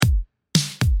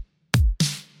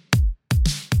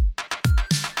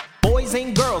Boys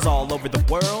and girls all over the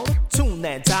world, tune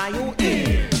that dial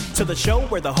in to the show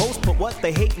where the hosts put what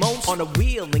they hate most on a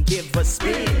wheel and give a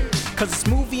spin. Cause it's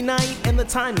movie night and the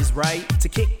time is right to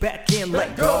kick back and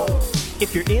let go.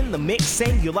 If you're in the mix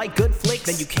and you like good flicks,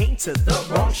 then you came to the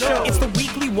wrong show. It's the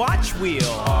Weekly Watch Wheel.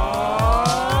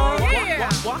 Oh, yeah.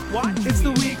 It's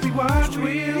the Weekly Watch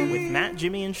Wheel with Matt,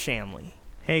 Jimmy, and Shanley.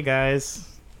 Hey guys,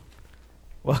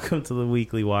 welcome to the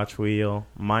Weekly Watch Wheel.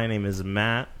 My name is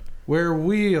Matt. Where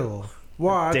we'll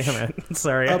watch Damn it.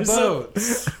 Sorry. a boat.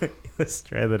 Let's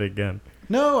try that again.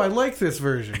 No, I like this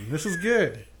version. This is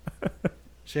good.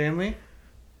 Shanley?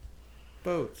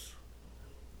 Boats.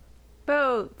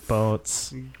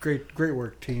 Boats. Great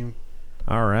work, team.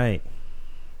 All right.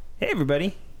 Hey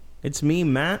everybody. It's me,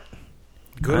 Matt.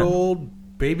 Good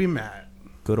old baby Matt.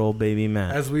 Good old baby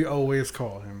Matt. As we always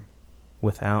call him.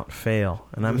 Without fail.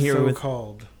 And I'm here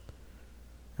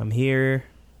I'm here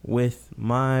with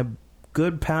my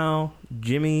good pal,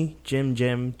 Jimmy,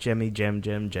 Jimmy.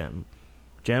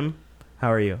 Jem,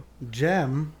 how are you?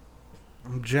 Gem?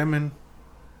 I'm gemming.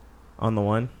 On the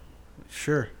one?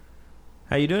 Sure.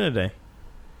 How you doing today?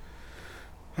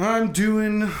 I'm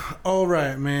doing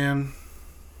alright, man.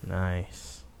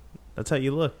 Nice. That's how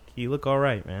you look. You look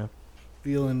alright, man.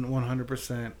 Feeling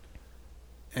 100%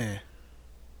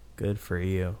 Good for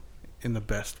you. in the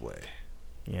best way.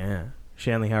 Yeah.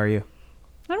 Shanley, how are you?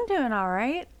 I'm doing all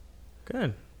right.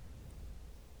 Good.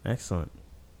 Excellent.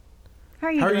 How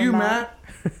are you How are doing, you, Matt?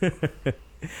 Matt?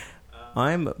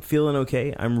 I'm feeling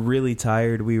okay. I'm really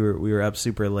tired. We were up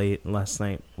super late last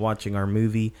night watching our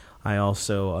movie. I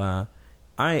also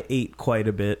I ate quite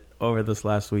a bit over this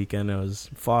last weekend. It was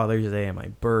Father's Day and my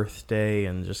birthday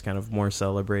and just kind of more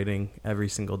celebrating every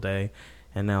single day.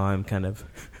 And now I'm kind of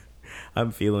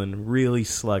I'm feeling really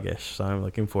sluggish, so I'm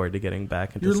looking forward to getting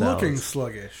back into You're salads. looking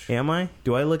sluggish. Am I?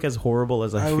 Do I look as horrible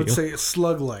as I feel? I would say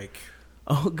slug-like.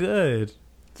 Oh, good.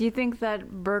 Do you think that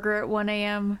burger at 1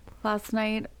 a.m. last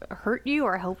night hurt you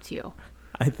or helped you?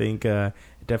 I think it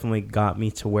definitely got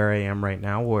me to where I am right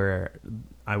now, where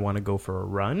I want to go for a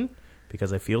run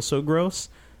because I feel so gross.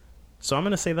 So I'm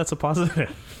going to say that's a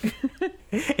positive.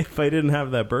 If I didn't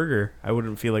have that burger, I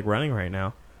wouldn't feel like running right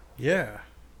now. Yeah.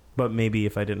 But maybe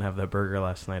if I didn't have that burger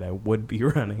last night, I would be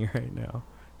running right now.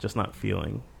 Just not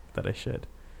feeling that I should.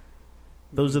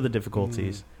 Those are the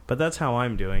difficulties. But that's how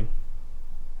I'm doing.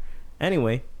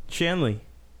 Anyway, Shanley,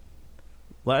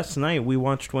 last night we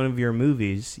watched one of your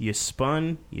movies. You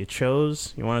spun, you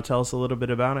chose. You want to tell us a little bit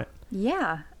about it?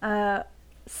 Yeah.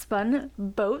 Spun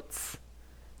boats.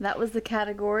 That was the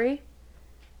category.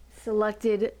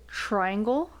 Selected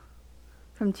Triangle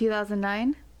from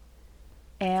 2009.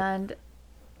 And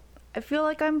I feel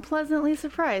like I'm pleasantly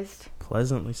surprised.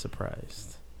 Pleasantly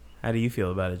surprised. How do you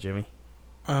feel about it, Jimmy?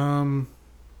 I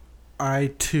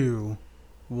too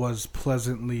was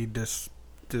pleasantly deprived.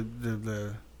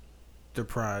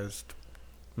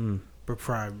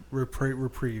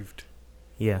 Reprieved.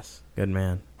 Yes, good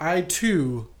man. I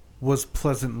too was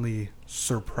pleasantly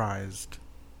surprised.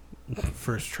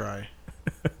 First try.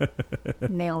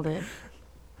 Nailed it.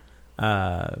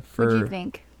 For What'd you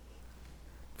think?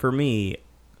 For me,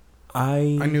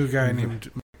 I knew a guy named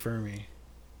Mike Fermi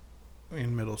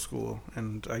in middle school,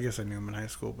 and I guess I knew him in high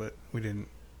school, but we didn't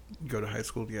go to high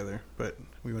school together, but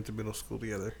we went to middle school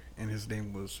together, and his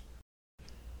name was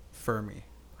Fermi.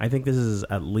 I think this is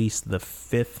at least the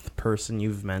fifth person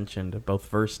you've mentioned, both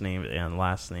first names and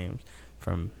last names,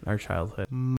 from our childhood.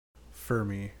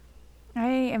 Fermi. I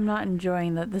am not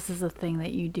enjoying that this is a thing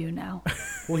that you do now.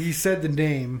 Well, he said the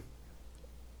name.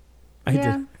 I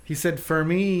did. He said,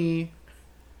 Fermi,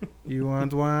 you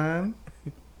want one?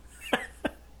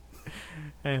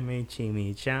 I made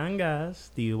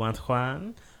chimichangas. Do you want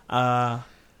one? I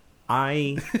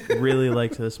really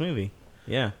liked this movie.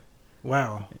 Yeah.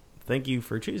 Wow. Thank you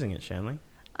for choosing it, Shanley.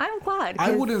 I'm glad.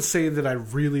 I wouldn't say that I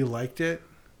really liked it.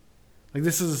 Like,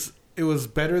 it was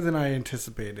better than I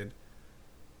anticipated.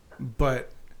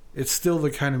 But it's still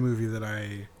the kind of movie that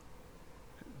I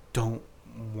don't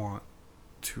want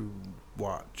to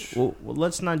watch. Well,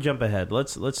 let's not jump ahead.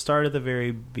 Let's start at the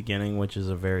very beginning, which is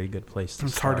a very good place to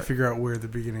start. It's hard to figure out where the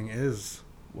beginning is.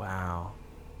 Wow.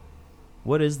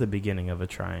 What is the beginning of a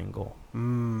triangle?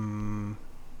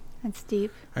 That's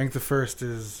deep. I think the first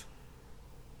is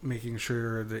making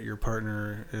sure that your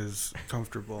partner is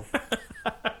comfortable.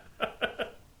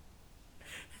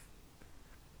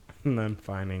 And then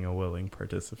finding a willing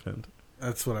participant.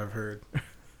 That's what I've heard.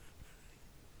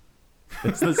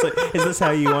 Is this how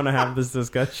you want to have this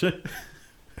discussion?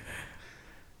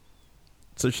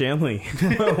 So Shanley,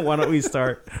 why don't we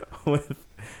start with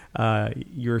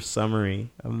your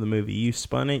summary of the movie? You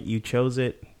spun it, you chose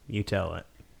it, you tell it.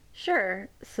 Sure.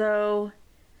 So,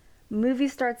 movie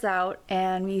starts out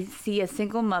and we see a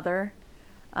single mother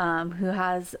who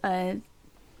has a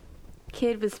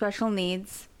kid with special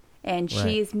needs, and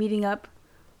she is meeting up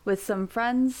with some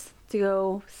friends to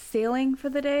go sailing for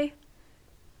the day.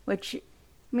 Which,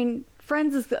 I mean,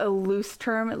 friends is a loose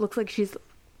term. It looks like she's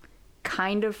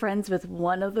kind of friends with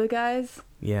one of the guys.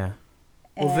 Yeah.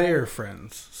 Well, they're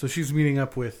friends, so she's meeting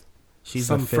up with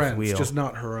some friends, wheel. just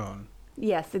not her own.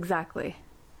 Yes, exactly.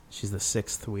 She's the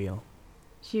sixth wheel.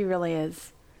 She really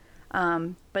is.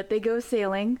 But they go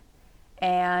sailing,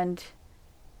 and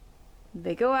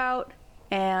they go out,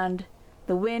 and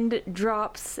the wind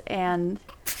drops, and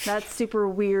that's super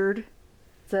weird.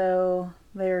 So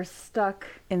they're stuck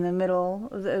in the middle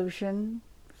of the ocean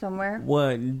somewhere.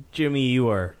 What, Jimmy? You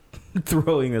are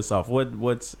throwing us off.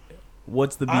 What's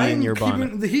the bee in your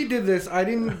bonnet? He did this. I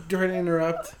didn't try to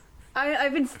interrupt.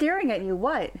 I've been staring at you.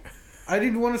 What? I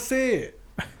didn't want to say it.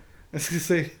 I was going to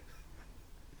say...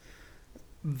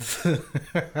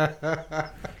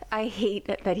 I hate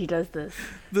that he does this.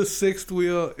 The sixth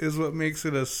wheel is what makes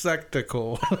it a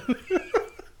secticle.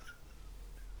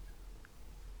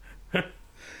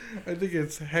 I think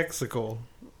it's hexical,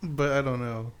 but I don't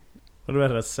know. What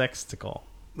about a sexticle?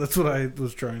 That's what I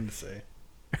was trying to say.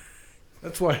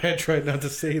 That's why I tried not to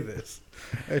say this.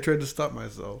 I tried to stop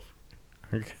myself.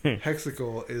 Okay.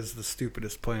 Hexical is the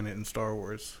stupidest planet in Star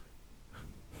Wars.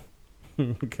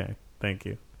 Okay, thank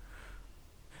you.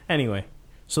 Anyway,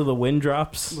 so the wind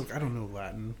drops. Look, I don't know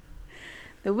Latin.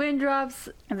 The wind drops,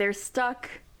 and they're stuck.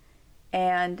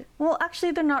 And, well,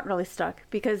 actually, they're not really stuck.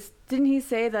 Because didn't he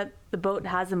say that the boat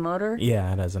has a motor?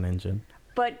 Yeah, it has an engine.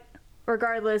 But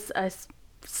regardless, a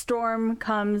storm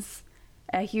comes,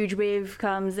 a huge wave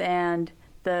comes, and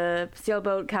the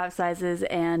sailboat capsizes,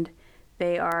 and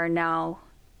they are now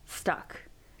stuck.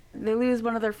 They lose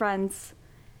one of their friends,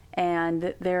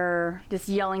 and they're just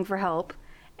yelling for help.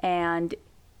 And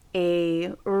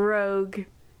a rogue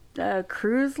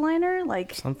cruise liner,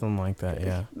 like something like that,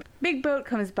 yeah. Big boat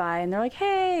comes by, and they're like,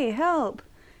 "Hey, help!"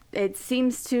 It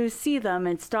seems to see them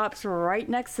and stops right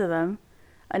next to them,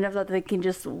 enough that they can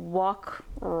just walk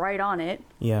right on it.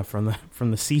 Yeah, from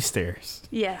the sea stairs.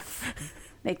 Yes,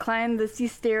 they climb the sea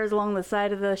stairs along the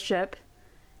side of the ship,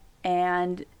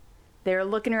 and they're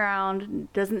looking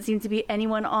around. Doesn't seem to be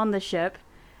anyone on the ship.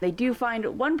 They do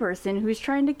find one person who's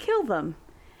trying to kill them.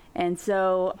 And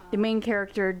so the main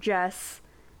character, Jess,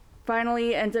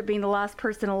 finally ends up being the last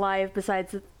person alive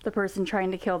besides the person trying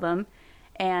to kill them.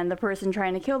 And the person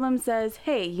trying to kill them says,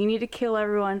 "Hey, you need to kill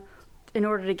everyone in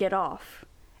order to get off."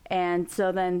 And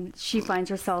so then she finds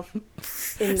herself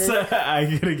in this... So, I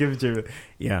gotta give it to her.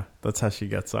 Yeah, that's how she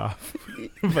gets off.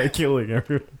 By killing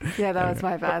everyone. Yeah, that was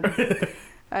my bad.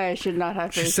 I should not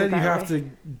have She said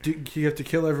you have to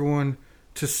kill everyone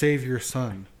to save your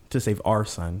son. To save our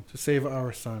son. To save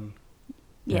our son.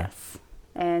 Yes.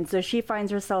 And so she finds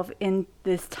herself in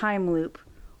this time loop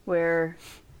where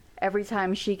every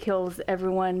time she kills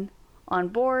everyone on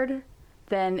board,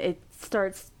 then it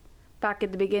starts back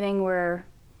at the beginning where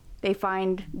they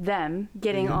find them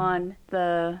getting on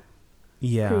the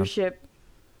cruise ship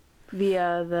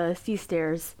via the sea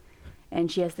stairs, and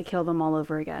she has to kill them all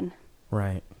over again.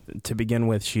 Right. To begin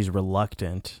with, she's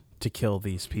reluctant to kill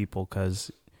these people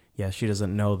because... Yeah, she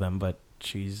doesn't know them, but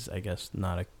she's, I guess,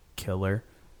 not a killer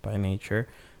by nature.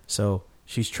 So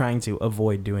she's trying to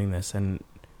avoid doing this, and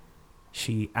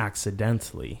she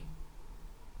accidentally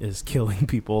is killing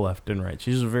people left and right.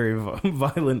 She's a very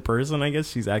violent person, I guess.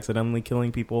 She's accidentally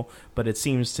killing people, but it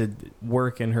seems to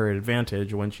work in her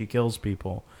advantage when she kills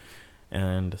people.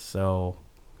 And so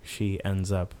she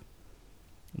ends up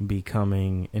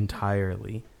becoming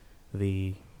entirely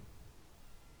the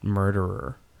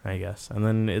murderer, I guess. And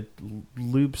then it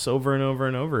loops over and over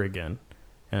and over again.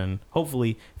 And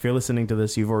hopefully, if you're listening to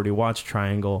this, you've already watched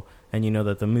Triangle, and you know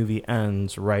that the movie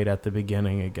ends right at the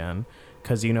beginning again.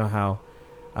 Because you know how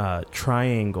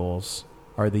triangles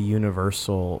are the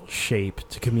universal shape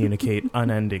to communicate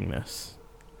unendingness.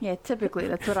 Yeah, typically,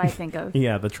 that's what I think of.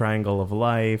 Yeah, the triangle of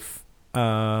life.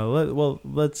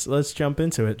 Let's jump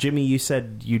into it. Jimmy, you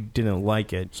said you didn't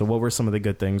like it. So what were some of the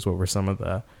good things? What were some of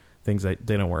the things that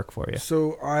didn't work for you?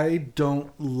 So I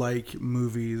don't like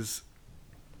movies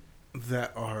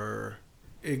that are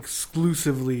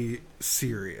exclusively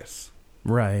serious.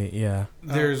 Right, yeah.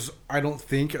 There's, I don't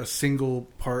think, a single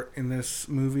part in this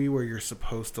movie where you're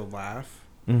supposed to laugh.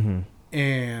 Mm-hmm.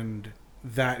 And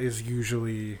that is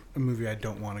usually a movie I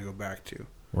don't want to go back to.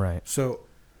 Right. So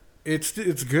it's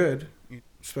good,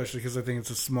 especially because I think it's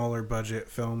a smaller budget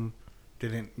film.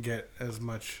 Didn't get as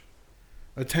much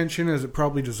attention as it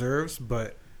probably deserves,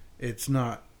 but it's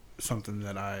not something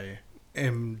that I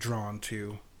am drawn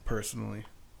to personally.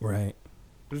 Right.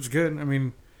 But it's good. I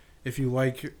mean, if you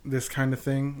like this kind of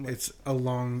thing, it's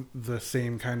along the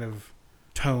same kind of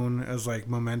tone as like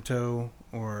Memento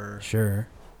or Sure.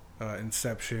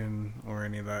 Inception or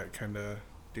any of that kind of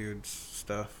dude's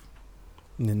stuff.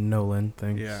 The Nolan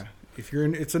things. Yeah. If you're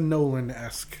in, it's a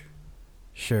Nolan-esque.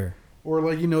 Sure. Or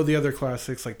like, you know, the other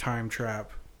classics like Time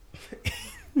Trap.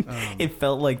 It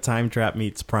felt like Time Trap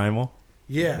meets Primal.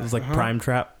 Yeah. It was like Prime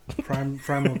Trap. Prime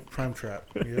Trap.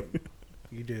 Yep.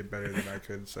 You did it better than I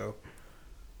could, so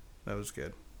that was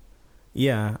good.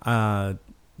 Yeah.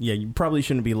 Yeah, you probably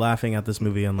shouldn't be laughing at this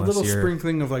movie unless a little you're...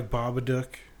 sprinkling of like Babadook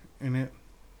in it.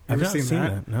 I've Ever not seen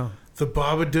that? No. The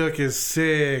Babadook is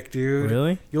sick, dude.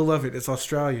 Really? You'll love it. It's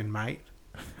Australian, mate.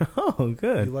 Oh,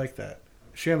 good. You like that.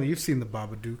 Shanley, you've seen the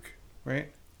Babadook,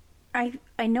 right? I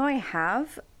know I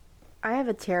have. I have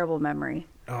a terrible memory.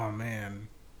 Oh, man.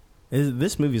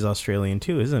 This movie's Australian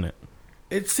too, isn't it?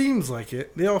 It seems like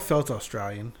it. They all felt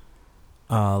Australian.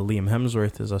 Liam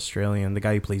Hemsworth is Australian. The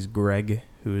guy who plays Greg,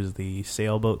 who is the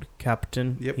sailboat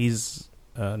captain, Yep. He's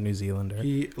New Zealander.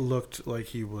 He looked like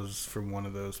he was from one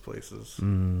of those places.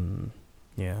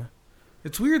 Yeah.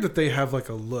 It's weird that they have like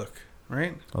a look,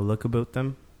 right? A look about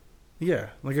them? Yeah.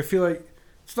 Like I feel like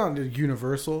it's not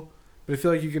universal, but I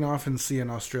feel like you can often see an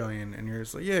Australian and you're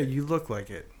just like, yeah, you look like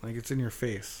it. Like it's in your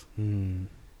face. You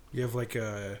have like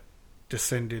a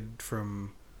descended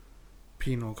from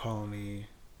penal colony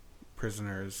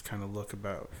prisoners kind of look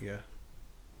about, yeah.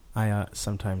 I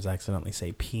sometimes accidentally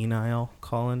say penile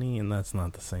colony, and that's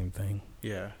not the same thing.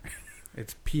 Yeah.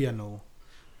 It's piano.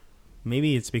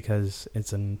 Maybe it's because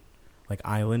it's an like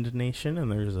island nation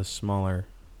and there's a smaller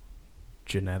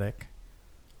genetic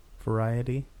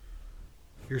variety.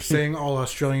 You're saying all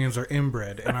Australians are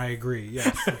inbred, and I agree.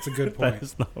 Yes, that's a good point.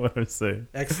 That's not what I'm saying.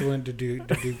 Excellent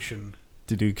deduction.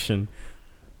 Deduction.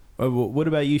 What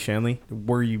about you, Shanley?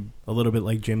 Were you a little bit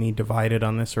like Jimmy, divided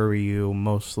on this, or were you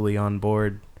mostly on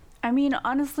board? I mean,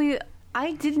 honestly,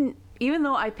 I didn't, even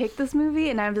though I picked this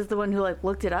movie and I'm just the one who like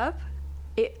looked it up,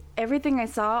 everything I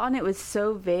saw on it was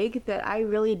so vague that I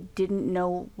really didn't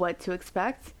know what to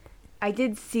expect. I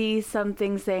did see some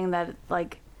things saying that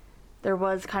like there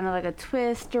was kind of like a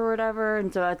twist or whatever,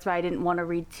 and so that's why I didn't want to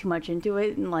read too much into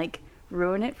it and like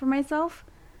ruin it for myself.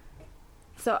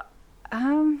 So,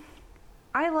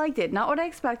 I liked it. Not what I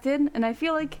expected, and I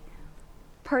feel like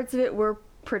parts of it were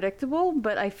predictable,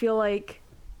 but I feel like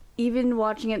even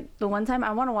watching it the one time,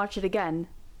 I want to watch it again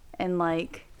and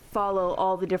like follow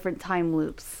all the different time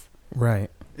loops. Right.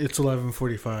 It's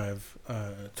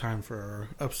 11:45. Time for our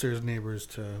upstairs neighbors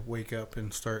to wake up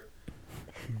and start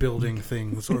building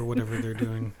things or whatever they're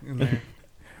doing in there.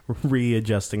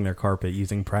 Readjusting their carpet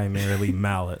using primarily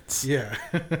mallets. Yeah.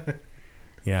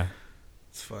 Yeah.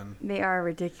 It's fun. They are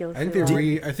ridiculous. I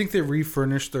think they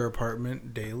refurnish their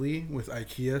apartment daily with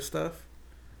IKEA stuff.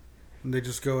 And they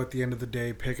just go at the end of the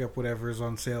day, pick up whatever is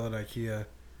on sale at IKEA,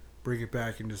 bring it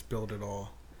back, and just build it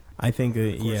all. I think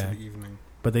over the course yeah. of the evening.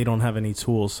 But they don't have any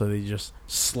tools, so they just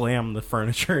slam the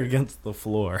furniture against the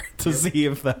floor to see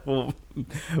if that will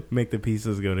make the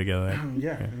pieces go together.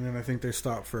 Yeah, and then I think they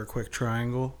stop for a quick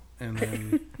triangle and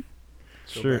then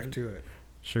go back to it.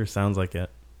 Sure sounds like it.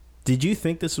 Did you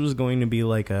think this was going to be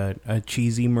like a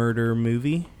cheesy murder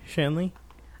movie, Shanley?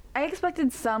 I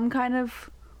expected some kind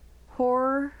of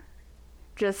horror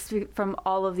just from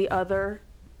all of the other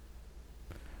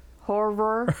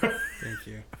horror. Thank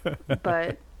you.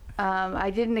 But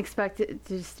I didn't expect it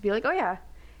to just be like, oh yeah,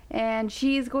 and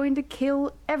she's going to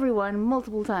kill everyone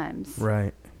multiple times.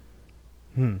 Right.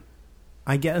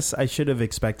 I guess I should have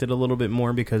expected a little bit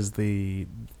more because the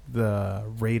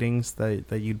ratings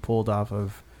that you'd pulled off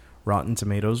of Rotten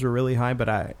Tomatoes were really high.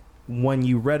 But when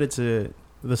you read it to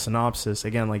the synopsis,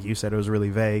 again, like you said, it was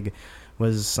really vague,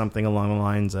 was something along the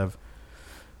lines of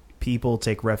people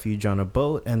take refuge on a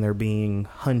boat and they're being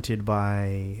hunted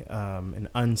by an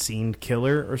unseen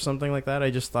killer or something like that.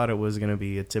 I just thought it was going to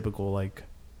be a typical like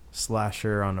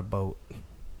slasher on a boat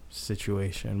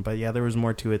situation. But yeah, there was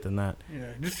more to it than that.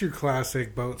 Yeah, just your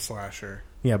classic boat slasher.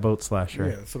 Yeah, boat slasher.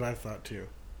 Yeah, that's what I thought too.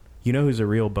 You know who's a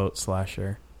real boat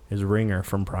slasher? Is Ringer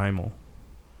from Primal.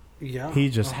 Yeah. He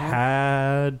just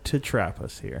had to trap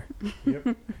us here.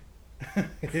 Yep.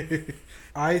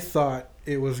 I thought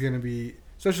it was going to be,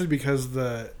 especially because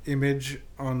the image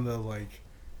on the like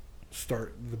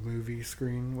start the movie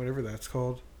screen, whatever that's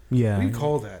called. Yeah. What do you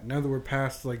call that? Now that we're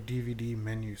past like DVD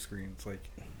menu screens, like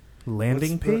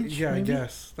landing page? Yeah, maybe? I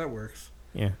guess that works.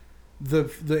 Yeah.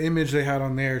 The image they had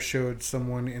on there showed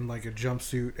someone in like a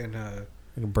jumpsuit and a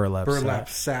Like a burlap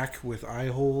sack with eye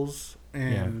holes,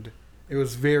 and it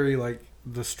was very like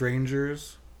The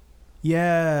Strangers,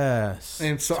 Yes.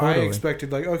 And so totally. I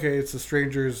expected, like, okay, it's the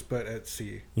strangers, but at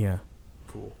sea. Yeah.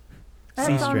 Cool. That's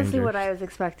Sea honestly strangers. what I was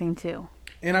expecting too.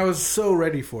 And I was so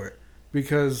ready for it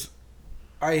because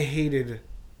I hated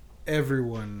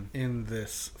everyone in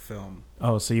this film.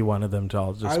 Oh, so you wanted them to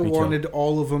all just I be wanted killed.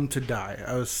 all of them to die.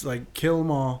 I was like, kill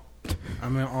them all.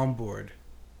 I'm on board.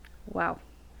 Wow.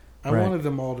 I Right. wanted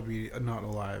them all to be not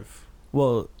alive.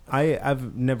 Well,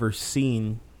 I've never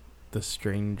seen The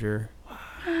Stranger.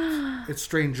 It's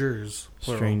strangers.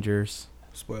 Plural. Strangers.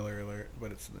 Spoiler alert,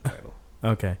 but it's in the title.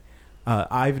 Okay.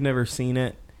 I've never seen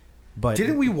it, but...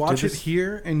 Didn't we watch did it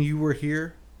here and you were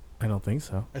here? I don't think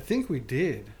so. I think we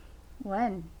did.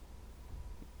 When?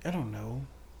 I don't know.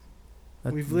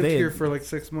 That- We've lived they- here for like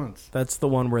 6 months. That's the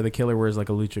one where the killer wears like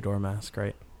a luchador mask,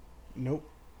 right? Nope.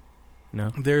 No?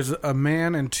 There's a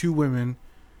man and 2 women,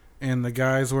 and the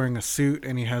guy's wearing a suit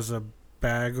and he has a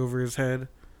bag over his head.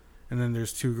 And then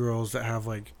there's 2 girls that have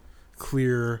like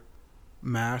clear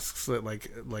masks that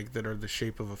like that are the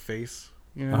shape of a face,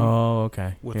 you know, Oh,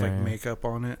 okay. with Yeah, like yeah. makeup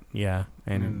on it. Yeah,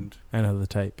 and I know the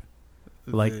type.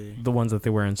 Like the ones that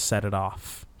they wear in Set It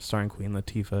Off, starring Queen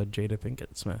Latifah, Jada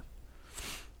Pinkett Smith.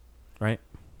 Right?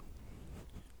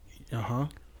 uh-huh.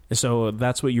 So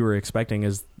that's what you were expecting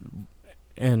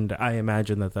and I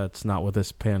imagine that that's not what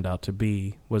this panned out to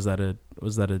be. Was that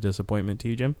a disappointment to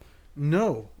you, Jim?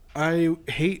 No, I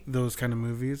hate those kind of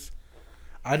movies.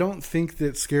 I don't think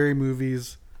that scary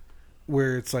movies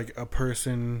where it's like a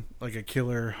person, like a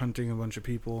killer hunting a bunch of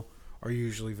people, are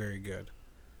usually very good.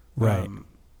 Right.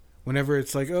 Whenever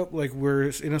it's like, oh, like we're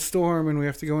in a storm and we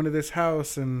have to go into this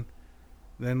house and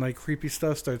then like creepy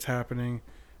stuff starts happening,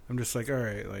 I'm just like, all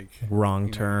right, like Wrong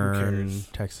who Turn, cares?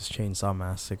 Texas Chainsaw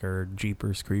Massacre,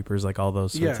 Jeepers Creepers, like all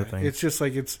those sorts of things. It's just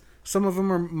like some of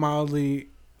them are mildly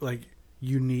like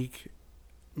unique,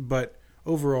 but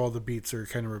overall the beats are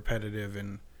kind of repetitive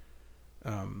and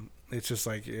it's just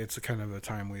like it's a kind of a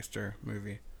time waster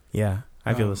movie. Yeah,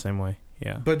 I feel the same way.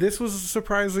 Yeah. But this was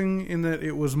surprising in that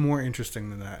it was more interesting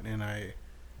than that, and I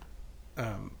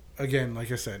again,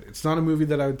 like I said, it's not a movie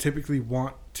that I would typically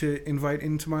want to invite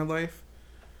into my life,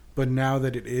 but now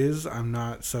that it is, I'm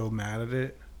not so mad at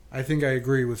it. I think I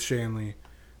agree with Shanley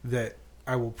that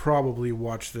I will probably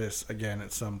watch this again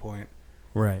at some point.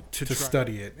 Right. To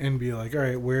study it and be like, all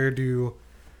right, where do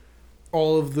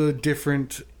all of the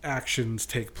different actions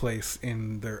take place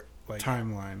in their like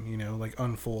timeline, you know, like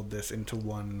unfold this into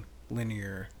one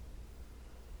linear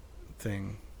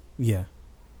thing. Yeah.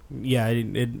 Yeah,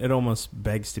 it almost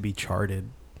begs to be charted,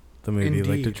 the movie, like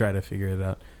to Indeed. try to figure it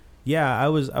out. Yeah, I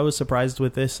was surprised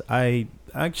with this. I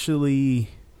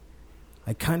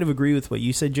kind of agree with what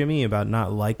you said, Jimmy, about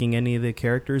not liking any of the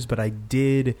characters, but I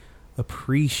did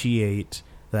appreciate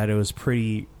that it was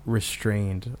pretty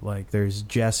restrained. Like there's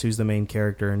Jess, who's the main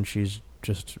character, and she's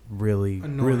just really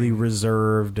Annoying. really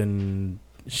reserved, and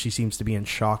she seems to be in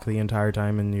shock the entire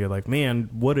time, and you're like, man,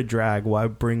 what a drag. Why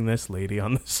bring this lady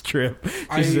on this trip?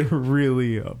 She's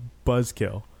really a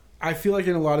buzzkill. I feel like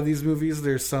in a lot of these movies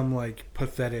there's some like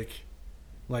pathetic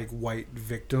like white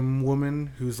victim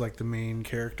woman who's like the main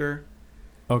character.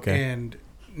 Okay. And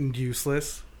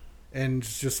useless. And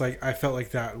it's just like I felt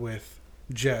like that with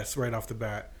Jess right off the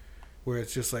bat, where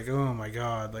it's just like, oh my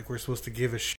god, like we're supposed to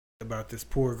give a shit about this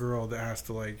poor girl that has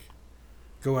to like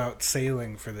go out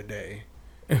sailing for the day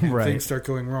and Right. things start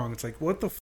going wrong. It's like, what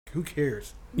the who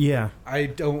cares? Yeah. I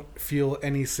don't feel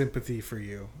any sympathy for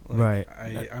you. Like,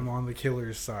 Right. I'm on the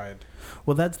killer's side.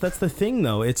 Well, that's the thing,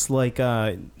 though. It's like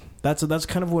that's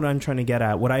kind of what I'm trying to get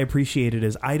at. What I appreciated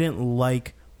is I didn't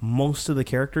like most of the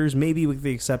characters, maybe with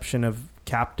the exception of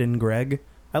Captain Greg.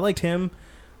 I liked him,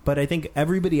 but I think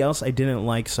everybody else I didn't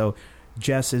like. So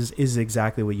Jess is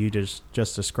exactly what you just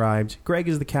described. Greg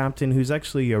is the captain, who's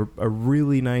actually a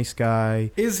really nice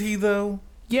guy. Is he though?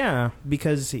 Yeah,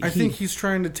 because I think he's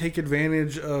trying to take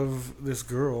advantage of this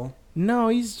girl. No,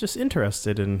 he's just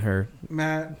interested in her.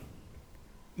 Matt,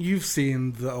 you've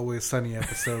seen the Always Sunny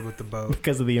episode with the boat.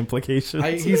 Because of the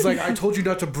implications. He's like, I told you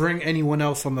not to bring anyone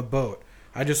else on the boat.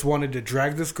 I just wanted to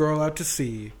drag this girl out to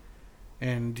sea.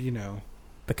 And, you know.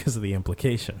 Because of the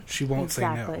implication. She won't say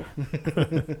no.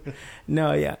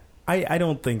 No, yeah. I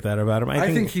don't think that about him.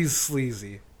 I think he's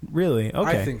sleazy. Really?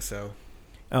 Okay. I think so.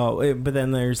 Oh, but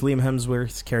then there's Liam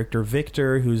Hemsworth's character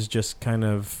Victor, who's just kind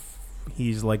of,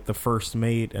 he's like the first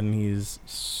mate, and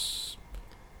he's,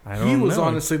 I don't know. He was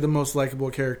honestly the most likable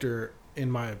character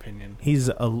in my opinion. He's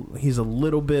a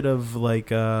little bit of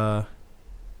like I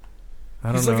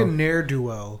don't know. He's like a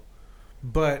ne'er-do-well,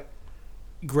 but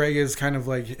Greg is kind of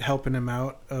like helping him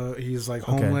out. He's like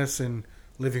homeless and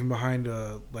living behind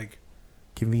a like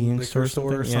convenience liquor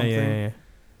store or something. Yeah.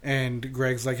 And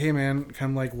Greg's like, hey man,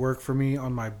 come like work for me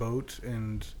on my boat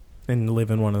and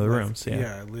live in one of the rooms.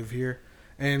 Yeah, live here.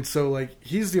 And so like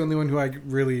he's the only one who I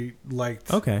really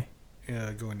liked. Okay.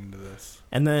 Going into this.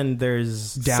 And then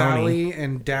there's Downey. Sally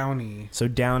and Downey. So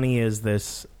Downey is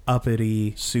this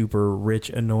uppity, super rich,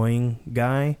 annoying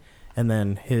guy, and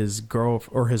then his girl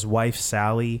or his wife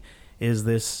Sally is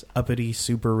this uppity,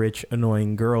 super rich,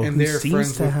 annoying girl and who they're seems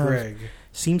friends to with have Greg.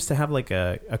 Seems to have like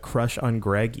a crush on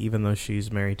Greg, even though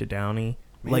she's married to Downey.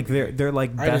 Maybe. Like they're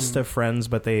like best of friends,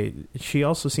 but she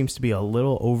also seems to be a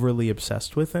little overly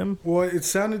obsessed with him. Well, it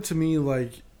sounded to me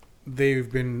like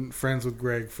they've been friends with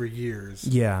Greg for years.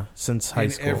 Yeah, since high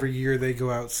school. And every year they go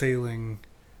out sailing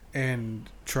and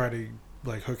try to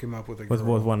like hook him up with a girl.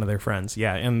 With one of their friends.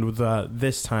 Yeah, and with,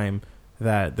 this time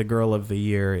that the girl of the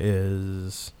year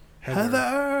is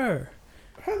Heather.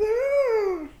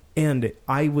 And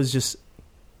I was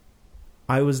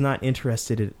not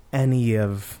interested in any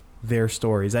of their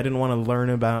stories. I didn't want to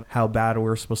learn about how bad we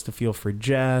were supposed to feel for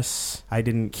Jess. I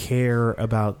didn't care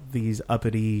about these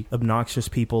uppity, obnoxious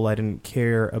people. I didn't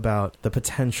care about the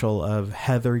potential of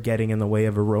Heather getting in the way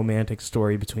of a romantic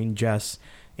story between Jess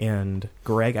and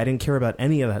Greg. I didn't care about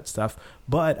any of that stuff,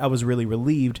 but I was really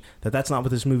relieved that that's not what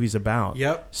this movie's about.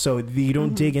 Yep. So you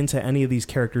don't dig into any of these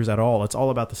characters at all. It's all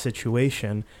about the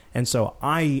situation, and so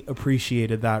I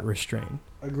appreciated that restraint.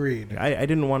 Agreed. I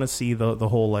didn't want to see the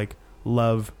whole like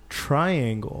love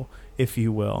triangle, if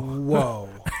you will. Whoa.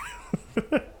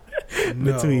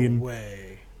 Between no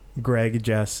way. Greg,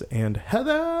 Jess, and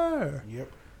Heather.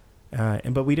 Yep.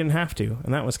 But we didn't have to,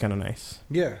 and that was kind of nice.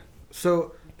 Yeah.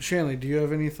 So, Shanley, do you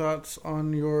have any thoughts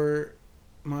on your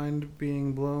mind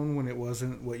being blown when it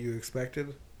wasn't what you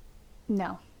expected?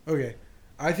 No. Okay.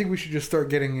 I think we should just start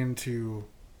getting into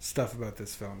stuff about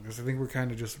this film, because I think we're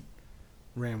kind of just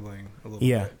rambling a little bit.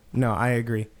 Yeah. No, I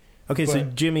agree. Okay, so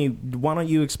Jimmy, why don't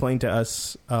you explain to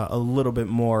us a little bit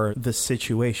more the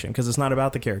situation? Because it's not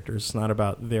about the characters, it's not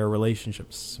about their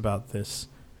relationships, it's about this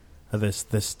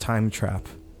time trap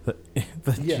that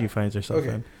she finds herself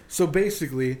in. So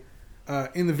basically,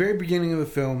 in the very beginning of the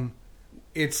film,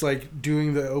 it's like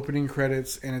doing the opening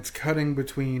credits, and it's cutting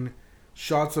between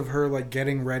shots of her like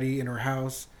getting ready in her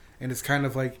house, and it's kind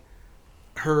of like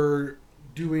her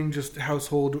doing just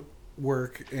household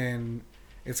work, and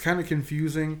it's kind of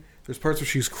confusing. There's parts where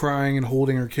she's crying and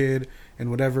holding her kid and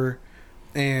whatever,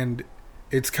 and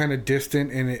it's kind of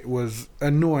distant, and it was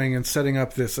annoying and setting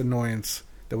up this annoyance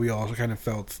that we all kind of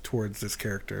felt towards this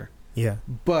character. Yeah.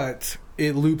 But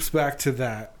it loops back to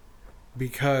that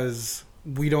because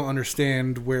we don't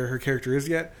understand where her character is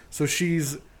yet. So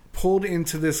she's pulled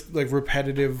into this like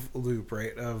repetitive loop,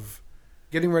 right, of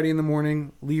getting ready in the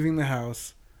morning, leaving the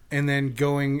house, and then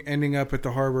ending up at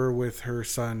the harbor with her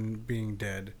son being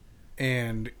dead,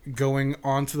 and going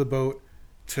onto the boat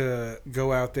to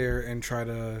go out there and try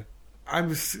to...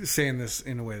 I'm saying this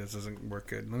in a way that doesn't work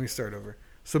good. Let me start over.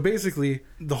 So basically,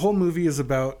 the whole movie is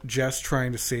about Jess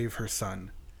trying to save her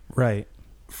son. Right.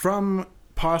 From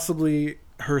possibly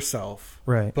herself.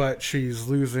 Right. But she's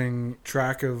losing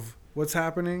track of what's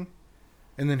happening,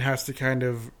 and then has to kind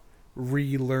of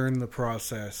relearn the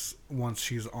process once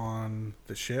she's on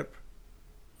the ship.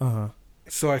 Uh-huh.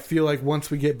 So I feel like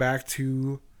once we get back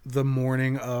to the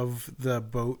morning of the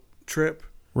boat trip,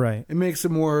 right, it makes it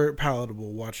more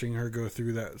palatable watching her go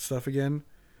through that stuff again.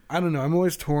 I don't know. I'm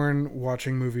always torn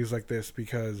watching movies like this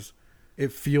because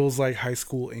it feels like high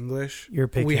school English.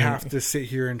 We have to sit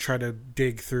here and try to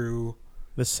dig through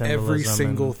every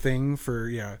single thing for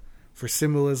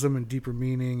symbolism and deeper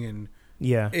meaning, and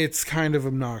it's kind of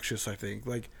obnoxious, I think.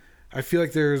 Like, I feel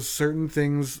like there's certain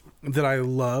things that I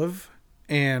love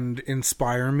and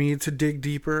inspire me to dig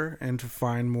deeper and to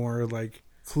find more like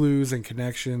clues and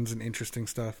connections and interesting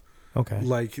stuff. Okay.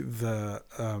 Like the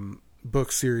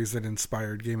book series that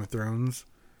inspired Game of Thrones.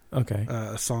 Okay.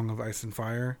 A Song of Ice and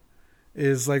Fire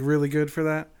is like really good for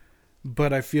that.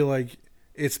 But I feel like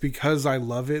it's because I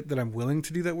love it that I'm willing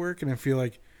to do that work. And I feel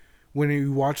like when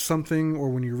you watch something or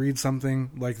when you read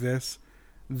something like this,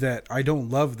 that I don't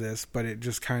love this, but it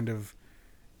just kind of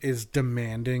is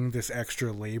demanding this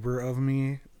extra labor of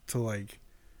me to like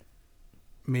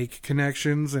make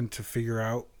connections and to figure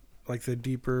out like the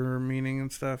deeper meaning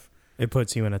and stuff. It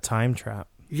puts you in a time trap.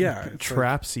 Yeah. It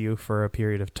traps you for a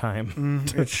period of time.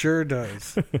 It sure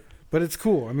does. But it's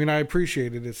cool. I mean, I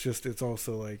appreciate it. It's just, it's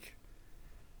also like,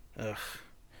 ugh.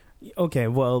 Okay,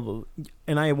 well,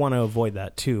 and I want to avoid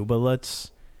that too, but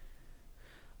let's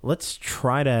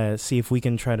try to see if we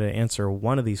can try to answer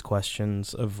one of these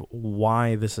questions of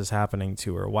why this is happening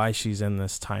to her, why she's in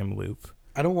this time loop.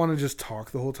 I don't want to just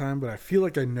talk the whole time, but I feel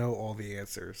like I know all the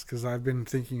answers because I've been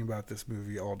thinking about this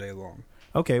movie all day long.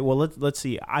 Okay, well, let's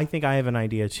see. I think I have an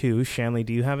idea, too. Shanley,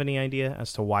 do you have any idea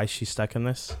as to why she's stuck in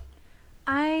this?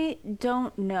 I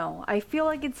don't know. I feel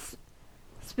like it's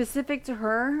specific to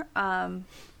her.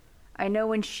 I know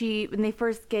when they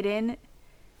first get in,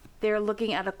 they're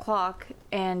looking at a clock,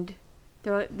 and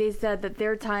they said that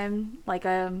their time, like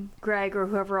Greg or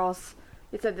whoever else,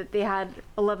 they said that they had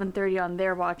 11:30 on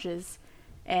their watches,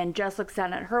 and Jess looks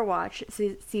down at her watch,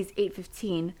 sees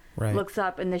 8:15, right. Looks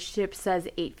up, and the ship says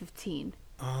 8:15.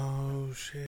 Oh,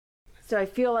 shit. So I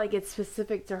feel like it's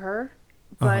specific to her,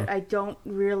 but I don't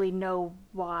really know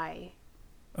why.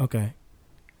 Okay.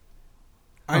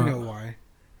 I know why.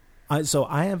 So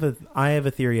I have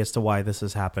a theory as to why this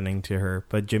is happening to her.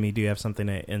 But Jimmy, do you have something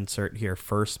to insert here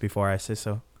first before I say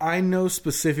so? I know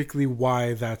specifically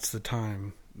why that's the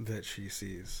time that she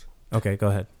sees. Okay, go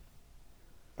ahead.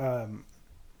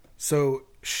 So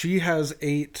she has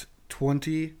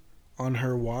 8:20 on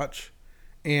her watch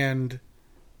and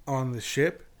on the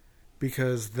ship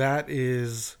because that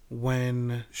is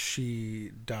when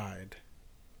she died.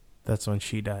 That's when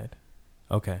she died.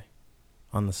 Okay.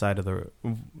 On the side of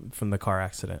from the car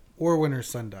accident. Or when her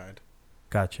son died.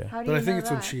 Gotcha. How do But you I think know it's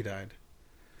that? when she died.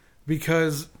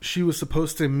 Because she was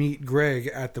supposed to meet Greg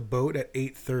at the boat at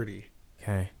 8:30.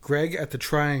 Okay. Greg at the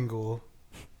Triangle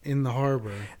in the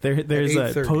harbor. There's at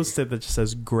a 8:30. post-it that just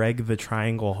says Greg the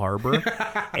Triangle Harbor.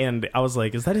 And I was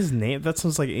like, is that his name? That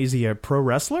sounds like, is he a pro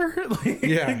wrestler?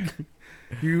 Yeah.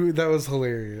 That was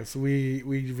hilarious. We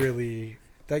really,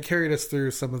 that carried us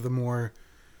through some of the more,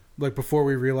 like before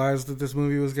we realized that this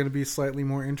movie was going to be slightly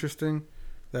more interesting,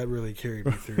 that really carried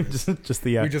me through it. just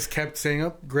the We just kept saying,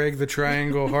 "Up, Greg the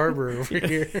Triangle Harbor over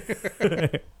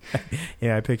here."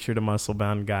 Yeah, I pictured a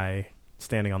muscle-bound guy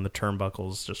standing on the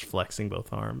turnbuckles, just flexing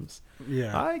both arms.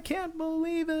 Yeah. I can't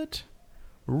believe it.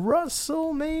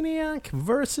 WrestleManiac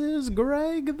versus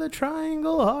Greg the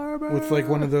Triangle Harbor. With like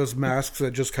one of those masks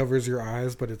that just covers your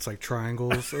eyes, but it's like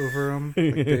triangles over them.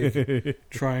 Like big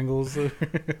triangles.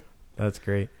 That's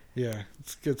great. Yeah,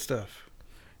 it's good stuff.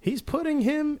 He's putting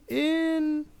him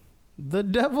in the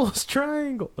Devil's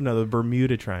Triangle. No, the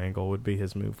Bermuda Triangle would be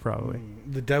his move, probably.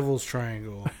 The Devil's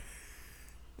Triangle.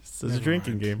 This is a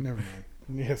drinking game. Never mind.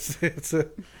 Yes, it's a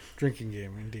drinking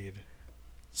game, indeed.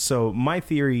 So my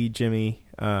theory, Jimmy,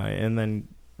 and then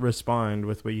respond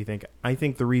with what you think. I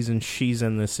think the reason she's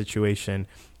in this situation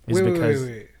is because...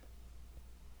 Wait.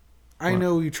 I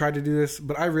know you tried to do this,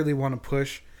 but I really want to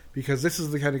push because this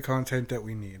is the kind of content that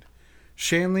we need.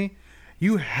 Shanley,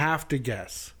 you have to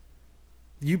guess.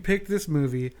 You picked this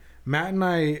movie. Matt and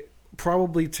I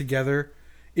probably together,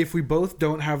 if we both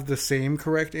don't have the same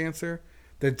correct answer,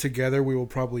 then together we will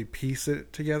probably piece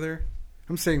it together.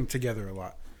 I'm saying together a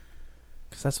lot.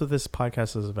 Because that's what this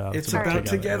podcast is about. It's about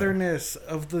togetherness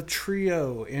of the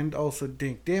trio and also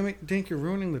Dink. Damn it, Dink, you're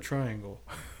ruining the triangle.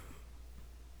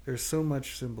 There's so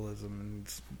much symbolism and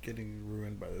it's getting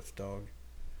ruined by this dog.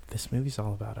 This movie's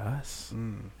all about us.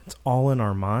 It's all in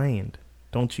our mind.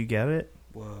 Don't you get it?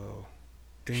 Whoa.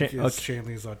 Dink is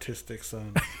Shanley's autistic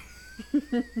son.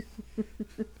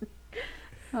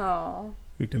 Oh.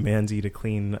 Who demands you to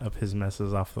clean up his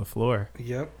messes off the floor.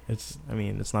 Yep. It's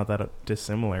not that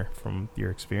dissimilar from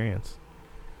your experience.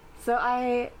 So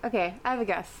I have a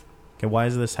guess. Okay, why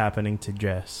is this happening to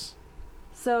Jess?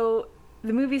 So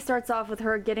the movie starts off with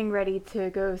her getting ready to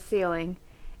go sailing.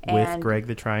 With Greg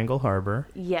the Triangle Harbor.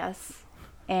 Yes.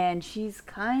 And she's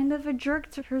kind of a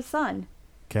jerk to her son.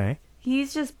 Okay.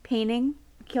 He's just painting,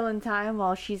 killing time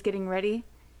while she's getting ready.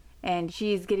 And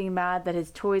she's getting mad that his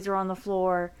toys are on the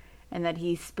floor and that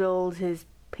he spilled his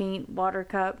paint water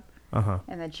cup.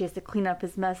 And that she has to clean up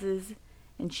his messes.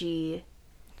 And she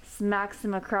smacks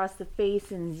him across the face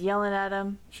and is yelling at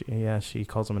him. She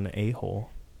calls him an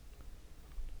a-hole.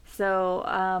 So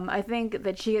I think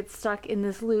that she gets stuck in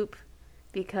this loop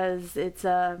because it's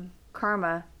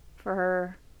karma for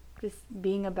her just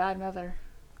being a bad mother.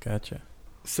 Gotcha.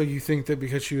 So you think that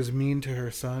because she was mean to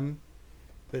her son,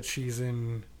 that she's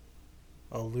in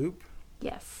a loop?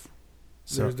 Yes.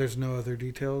 So There's no other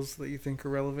details that you think are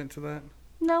relevant to that?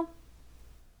 No.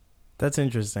 that's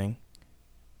interesting.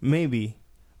 Maybe.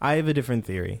 I have a different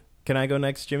theory. Can I go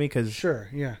next, Jimmy? Sure,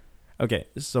 yeah. Okay,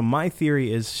 so my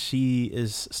theory is she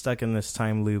is stuck in this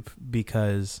time loop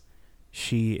because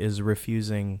she is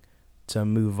refusing to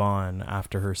move on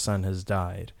after her son has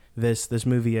died. This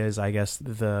movie is, I guess,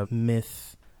 the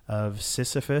myth of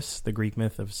Sisyphus, the Greek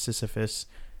myth of Sisyphus,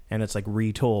 and it's like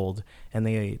retold. And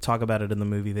they talk about it in the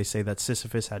movie. They say that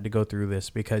Sisyphus had to go through this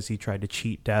because he tried to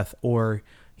cheat death, or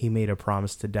he made a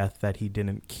promise to death that he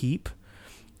didn't keep.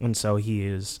 And so he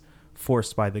is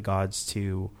forced by the gods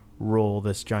to roll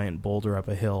this giant boulder up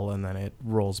a hill, and then it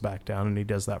rolls back down, and he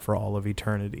does that for all of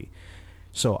eternity.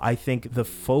 So I think the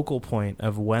focal point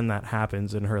of when that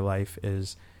happens in her life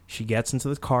is she gets into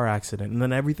this car accident, and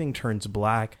then everything turns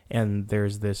black, and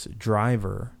there's this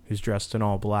driver who's dressed in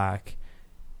all black,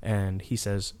 and he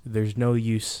says, there's no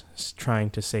use trying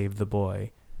to save the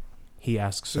boy. He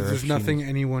asks her... There's nothing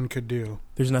anyone could do.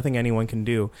 There's nothing anyone can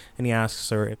do. And he asks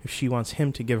her if she wants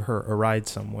him to give her a ride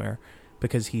somewhere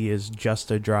because he is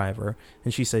just a driver.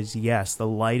 And she says yes. The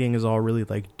lighting is all really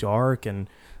like dark and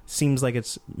seems like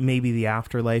it's maybe the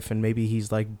afterlife and maybe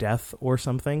he's like death or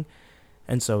something.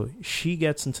 And so she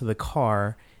gets into the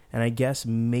car, and I guess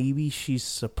maybe she's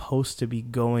supposed to be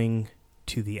going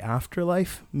to the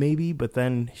afterlife, maybe, but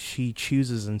then she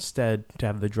chooses instead to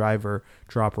have the driver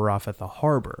drop her off at the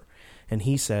harbor. And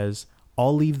he says,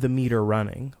 I'll leave the meter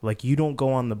running. Like, you don't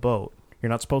go on the boat. You're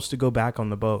not supposed to go back on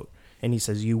the boat. And he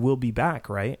says, you will be back,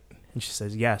 right? And she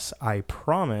says, yes, I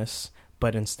promise.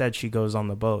 But instead she goes on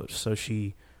the boat. So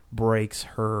she breaks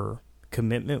her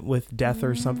commitment with death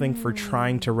or something for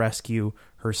trying to rescue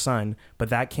her son. But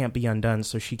that can't be undone.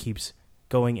 So she keeps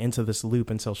going into this loop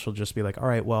until she'll just be like, all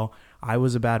right, well, I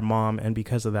was a bad mom, and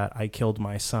because of that, I killed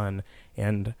my son,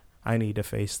 and I need to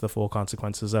face the full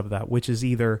consequences of that, which is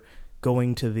either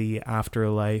going to the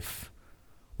afterlife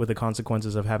with the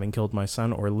consequences of having killed my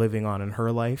son, or living on in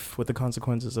her life with the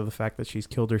consequences of the fact that she's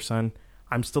killed her son.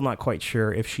 I'm still not quite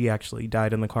sure if she actually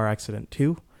died in the car accident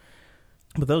too.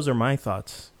 But those are my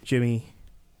thoughts. Jimmy,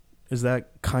 is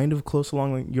that kind of close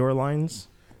along your lines?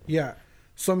 Yeah.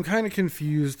 So I'm kind of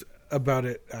confused about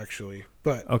it, actually.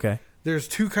 But okay, there's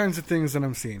two kinds of things that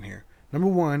I'm seeing here. Number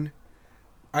one,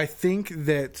 I think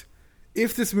that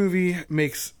if this movie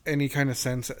makes any kind of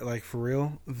sense, like for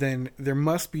real, then there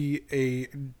must be a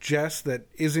Jess that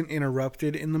isn't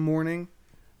interrupted in the morning.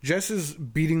 Jess is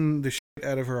beating the shit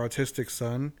out of her autistic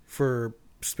son for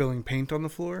spilling paint on the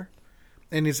floor,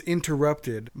 and is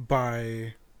interrupted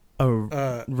by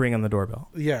a ring on the doorbell.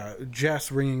 Yeah,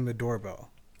 Jess ringing the doorbell.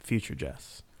 Future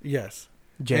Jess. Yes.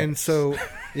 Jess. And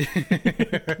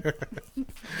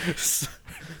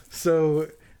so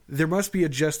there must be a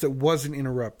Jess that wasn't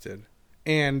interrupted,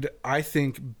 and I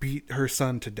think beat her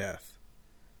son to death.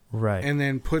 Right. And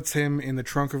then puts him in the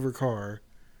trunk of her car,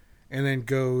 and then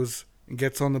goes and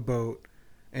gets on the boat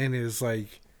and is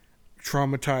like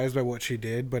traumatized by what she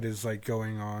did, but is like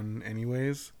going on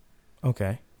anyways.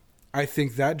 Okay. I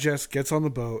think that Jess gets on the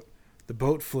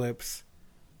boat flips,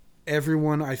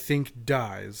 everyone I think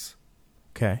dies.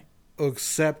 Okay.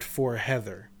 Except for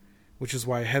Heather, which is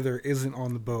why Heather isn't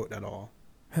on the boat at all.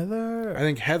 Heather. I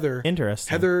think Heather.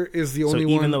 Interesting. Heather is the only one.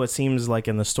 So even though it seems like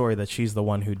in the story that she's the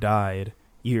one who died,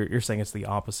 you're saying it's the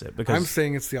opposite. Because I'm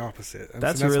saying it's the opposite.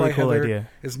 That's a really why cool Heather idea.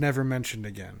 is never mentioned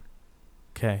again.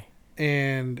 Okay.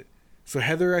 And so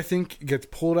Heather, I think, gets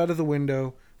pulled out of the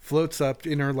window, floats up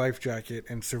in her life jacket,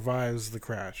 and survives the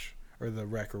crash or the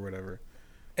wreck or whatever.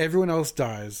 Everyone else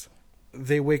dies.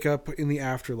 They wake up in the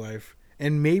afterlife.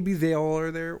 And maybe they all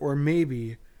are there, or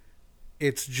maybe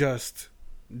it's just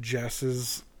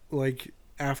Jess's, like,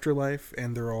 afterlife,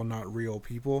 and they're all not real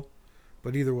people.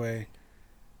 But either way,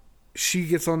 she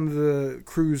gets on the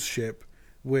cruise ship,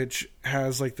 which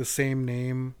has, like, the same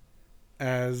name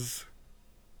as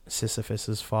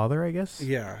Sisyphus's father, I guess?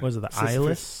 Yeah. Was it the Sisyphus?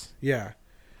 eyeless? Yeah.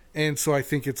 And so I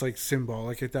think it's, like,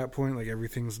 symbolic at that point, like,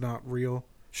 everything's not real.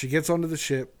 She gets onto the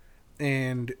ship,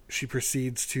 and she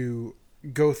proceeds to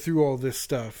go through all this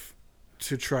stuff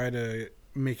to try to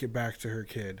make it back to her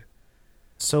kid.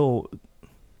 So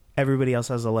everybody else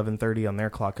has 11:30 on their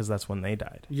clock because that's when they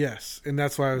died. Yes, and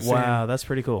that's why I was saying. Wow, that's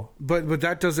pretty cool. But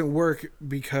that doesn't work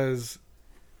because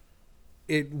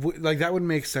that would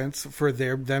make sense for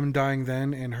them dying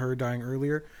then and her dying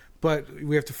earlier. But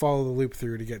we have to follow the loop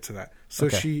through to get to that. So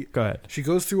okay, go ahead. She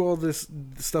goes through all this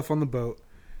stuff on the boat.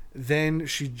 Then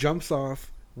she jumps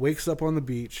off, wakes up on the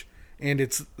beach. And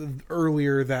it's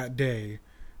earlier that day.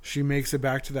 She makes it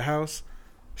back to the house.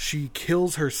 She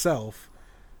kills herself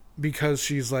because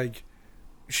she's like,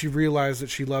 she realized that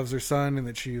she loves her son and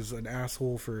that she's an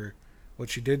asshole for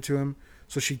what she did to him.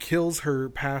 So she kills her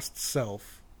past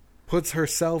self, puts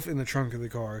herself in the trunk of the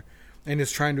car, and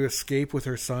is trying to escape with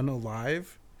her son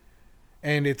alive.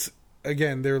 And it's,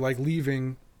 again, they're like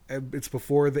leaving. It's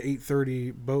before the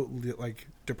 8:30 boat like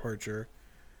departure.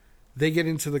 They get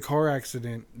into the car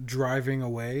accident driving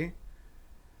away,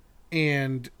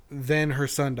 and then her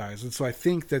son dies. And so I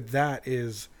think that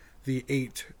is the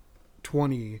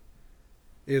 8:20,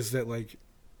 is that, like,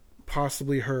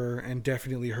 possibly her and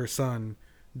definitely her son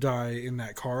die in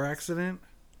that car accident.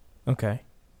 Okay.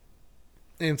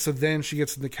 And so then she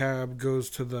gets in the cab, goes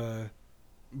to the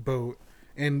boat,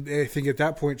 And I think at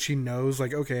that point she knows,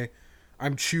 like, okay,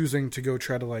 I'm choosing to go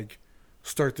try to, like,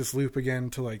 start this loop again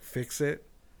to, like, fix it.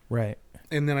 Right.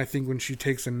 And then I think when she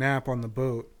takes a nap on the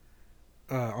boat,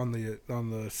 on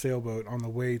the sailboat on the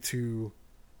way to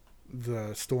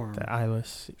the storm, The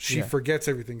eyeless. she forgets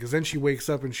everything, because then she wakes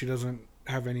up and she doesn't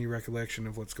have any recollection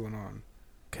of what's going on.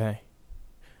 Okay.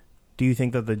 Do you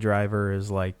think that the driver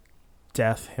is like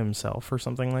Death himself or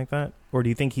something like that? Or do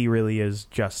you think he really is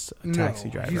just a taxi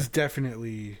driver? He's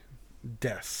definitely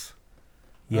Death.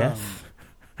 Yeah.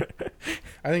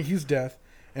 I think he's Death.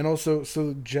 And also,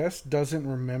 so Jess doesn't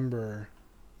remember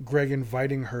Greg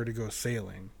inviting her to go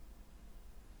sailing.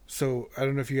 So I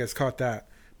don't know if you guys caught that.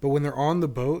 But when they're on the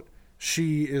boat,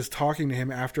 she is talking to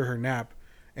him after her nap.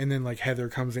 And then, like, Heather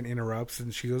comes and interrupts.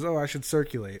 And she goes, oh, I should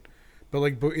circulate. But,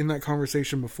 like, in that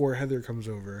conversation before Heather comes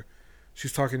over,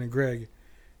 she's talking to Greg.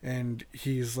 And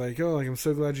he's like, oh, like, I'm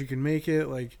so glad you can make it.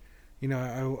 Like, you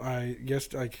know, I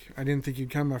guess, like, I didn't think you'd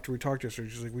come after we talked yesterday.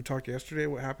 She's like, we talked yesterday?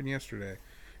 What happened yesterday?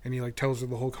 And he, like, tells her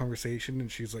the whole conversation,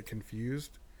 and she's, like,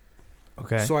 confused.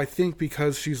 Okay. So I think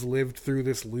because she's lived through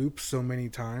this loop so many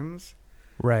times,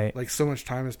 right. like, so much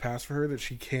time has passed for her that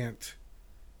she can't...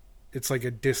 It's like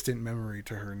a distant memory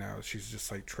to her now. She's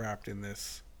just, like, trapped in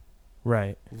this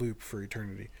right loop for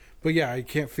eternity. But, yeah, I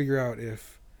can't figure out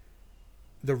if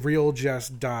the real Jess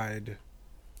died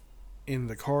in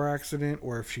the car accident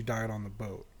or if she died on the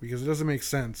boat. Because it doesn't make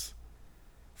sense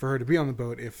for her to be on the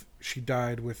boat if she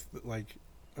died with, like,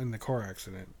 in the car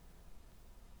accident.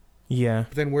 Yeah.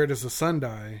 But then where does the son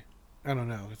die? I don't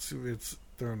know. It's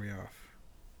throwing me off.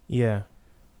 Yeah.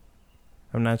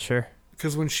 I'm not sure.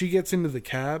 Because when she gets into the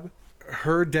cab,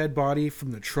 her dead body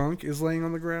from the trunk is laying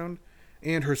on the ground,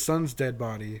 and her son's dead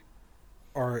body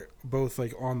are both,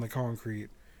 like, on the concrete,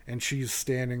 and she's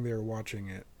standing there watching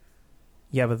it.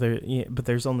 Yeah, but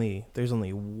there's only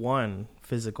one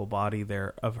physical body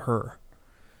there of her.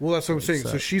 Well, that's what I'm saying.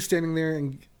 So she's standing there,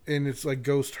 and it's like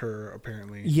ghost her,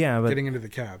 apparently. Yeah, but getting into the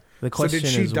cab. The question is why?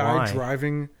 So did she die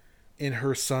driving in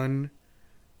her son?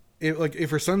 If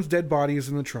her son's dead body is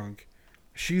in the trunk,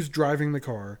 she's driving the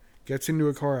car, gets into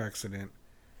a car accident,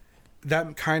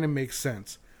 that kind of makes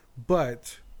sense.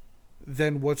 But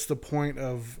then what's the point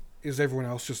of, is everyone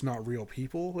else just not real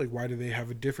people? Like, why do they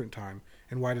have a different time?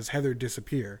 And why does Heather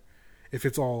disappear? If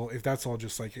that's all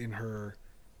just, like, in her,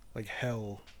 like,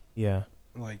 hell, yeah,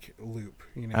 like, loop,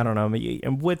 you know? I don't know.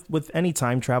 And with any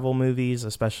time travel movies,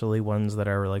 especially ones that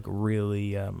are, like,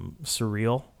 really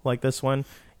surreal, like this one,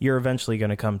 you're eventually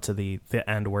going to come to the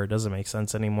end where it doesn't make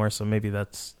sense anymore. So maybe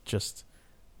that's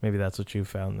what you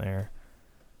found there.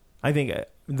 I think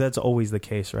that's always the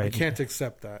case, right? I can't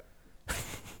accept that.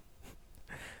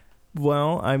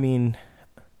 Well, I mean,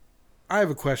 I have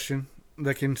a question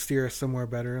that can steer us somewhere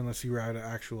better, unless you had an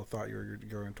actual thought you were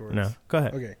going towards. No, go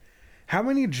ahead. Okay. How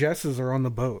many Jesses are on the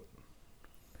boat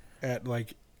at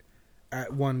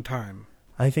one time?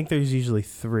 I think there's usually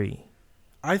 3.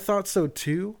 I thought so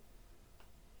too.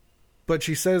 But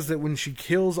she says that when she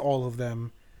kills all of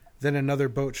them, then another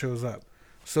boat shows up.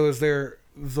 So is there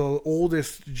the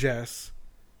oldest Jess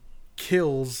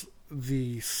kills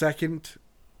the second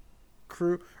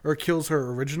crew, or kills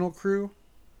her original crew,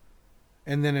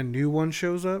 and then a new one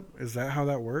shows up? Is that how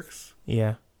that works?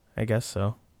 Yeah, I guess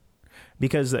so.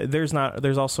 Because there's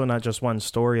also not just one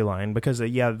storyline, because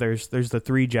there's the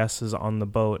 3 Jesses on the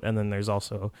boat, and then there's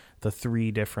also the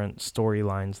 3 different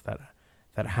storylines that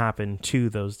happen to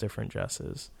those different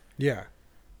Jesses. Yeah.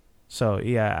 So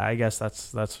yeah, I guess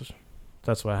that's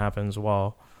what happens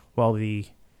while the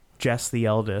Jess the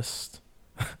eldest,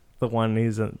 the one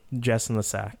who's Jess in the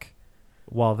sack,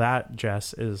 while that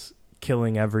Jess is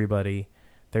killing everybody,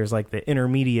 there's like the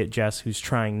intermediate Jess who's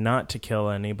trying not to kill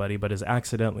anybody but is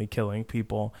accidentally killing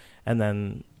people, and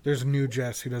then there's a new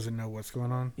Jess who doesn't know what's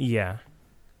going on. Yeah.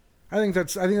 I think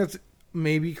that's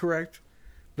maybe correct.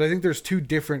 But I think there's 2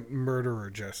 different murderer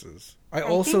Jesses. I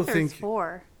also think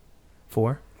 4.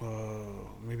 4?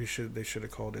 Maybe they should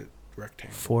have called it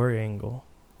rectangle. 4 angle.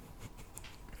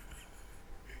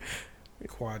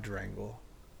 Quadrangle.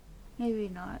 Maybe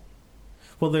not.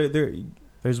 Well,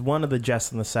 there's one of the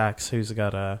Jess in the sacks who's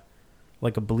got a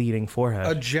bleeding forehead.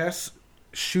 A Jess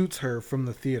shoots her from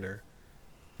the theater.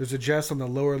 There's a Jess on the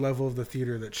lower level of the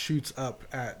theater that shoots up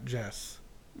at Jess.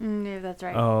 Yeah, that's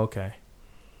right. Oh, okay.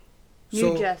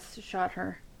 New Jess shot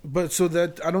her. But so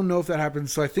that, I don't know if that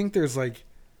happens. So I think there's like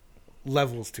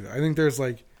levels to it. I think there's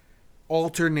like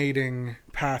alternating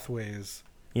pathways.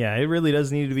 Yeah, it really does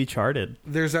need to be charted.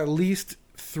 There's at least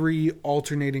 3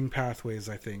 alternating pathways,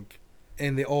 I think.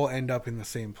 And they all end up in the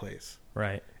same place.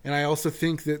 Right. And I also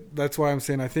think that's why I'm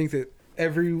saying I think that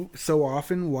every so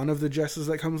often, one of the Jesses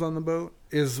that comes on the boat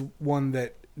is one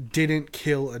that didn't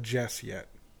kill a Jess yet.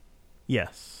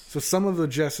 Yes. So some of the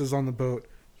Jesses on the boat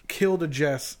killed a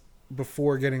Jess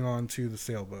before getting onto the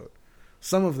sailboat.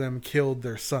 Some of them killed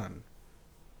their son.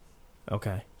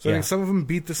 Okay. So I think some of them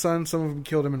beat the son, some of them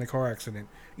killed him in a car accident.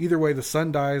 Either way, the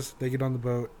son dies, they get on the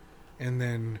boat, and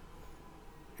then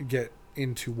get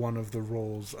into one of the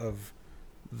roles of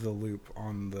the loop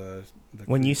on the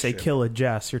when you cruise say ship. kill a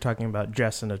Jess, you're talking about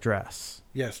Jess in a dress.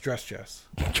 Yes, dress Jess.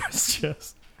 Dress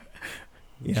Jess.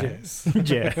 Yeah. Jess.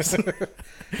 Jess.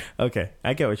 Okay,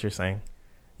 I get what you're saying.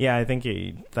 Yeah, I think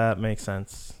that makes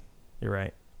sense. You're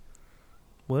right.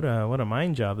 What a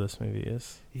mind job this movie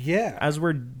is. Yeah. As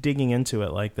we're digging into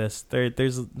it like this,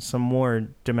 there's some more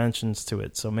dimensions to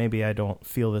it, so maybe I don't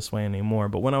feel this way anymore.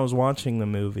 But when I was watching the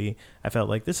movie, I felt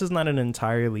like this is not an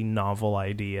entirely novel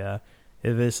idea.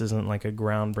 This isn't like a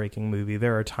groundbreaking movie.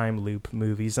 There are time loop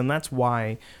movies, and that's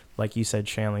why, like you said,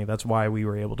 Shanley, that's why we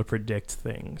were able to predict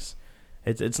things.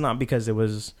 It's not because it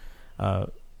was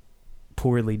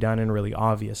poorly done and really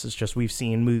obvious. It's just we've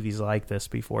seen movies like this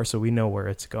before, so we know where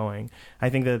it's going. I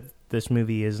think that this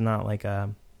movie is not like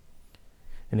an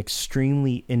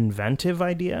extremely inventive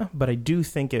idea, but I do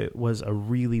think it was a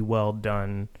really well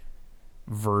done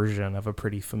version of a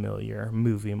pretty familiar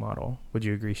movie model. Would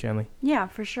you agree, Shanley? Yeah,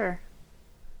 for sure.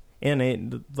 And it,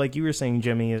 like you were saying,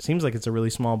 Jimmy, it seems like it's a really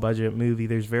small budget movie.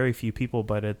 There's very few people,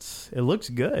 but it looks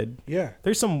good. Yeah.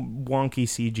 There's some wonky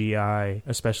CGI,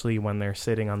 especially when they're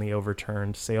sitting on the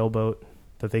overturned sailboat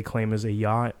that they claim is a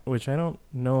yacht, which I don't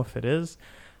know if it is.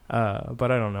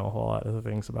 But I don't know a whole lot of the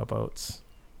things about boats,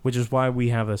 which is why we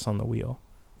have this on the wheel.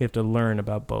 We have to learn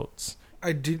about boats.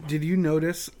 Did you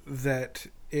notice that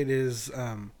it is...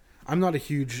 I'm not a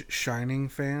huge Shining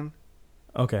fan.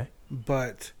 Okay.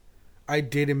 But... I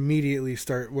did immediately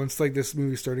start, once like this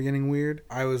movie started getting weird,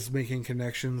 I was making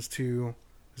connections to,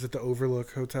 is it the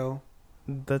Overlook Hotel?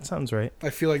 That sounds right. I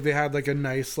feel like they had like a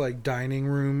nice like dining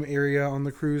room area on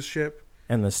the cruise ship.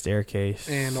 And the staircase.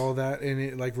 And all that, and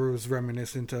it like was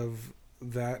reminiscent of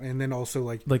that. And then also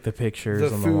like the pictures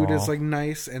the on food the wall. is like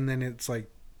nice, and then it's like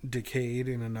decayed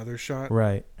in another shot.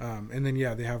 Right. And then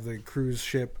yeah, they have the cruise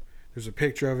ship. There's a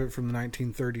picture of it from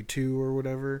 1932 or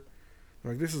whatever.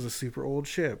 They're like, this is a super old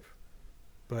ship.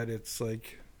 But it's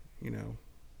like,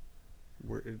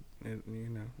 weird.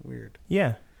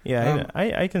 Yeah. Yeah,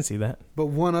 I can see that. But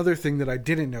one other thing that I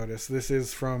didn't notice, this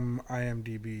is from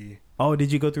IMDb. Oh,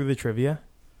 did you go through the trivia?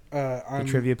 The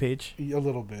trivia page? A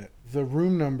little bit. The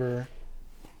room number,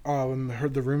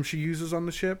 the room she uses on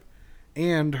the ship,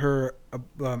 and her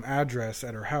address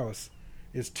at her house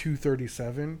is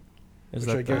 237, which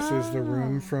I guess is the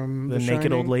room from the Shining.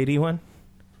 naked old lady one?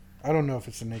 I don't know if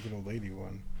it's the naked old lady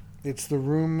one. It's the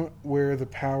room where the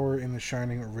power in The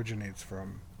Shining originates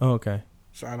from. Oh, okay.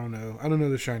 So I don't know. I don't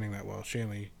know The Shining that well.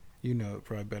 Shanley, you know it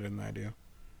probably better than I do.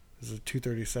 This is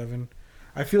 237.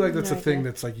 I feel like that's a thing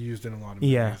that's like used in a lot of movies.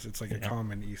 Yeah. It's like a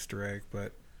common Easter egg,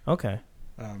 but okay.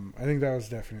 I think that was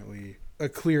definitely a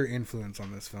clear influence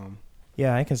on this film.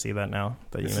 Yeah, I can see that now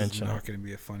that you mentioned it. This is not going to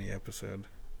be a funny episode.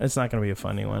 It's not going to be a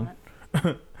funny one.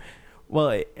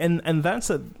 Well, and that's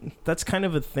kind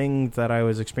of a thing that I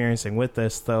was experiencing with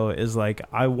this, though, is like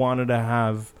I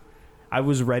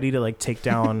was ready to like take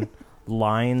down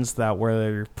lines that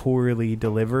were poorly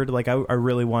delivered. Like I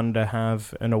really wanted to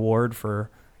have an award for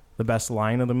the best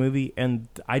line of the movie, and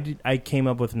I came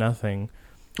up with nothing.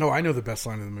 Oh, I know the best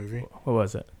line of the movie. What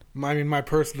was it? My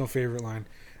personal favorite line,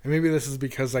 and maybe this is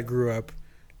because I grew up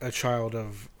a child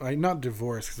of, not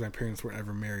divorced because my parents weren't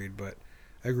ever married, but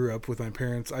I grew up with my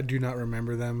parents. I do not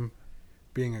remember them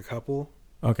being a couple.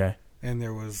 Okay. And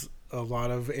there was a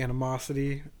lot of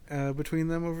animosity between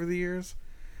them over the years.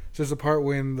 So there's a part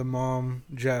when the mom,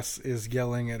 Jess, is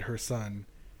yelling at her son.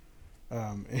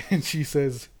 And she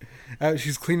says,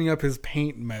 she's cleaning up his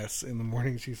paint mess in the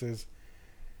morning. She says,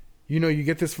 you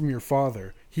get this from your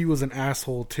father. He was an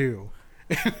asshole too.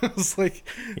 And I was like,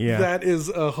 that is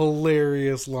a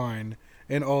hilarious line.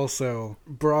 And also,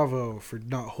 bravo for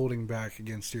not holding back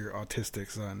against your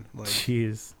autistic son. Like,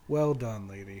 jeez. Well done,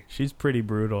 lady. She's pretty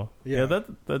brutal. Yeah,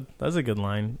 that's a good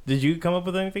line. Did you come up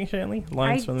with anything, Shanley?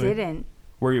 Lines from the movie? Didn't.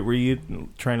 Were you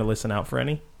trying to listen out for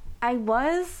any? I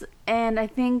was, and I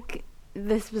think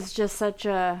this was just such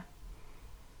a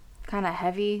kind of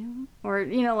heavy, or,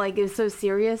 like it was so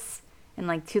serious and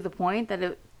like to the point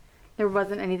that there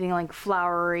wasn't anything like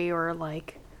flowery or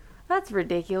like, that's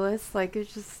ridiculous. Like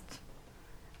it's just...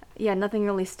 Yeah, nothing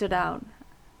really stood out.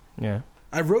 Yeah.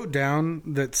 I wrote down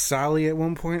that Sally at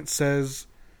one point says,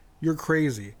 "You're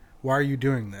crazy. Why are you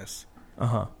doing this?"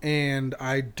 Uh-huh. And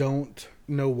I don't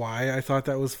know why I thought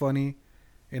that was funny.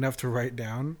 enough to write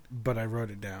down, but I wrote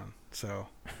it down. So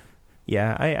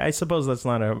Yeah, I suppose that's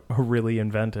not a really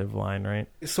inventive line, right?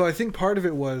 So I think part of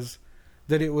it was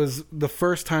that it was the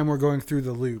first time we're going through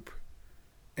the loop,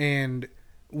 and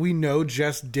we know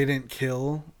Jess didn't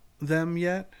kill them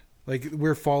yet. Like,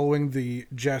 we're following the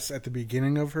Jess at the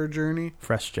beginning of her journey.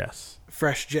 Fresh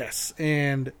Jess.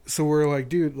 And so we're like,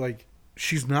 dude, like,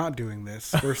 she's not doing this,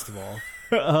 first of all.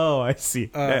 Oh, I see.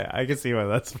 I can see why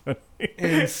that's funny.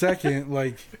 And second,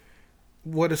 like,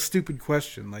 what a stupid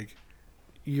question. Like,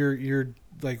 you're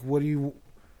like, what do you...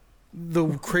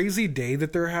 The crazy day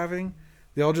that they're having,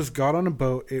 they all just got on a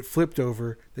boat, it flipped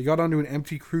over, they got onto an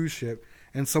empty cruise ship,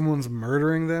 and someone's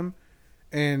murdering them,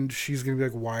 and she's gonna be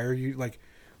like, why are you... Like,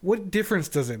 what difference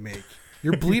does it make?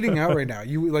 You're bleeding out right now.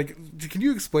 You, like, can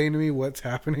you explain to me what's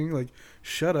happening? Like,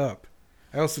 shut up.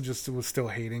 I also just was still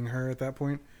hating her at that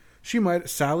point.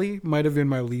 Sally might have been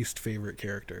my least favorite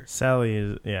character. Sally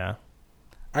is, yeah.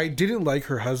 I didn't like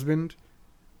her husband,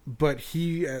 but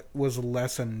he was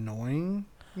less annoying,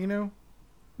 you know?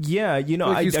 Yeah, you know,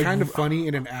 like, he's kind of funny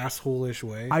in an asshole-ish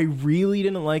way. I really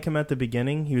didn't like him at the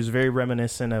beginning. He was very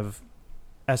reminiscent of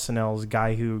SNL's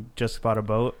guy who just bought a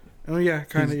boat. Oh, yeah,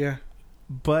 kind of, yeah.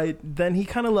 But then he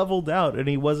kind of leveled out, and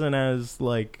he wasn't as,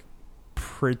 like,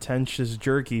 pretentious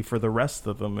jerky for the rest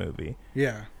of the movie.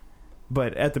 Yeah.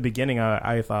 But at the beginning,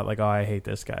 I thought, like, oh, I hate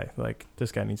this guy. Like,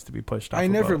 this guy needs to be pushed off I a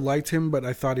never boat. liked him, but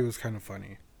I thought he was kind of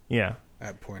funny. Yeah.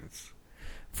 At points.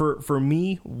 For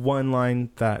me, one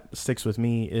line that sticks with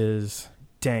me is,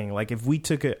 dang, like, if we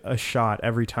took a shot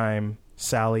every time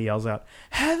Sally yells out,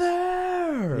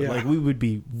 Heather! Yeah. Like, we would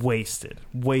be wasted.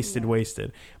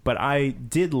 But I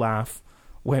did laugh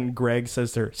when Greg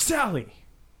says to her, Sally!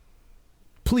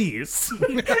 Please.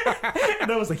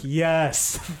 And I was like,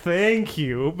 yes, thank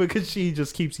you, because she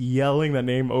just keeps yelling that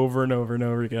name over and over and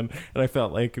over again, and I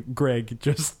felt like Greg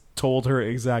just told her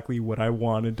exactly what I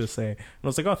wanted to say, and I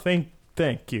was like, oh,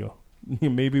 thank you.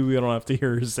 Maybe we don't have to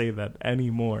hear her say that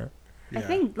anymore. Yeah. I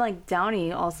think, like,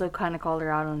 Downey also kind of called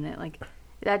her out on it, like,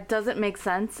 that doesn't make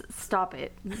sense, stop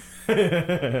it.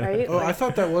 Right? Oh, like, I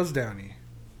thought that was Downey.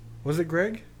 Was it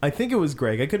Greg? I think it was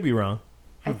Greg. I could be wrong.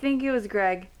 I think it was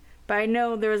Greg. But I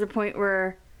know there was a point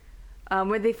where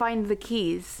they find the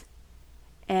keys,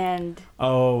 and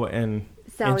and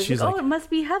Sally's she's like, like, "Oh, it must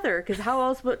be Heather, because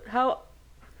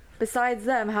besides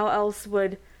them, how else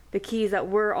would the keys that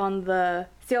were on the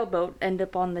sailboat end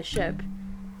up on the ship?"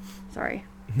 Sorry.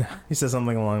 he says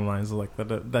something along the lines of like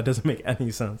that doesn't make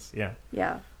any sense. Yeah.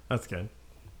 Yeah. That's good.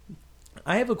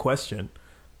 I have a question.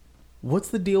 What's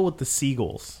the deal with the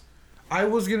seagulls? I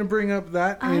was going to bring up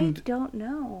that, and I don't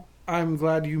know. I'm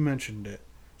glad you mentioned it.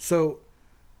 So,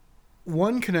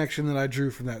 one connection that I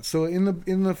drew from that. So, in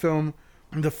the film,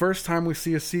 the first time we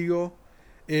see a seagull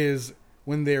is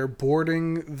when they're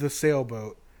boarding the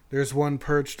sailboat. There's one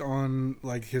perched on,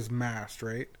 like, his mast,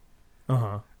 right?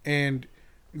 Uh-huh. And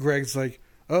Greg's like,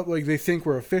 oh, like, they think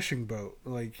we're a fishing boat.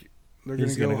 Like, they're going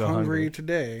to go hungry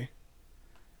today.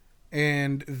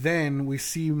 And then we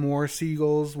see more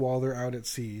seagulls while they're out at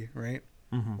sea, right?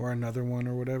 Mm-hmm. Or another one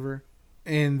or whatever.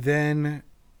 And then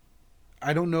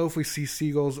I don't know if we see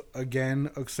seagulls again,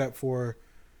 except for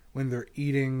when they're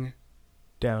eating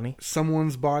Downey.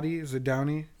 someone's body. Is it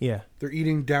Downey? Yeah. They're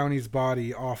eating Downey's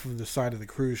body off of the side of the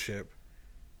cruise ship.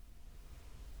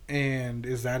 And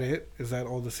is that it? Is that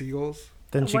all the seagulls?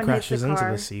 Then she One hits crashes the into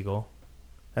car. the seagull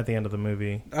at the end of the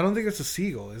movie. I don't think it's a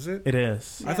seagull, is it? It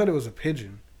is. I thought it was a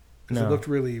pigeon. Because No. it looked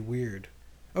really weird.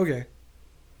 Okay.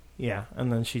 Yeah,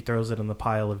 and then she throws it in the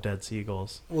pile of dead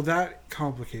seagulls. Well, that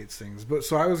complicates things. But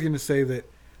so I was going to say that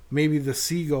maybe the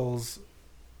seagulls,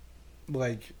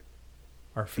 like,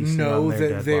 Are feasting know on their that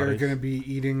dead they're bodies. going to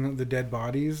be eating the dead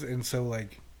bodies, and so,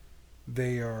 like,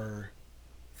 they are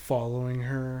following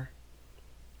her.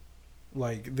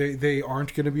 Like, they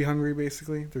aren't going to be hungry,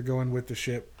 basically. They're going with the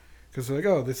ship. Because they're like,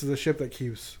 oh, this is a ship that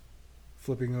keeps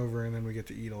flipping over, and then we get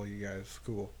to eat all you guys.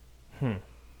 Cool.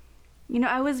 You know,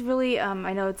 I was really,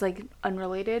 I know it's, like,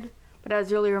 unrelated, but I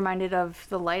was really reminded of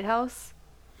The Lighthouse,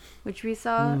 which we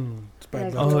saw. It's by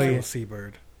like- Love to Oh, Kill yeah. a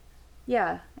Seabird.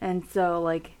 Yeah, and so,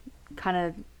 like, kind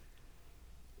of...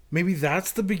 Maybe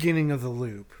that's the beginning of the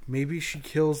loop. Maybe she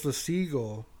kills the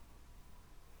seagull,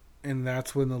 and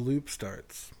that's when the loop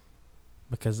starts.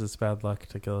 Because it's bad luck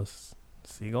to kill a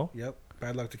seagull? Yep.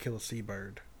 Bad luck to kill a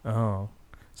seabird. Oh.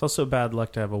 It's also bad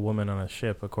luck to have a woman on a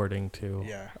ship, according to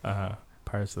Yeah.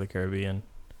 Pirates of the Caribbean.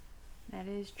 That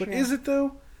is true. But is it,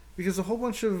 though? Because a whole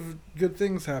bunch of good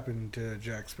things happened to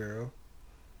Jack Sparrow.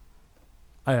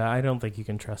 I don't think you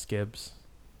can trust Gibbs.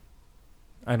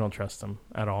 I don't trust him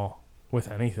at all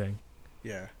with anything.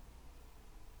 Yeah.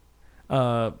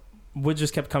 what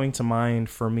just kept coming to mind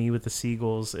for me with the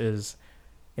seagulls is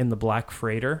in the Black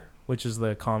Freighter, which is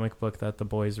the comic book that the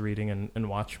boy's reading in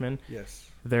Watchmen. Yes.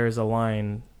 There's a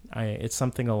line. It's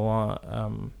something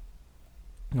along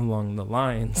the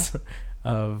lines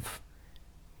of,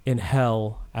 in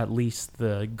hell, at least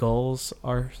the gulls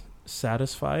are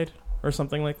satisfied, or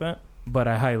something like that. But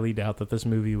I highly doubt that this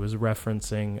movie was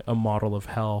referencing a model of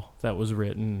hell that was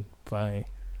written by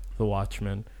the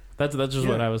Watchmen. That's just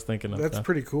what I was thinking of. That's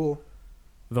pretty cool.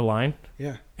 The line?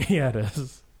 Yeah. Yeah, it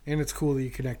is. And it's cool that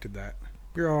you connected that.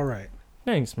 You're all right.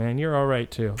 Thanks, man. You're all right,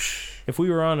 too. If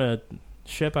we were on a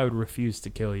ship, I would refuse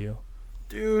to kill you.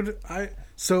 Dude,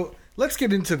 So, let's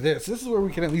get into this. This is where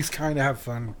we can at least kind of have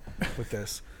fun with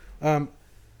this.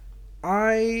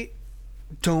 I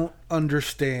don't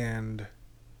understand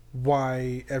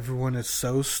why everyone is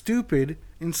so stupid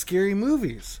in scary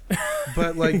movies.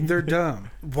 But, like, they're dumb.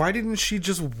 Why didn't she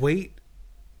just wait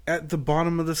at the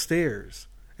bottom of the stairs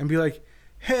and be like,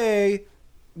 hey,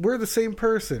 we're the same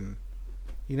person,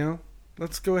 you know?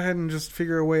 Let's go ahead and just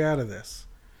figure a way out of this.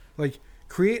 Like,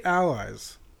 create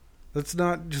allies. Let's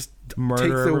not just Murder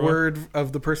take the everyone. word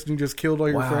of the person who just killed all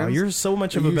your friends. Wow, you're so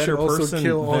much of a You better should also person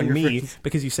kill all than your me, friends.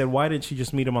 because you said, why did she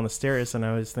just meet him on the stairs? And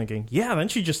I was thinking, yeah, then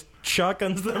she just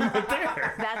shotguns them right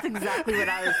there. That's exactly what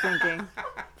I was thinking.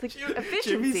 It's like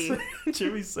efficiency.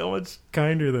 Jimmy's so much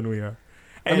kinder than we are.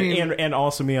 I mean- And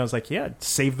also me, I was like, yeah,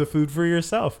 save the food for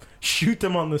yourself. Shoot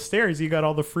them on the stairs. You got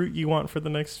all the fruit you want for the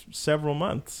next several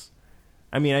months.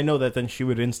 I mean, I know that then she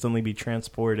would instantly be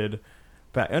transported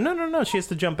back. Oh, no. She has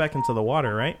to jump back into the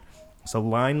water, right? So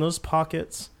line those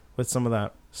pockets with some of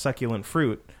that succulent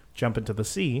fruit, jump into the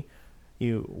sea.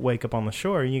 You wake up on the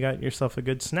shore, and you got yourself a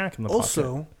good snack in the pocket.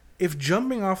 Also, if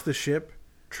jumping off the ship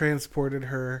transported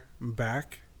her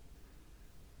back,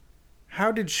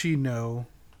 how did she know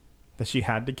that she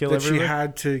had to kill that everyone? she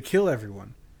had to kill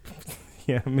everyone?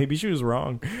 Yeah, maybe she was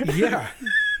wrong. Yeah.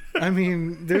 I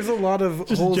mean, there's a lot of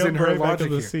Just holes in jump her right back to logic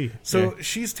the here. sea. So Yeah.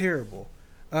 she's terrible.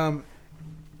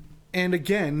 And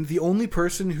again, the only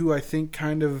person who I think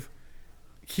kind of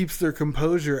keeps their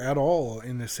composure at all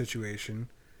in this situation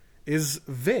is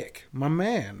Vic, my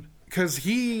man. Because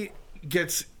he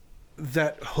gets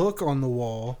that hook on the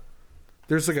wall.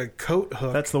 There's like a coat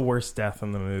hook. That's the worst death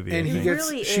in the movie. and I he think. gets,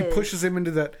 really she is. pushes him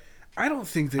into that. I don't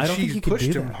think that I don't she think you could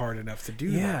pushed do him that. hard enough to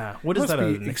do that. Yeah. What is Must that?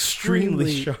 be An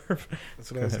extremely sharp.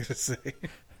 That's what I was going to say.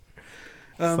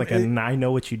 It's like I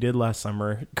know what you did last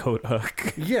summer coat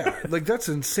hook. Yeah, like that's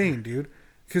insane, dude.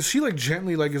 Because she like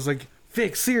gently like is like,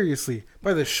 Vic, seriously,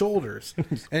 by the shoulders,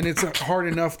 and it's hard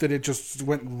enough that it just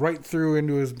went right through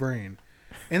into his brain.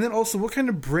 And then also, what kind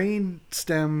of brain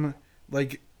stem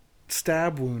like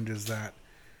stab wound is that?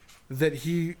 That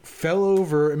he fell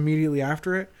over immediately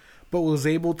after it, but was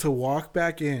able to walk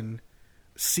back in,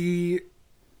 see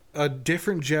a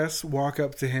different Jess walk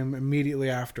up to him immediately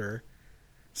after.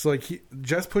 So like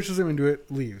Jess pushes him into it,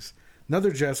 leaves.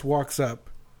 Another Jess walks up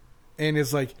and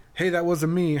is like, hey, that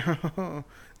wasn't me.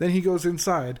 Then he goes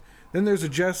inside. Then there's a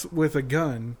Jess with a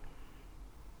gun.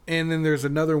 And then there's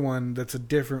another one that's a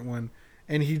different one.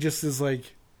 And he just is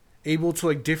like able to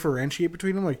like differentiate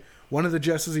between them. Like one of the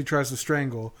Jesses he tries to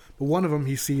strangle, but one of them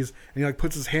he sees and he like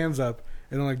puts his hands up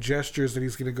and then like gestures that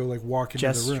he's gonna go like walk into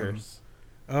the room. Gestures.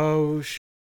 Oh,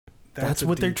 That's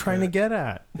what they're trying to get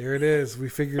at. There it is. We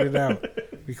figured it out.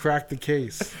 We cracked the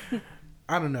case.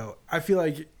 I don't know. I feel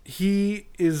like he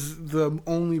is the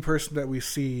only person that we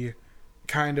see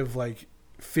kind of like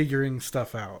figuring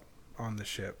stuff out on the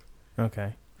ship.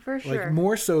 Okay. For sure. Like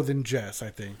more so than Jess, I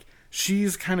think.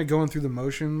 She's kind of going through the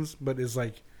motions, but is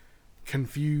like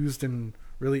confused and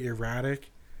really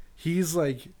erratic. He's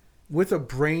like with a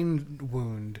brain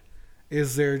wound.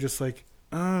 Is there just like,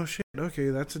 oh shit, okay,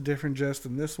 that's a different Jess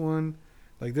than this one.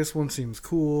 Like this one seems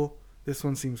cool. This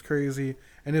one seems crazy,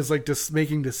 and is like just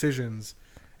making decisions.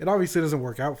 It obviously doesn't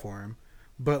work out for him,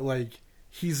 but like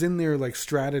he's in there like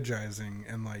strategizing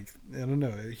and like I don't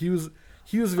know. He was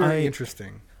very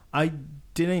interesting. I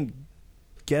didn't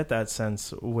get that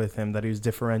sense with him that he was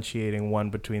differentiating one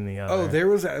between the other. Oh, there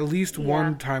was at least Yeah.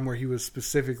 one time where he was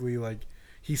specifically like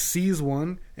he sees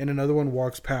one and another one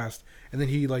walks past, and then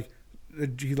he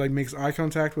makes eye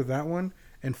contact with that one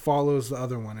and follows the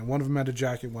other one, and one of them had a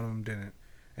jacket, one of them didn't,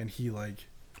 and he like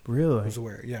really was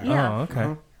aware. Yeah. Yeah. Oh, okay.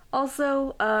 Uh-huh.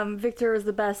 Also, Victor was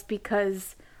the best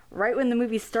because right when the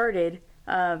movie started,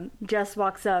 Jess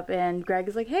walks up and Greg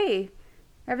is like, hey,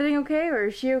 everything okay? Or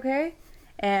is she okay?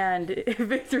 And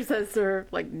Victor says to her,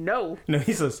 like, no. No,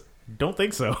 he says, don't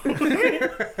think so.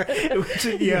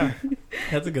 Yeah,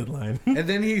 that's a good line. And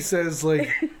then he says like,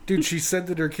 dude, she said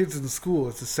that her kid's in school.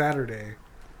 It's a Saturday.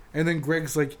 And then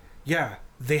Greg's like, yeah,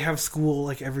 they have school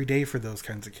like every day for those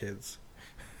kinds of kids.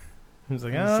 He's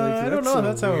like, And it's I don't know.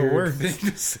 That's how it weird works.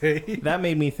 thing to say. That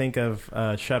made me think of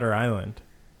Shutter Island,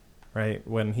 right?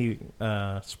 When he,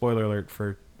 spoiler alert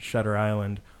for Shutter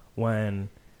Island, when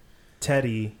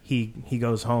Teddy, he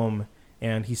goes home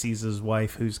and he sees his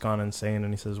wife who's gone insane,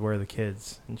 and he says, where are the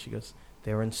kids? And she goes,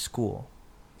 they were in school.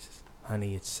 He says,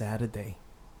 honey, it's Saturday.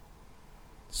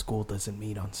 School doesn't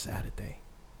meet on Saturday.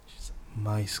 She says,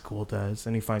 my school does.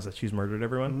 And he finds that she's murdered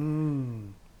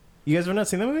everyone. You guys have not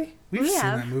seen that movie? We've seen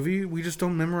that movie. We just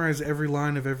don't memorize every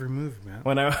line of every movie, man.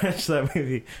 When I watched that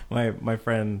movie, my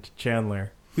friend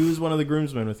Chandler, he was one of the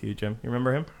groomsmen with you, Jim. You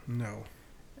remember him? No.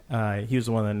 He was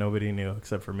the one that nobody knew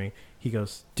except for me. He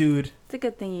goes, dude. It's a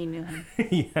good thing you knew him.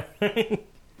 Yeah.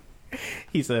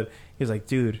 He was like,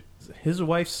 dude, his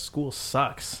wife's school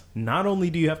sucks. Not only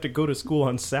do you have to go to school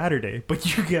on Saturday,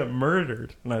 but you get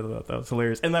murdered. And I thought that was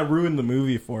hilarious. And that ruined the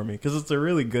movie for me because it's a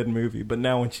really good movie. But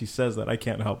now when she says that, I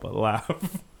can't help but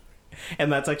laugh.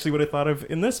 And that's actually what I thought of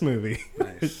in this movie.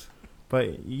 Nice.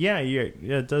 But yeah,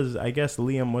 it does. I guess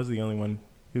Liam was the only one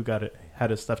who had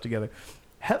his stuff together.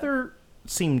 Heather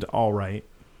seemed all right.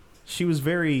 She was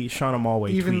very Shauna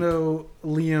Malwae. Even though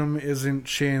Liam isn't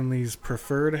Shanley's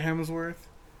preferred Hemsworth,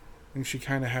 I think she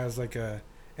kind of has like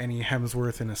any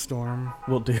Hemsworth in a storm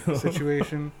will do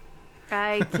situation.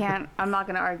 I'm not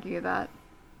going to argue that.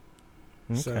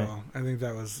 Okay. So I think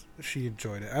she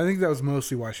enjoyed it. I think that was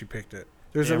mostly why she picked it.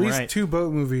 There's Damn at least right. 2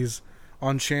 boat movies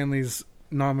on Shanley's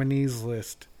nominees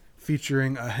list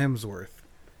featuring a Hemsworth.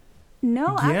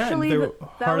 No, Yeah, actually, they're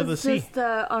that Heart of was the Sea. just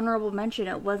an honorable mention.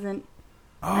 It wasn't.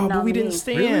 Oh, but we didn't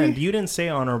stand. Really? You didn't say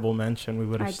honorable mention. We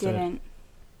would have I stood. didn't.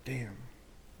 Damn.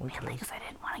 Really, because I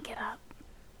didn't want to get up.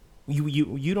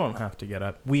 You don't have to get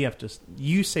up. We have to.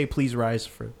 You say please rise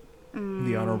for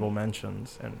the honorable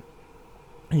mentions, and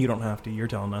you don't have to. You're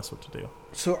telling us what to do.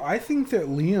 So I think that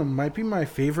Liam might be my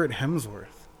favorite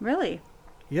Hemsworth. Really?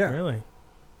 Yeah. Really?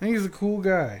 I think he's a cool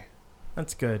guy.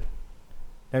 That's good.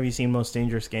 Have you seen Most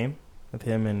Dangerous Game with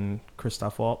him and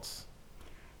Christoph Waltz?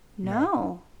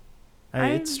 No.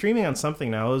 It's streaming on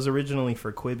something now. It was originally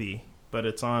for Quibi, but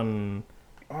it's on.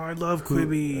 Oh, I love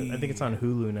Quibi. I think it's on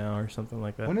Hulu now or something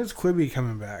like that. When is Quibi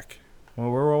coming back? Well,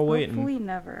 we're all waiting. Hopefully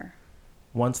never.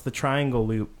 Once the triangle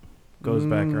loop goes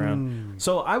back around.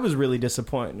 So I was really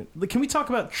disappointed. Can we talk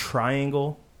about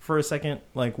triangle for a second?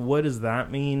 Like, what does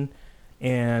that mean?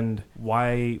 And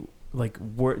why, like,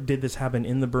 did this happen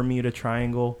in the Bermuda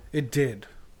Triangle? It did.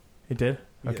 It did?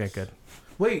 Yes. Okay, good.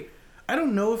 Wait, I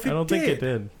don't know if it did. I don't think it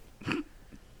did.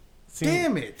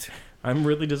 Damn it. I'm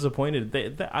really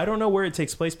disappointed. I don't know where it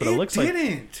takes place, but it looks like... It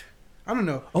didn't. I don't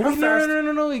know. Oh, How wait, fast-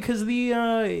 no, because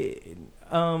the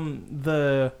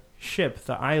ship,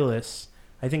 the Eyeless,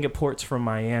 I think it ports from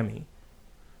Miami.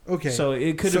 Okay. So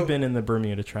it could have been in the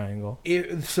Bermuda Triangle.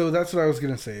 So that's what I was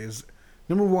going to say is,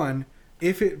 number one,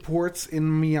 if it ports in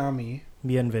Miami...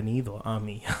 Bienvenido a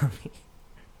Miami.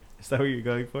 Is that what you're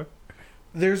going for?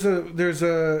 There's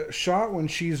a shot when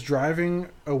she's driving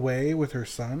away with her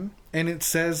son, and it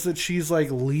says that she's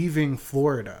like leaving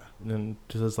Florida. And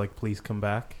it says like, please come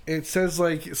back. It says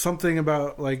like something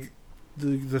about like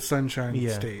the Sunshine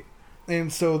State,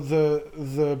 and so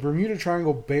the Bermuda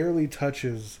Triangle barely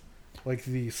touches like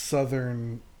the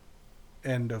southern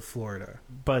end of Florida.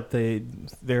 But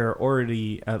they're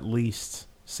already at least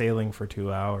sailing for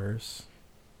 2 hours.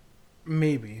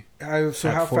 Maybe. So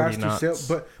At how 40 fast do you knots.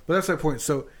 sail? But that's my point.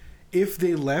 So if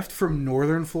they left from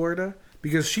northern Florida,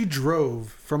 because she drove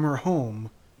from her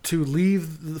home to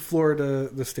leave Florida,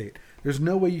 the state, there's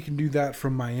no way you can do that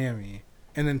from Miami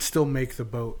and then still make the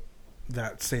boat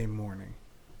that same morning.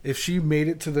 If she made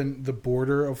it to the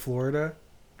border of Florida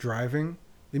driving,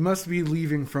 they must be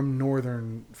leaving from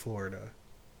northern Florida.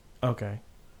 Okay.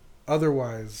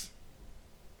 Otherwise,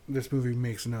 this movie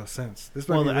makes no sense. We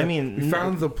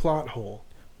found the plot hole.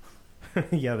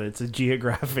 Yeah, it's a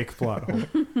geographic plot hole.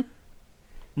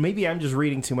 Maybe I'm just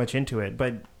reading too much into it,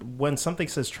 but when something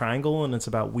says triangle and it's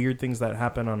about weird things that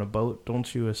happen on a boat,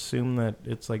 don't you assume that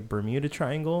it's like Bermuda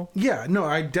Triangle? Yeah, no,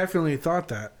 I definitely thought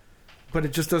that, but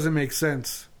it just doesn't make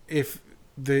sense.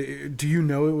 Do you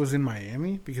know it was in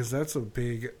Miami? Because that's a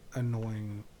big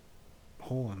annoying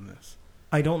hole in this.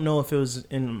 I don't know if it was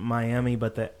in Miami,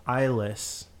 but the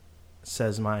Eyeless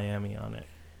says Miami on it,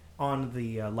 on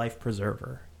the life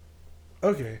preserver.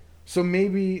 Okay, so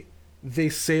maybe they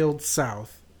sailed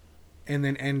south and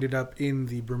then ended up in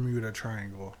the Bermuda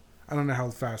Triangle. I don't know how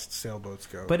fast sailboats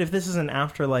go. But if this is an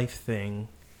afterlife thing,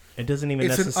 it doesn't even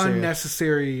necessarily... It's an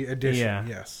unnecessary addition, Yeah.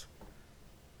 Yes.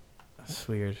 That's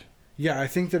weird. Yeah, I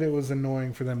think that it was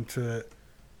annoying for them to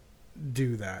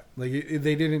do that. Like,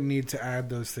 they didn't need to add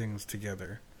those things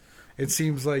together. It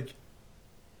seems like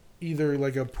either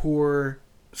like a poor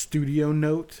studio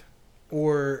note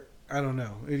or I don't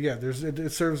know.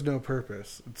 It serves no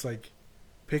purpose. It's like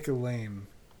pick a lane.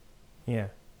 Yeah.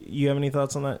 You have any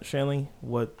thoughts on that, Shanley?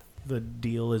 What the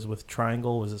deal is with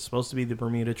Triangle? Was it supposed to be the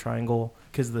Bermuda Triangle?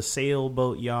 Because the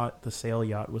sail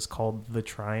yacht was called the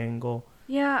Triangle.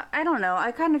 Yeah, I don't know.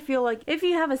 I kind of feel like if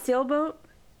you have a sailboat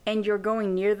and you're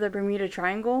going near the Bermuda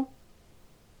Triangle,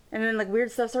 and then like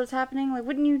weird stuff starts happening, like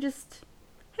wouldn't you just,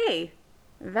 hey,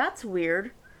 that's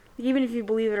weird. Like, even if you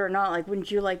believe it or not, like wouldn't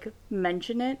you like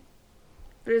mention it?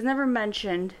 But it was never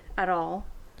mentioned at all.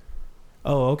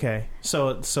 Oh, okay.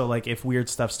 So like if weird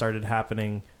stuff started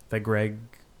happening, that Greg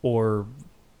or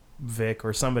Vic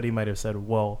or somebody might have said,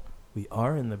 well, we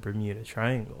are in the Bermuda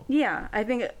Triangle. Yeah, I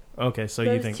think okay, so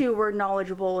those you think two were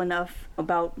knowledgeable enough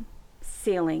about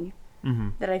sailing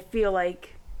that I feel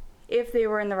like if they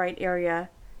were in the right area,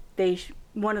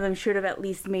 one of them should have at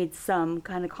least made some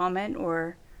kind of comment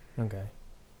or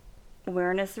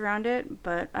awareness around it,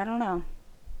 but I don't know.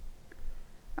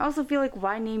 I also feel like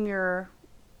why name your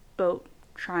boat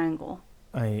Triangle?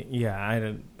 I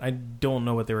don't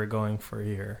know what they were going for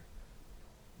here,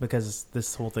 because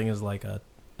this whole thing is like a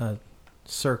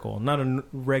circle, not a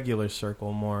regular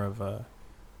circle, more of a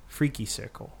freaky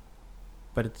circle.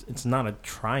 But it's not a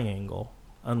triangle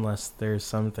unless there's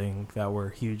something that we're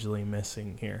hugely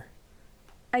missing here.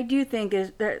 I do think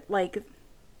is that like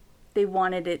they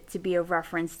wanted it to be a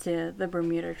reference to the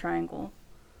Bermuda Triangle,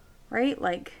 right?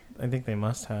 Like I think they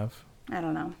must have. I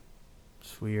don't know.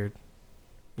 It's weird.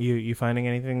 You finding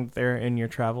anything there in your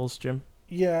travels, Jim?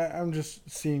 Yeah, I'm just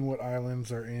seeing what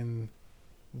islands are in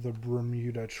the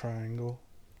Bermuda Triangle.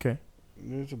 Okay.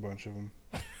 There's a bunch of them.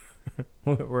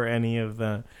 Were any of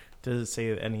the... Does it say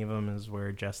that any of them is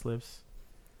where Jess lives?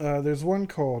 There's one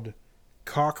called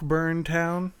Cockburn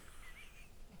Town.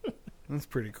 That's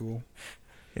pretty cool.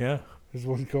 Yeah. There's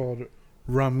one called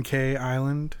Rum Cay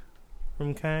Island.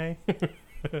 Rum Cay?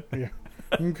 Yeah.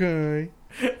 Okay.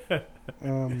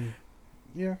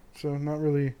 Yeah, so not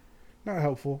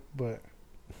helpful, but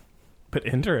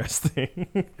interesting.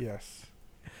 Yes.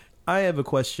 I have a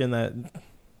question that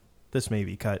this may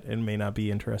be cut and may not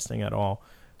be interesting at all,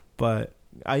 but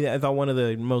I thought one of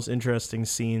the most interesting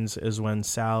scenes is when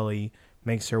Sally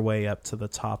makes her way up to the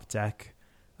top deck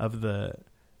of the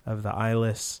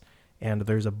Eyeless, and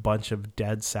there's a bunch of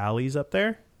dead Sallys up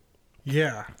there.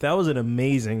 Yeah. That was an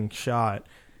amazing shot.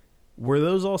 Were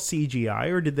those all CGI,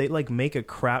 or did they like make a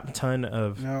crap ton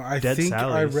of dead Sallys?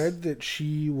 I read that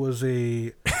she was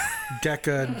a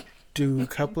Deca do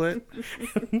couplet.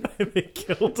 They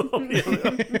killed all the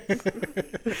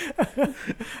other.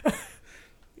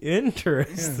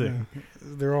 Interesting. Yeah,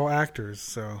 they're all actors,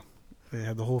 so they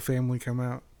had the whole family come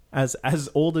out. As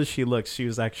old as she looks, she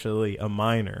was actually a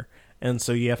minor, and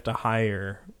so you have to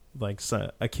hire like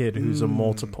a kid who's a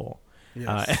multiple.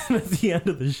 Yes. And at the end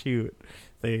of the shoot,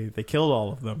 they killed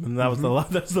all of them, and that was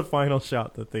that's the final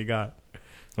shot that they got.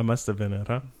 That must have been it,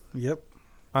 huh? Yep.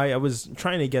 I was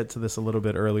trying to get to this a little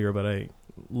bit earlier, but I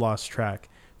lost track.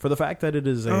 For the fact that it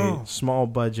is a small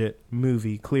budget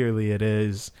movie, clearly it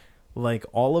is. Like,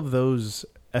 all of those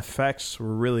effects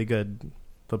were really good.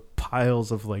 The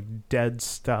piles of, like, dead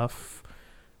stuff.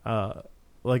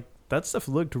 Like, that stuff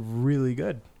looked really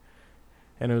good.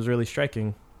 And it was really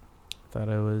striking. Thought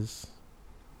it was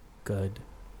good.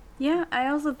 Yeah, I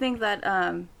also think that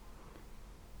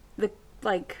the,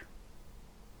 like,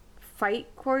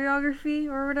 fight choreography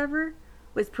or whatever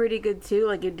was pretty good, too.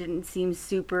 Like, it didn't seem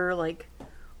super, like,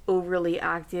 overly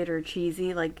acted or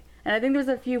cheesy. Like, and I think there's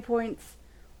a few points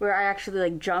where I actually,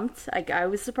 like, jumped. Like, I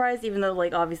was surprised, even though,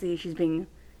 like, obviously she's being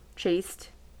chased.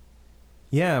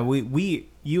 Yeah,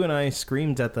 you and I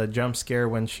screamed at the jump scare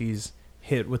when she's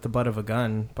hit with the butt of a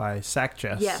gun by Sack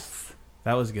Jess. Yes.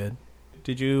 That was good.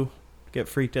 Did you get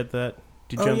freaked at that?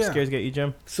 Did jump scares get you,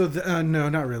 Jim? So, no,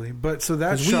 not really. But so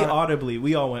that shot...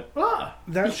 we all went, ah!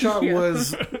 That shot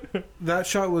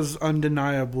was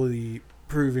undeniably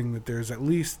proving that there's at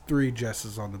least 3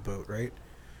 Jesses on the boat, right?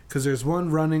 Because there's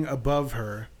one running above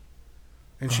her,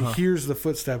 and she hears the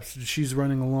footsteps, and she's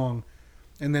running along.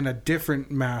 And then a different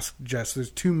masked Jess.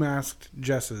 There's 2 masked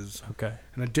Jesses. Okay.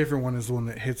 And a different one is the one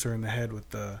that hits her in the head with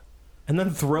the... And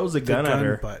then throws a gun at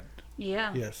her. Butt.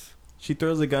 Yeah. Yes. She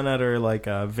throws a gun at her like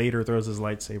Vader throws his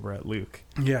lightsaber at Luke.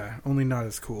 Yeah, only not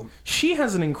as cool. She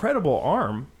has an incredible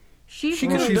arm. She's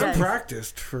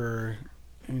practiced for...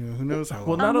 who knows how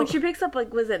long. Well, when she picks up,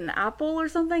 like, was it an apple or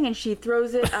something, and she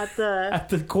throws it at the... at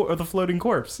the floating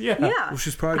corpse, yeah. Yeah. Well,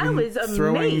 she's probably been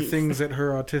throwing things at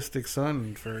her autistic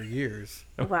son for years.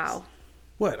 Wow.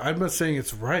 What? I'm not saying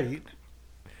it's right.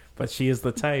 But she is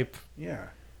the type. Yeah.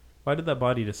 Why did that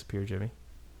body disappear, Jimmy?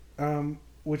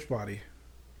 Which body?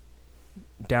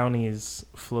 Downey's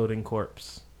floating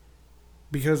corpse.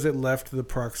 Because it left the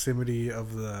proximity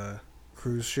of the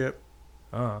cruise ship.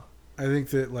 Oh. I think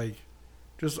that, like,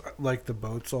 just like the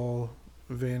boats all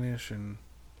vanish and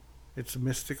it's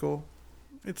mystical.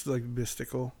 It's like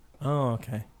mystical. Oh,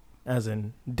 okay. As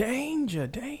in, danger,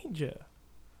 danger.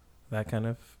 That kind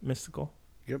of mystical.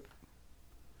 Yep.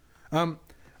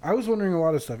 I was wondering a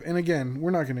lot of stuff. And again,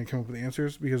 we're not going to come up with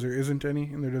answers because there isn't any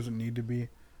and there doesn't need to be.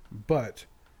 But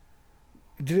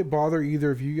did it bother either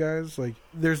of you guys? Like,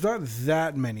 there's not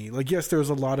that many. Like, yes, there was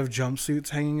a lot of jumpsuits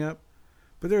hanging up,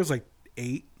 but there was like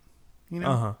 8, you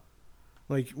know? Uh-huh.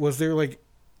 Like, was there like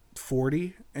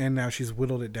 40 and now she's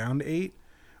whittled it down to 8?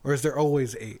 Or is there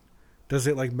always 8? Does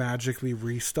it like magically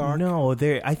restock? No,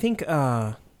 I think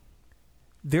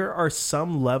there are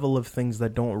some level of things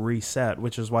that don't reset,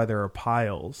 which is why there are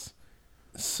piles.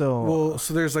 So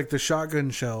there's like the shotgun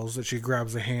shells that she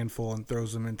grabs a handful and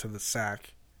throws them into the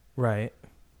sack. Right.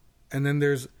 And then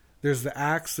there's the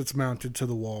axe that's mounted to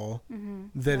the wall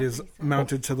that is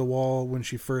mounted to the wall when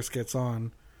she first gets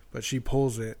on, but she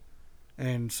pulls it.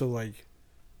 And so like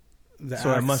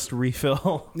I must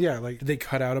refill. Yeah, like they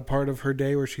cut out a part of her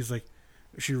day where she's like,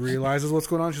 she realizes what's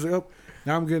going on. She's like, oh,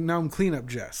 now I'm good. Now I'm clean up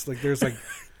Jess. Like there's like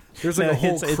a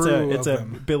whole crew it's of a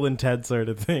them. Bill and Ted sort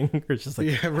of thing. Where it's just like,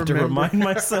 Yeah, I have to remind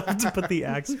myself to put the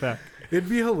axe back. It'd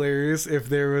be hilarious if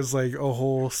there was like a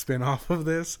whole spin-off of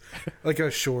this, like a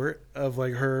short of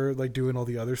like her like doing all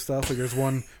the other stuff. Like there's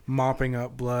one mopping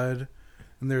up blood,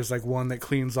 and there's like one that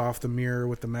cleans off the mirror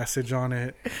with the message on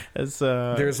it.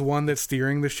 There's one that's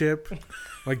steering the ship,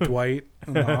 like Dwight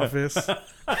in The Office.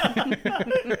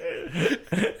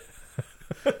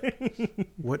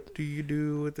 What do you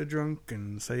do with a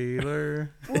drunken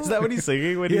sailor? Is that what he's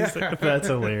singing when he's singing? That's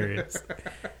hilarious.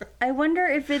 I wonder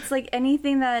if it's like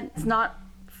anything that's not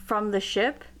from the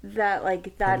ship that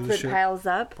like that's what piles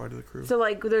up. Part of the crew. So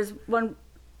like there's one.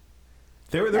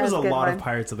 There was a lot of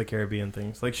Pirates of the Caribbean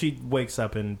things. Like she wakes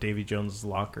up in Davy Jones's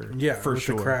locker. Yeah, for with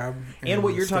sure. The crab and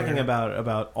what you're talking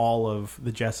about all of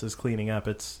the Jesses cleaning up.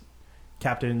 It's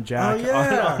Captain Jack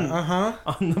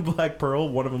on the Black Pearl.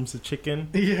 One of them's a chicken.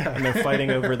 Yeah. And they're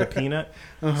fighting over the peanut.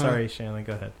 Sorry, Shanley,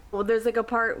 go ahead. Well, there's like a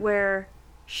part where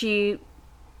she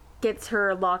gets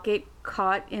her locket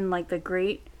caught in like the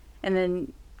grate and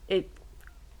then it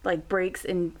like breaks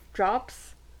and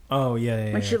drops. Oh,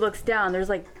 yeah. When she looks down, there's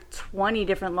like 20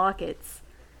 different lockets.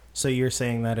 So you're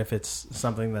saying that if it's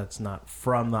something that's not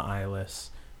from the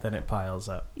Eyeless, then it piles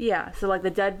up. Yeah, so like the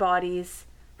dead bodies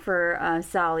for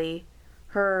Sally,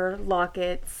 her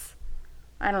lockets,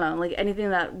 I don't know, like anything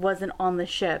that wasn't on the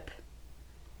ship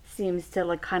seems to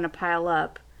like kind of pile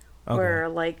up. Okay. Where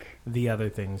like the other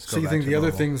things go So you think the normal.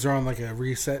 other things are on like a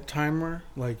reset timer?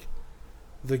 Like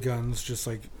the guns just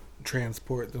like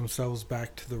transport themselves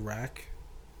back to the rack?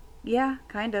 Yeah,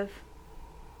 kind of.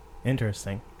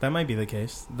 Interesting. That might be the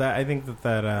case. I think that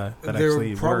there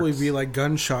actually would probably works. be like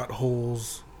gunshot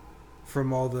holes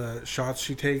from all the shots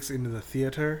she takes into the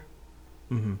theater.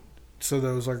 Mm-hmm. So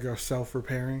those are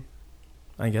self-repairing.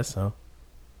 I guess so.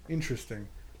 Interesting.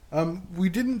 We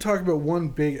didn't talk about one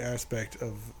big aspect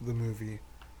of the movie,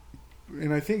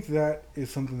 and I think that is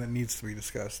something that needs to be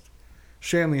discussed.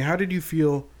 Shanley, how did you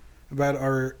feel about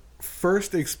our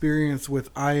first experience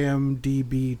with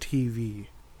IMDb TV?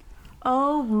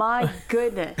 Oh my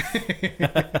goodness.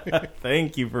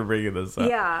 Thank you for bringing this up.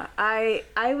 Yeah, I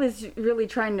was really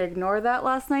trying to ignore that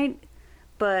last night,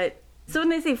 but so when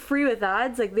they say free with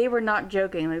ads, like they were not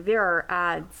joking. Like there are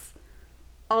ads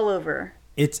all over.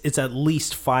 It's at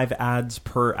least 5 ads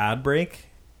per ad break.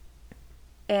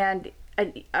 And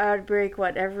an ad break,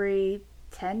 what, every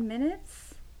 10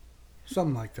 minutes?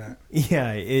 Something like that.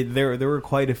 Yeah, there were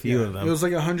quite a few of them. It was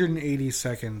like 180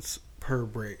 seconds per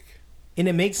break. And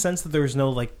it makes sense that there was no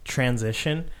like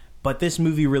transition, but this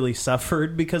movie really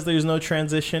suffered because there's no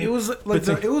transition. It was like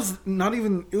it was not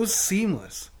even. It was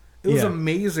seamless. It was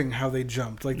amazing how they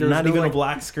jumped. Like there was not no, even like, a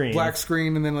black screen. Black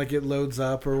screen, and then like it loads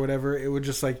up or whatever. It would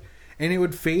just like, and it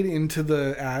would fade into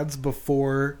the ads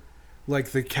before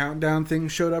like the countdown thing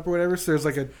showed up or whatever. So there's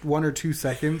like a 1 or 2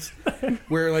 seconds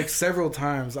where like several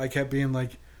times I kept being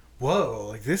like, whoa,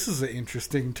 like this is an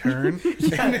interesting turn.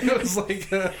 And it was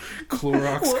like a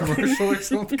Clorox commercial or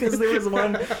something. Because there was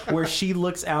one where she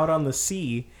looks out on the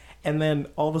sea, and then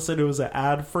all of a sudden it was an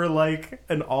ad for like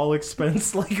an all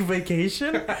expense like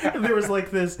vacation. And there was like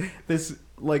this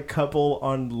like couple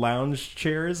on lounge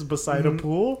chairs beside a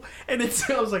pool, and I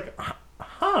was like,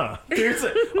 huh?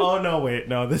 Oh no, wait,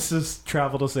 no, this is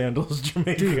Travel to Sandals,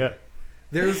 Jamaica.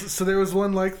 Dude, there was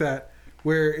one like that.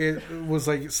 where it was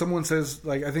like someone says,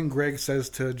 like I think Greg says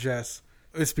to Jess,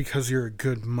 "It's because you're a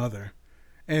good mother,"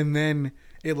 and then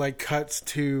it like cuts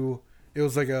to it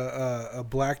was like a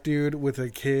black dude with a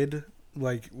kid,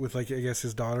 like with like I guess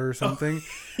his daughter or something,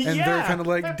 and they're kind of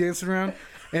like dancing around.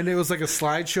 And it was like a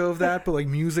slideshow of that, but like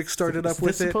music started up with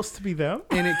it. Is this supposed to be them?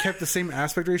 And it kept the same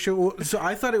aspect ratio. So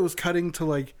I thought it was cutting to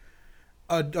like,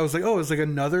 I was like, oh, it's like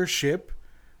another ship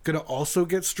gonna also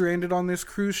get stranded on this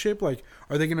cruise ship. Like,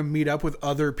 are they gonna meet up with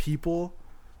other people,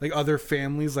 like other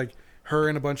families, like her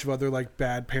and a bunch of other like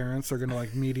bad parents are gonna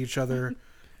like meet each other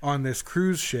on this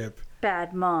cruise ship?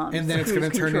 Bad moms. And then it's gonna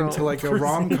turn into like a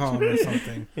rom-com or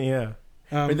something. Yeah.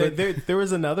 There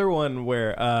was another one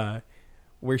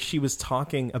where she was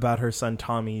talking about her son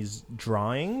Tommy's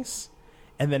drawings,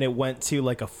 and then it went to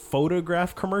like a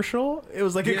photograph commercial. It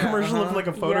was like a commercial of like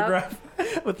a photograph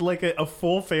with like a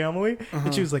full family,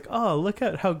 and she was like, "Oh, look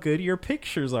at how good your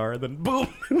pictures are." And then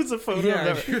boom, it was a photo. Yeah,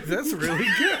 of them. that's really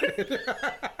good.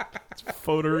 It's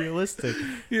photorealistic.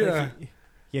 Yeah.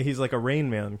 Yeah, he's like a Rain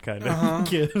Man kind of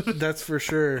kid. That's for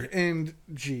sure. And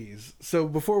geez, so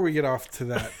before we get off to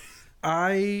that,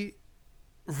 I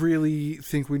really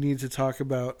think we need to talk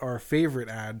about our favorite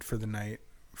ad for the night,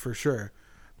 for sure.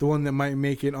 The one that might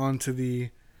make it onto the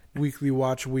weekly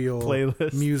watch wheel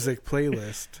playlist. Music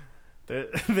playlist.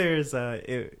 There's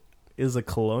it is a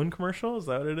cologne commercial. Is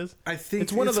that what it is? I think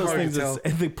it's one of those things.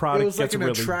 The product it was like gets an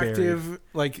really attractive, buried.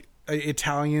 like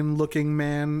Italian-looking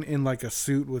man in like a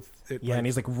suit with it, and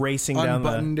he's like racing down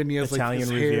unbuttoned, the and he has Italian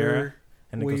like his Riviera, hair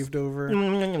and waved over.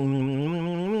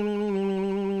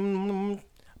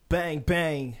 Bang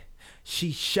bang,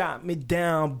 she shot me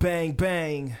down. Bang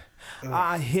bang,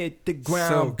 I hit the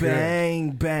ground. So good.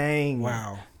 Bang bang.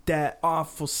 Wow. That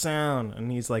awful sound.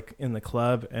 And he's like in the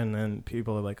club, and then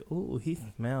people are like, "Ooh, he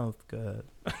smells good."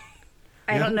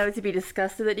 I don't know to be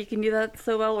disgusted that you can do that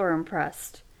so well, or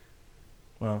impressed.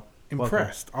 Well,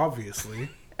 Impressed, obviously.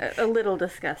 A little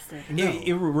disgusted. No.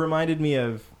 It reminded me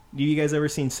of. Do you guys ever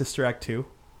seen Sister Act 2?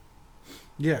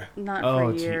 Yeah. Not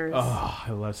for years. Oh,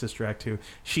 I love Sister Act 2.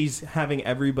 She's having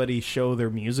everybody show their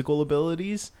musical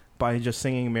abilities by just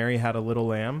singing Mary Had a Little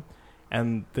Lamb.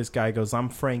 And this guy goes, "I'm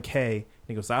Frank Hay." And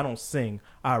he goes, "I don't sing,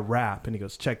 I rap." And he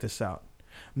goes, "Check this out.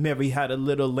 Mary had a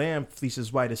little lamb,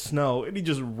 fleeces white as snow." And he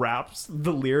just raps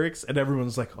the lyrics, and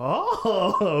everyone's like,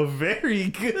 "Oh, very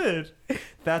good."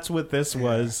 That's what this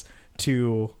was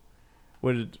to...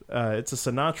 it's a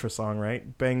Sinatra song,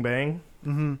 right? Bang Bang?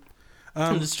 Mm-hmm.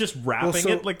 It's just rapping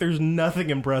it like there's nothing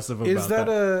impressive about that. Is that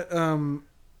I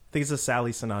think it's a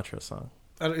Sally Sinatra song.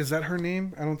 Is that her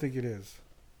name? I don't think it is.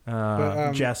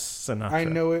 Jess Sinatra. I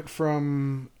know it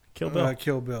from Kill Bill.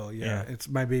 Kill Bill, yeah. It's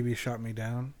My Baby Shot Me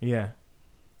Down. Yeah.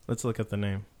 Let's look at the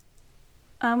name.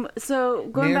 So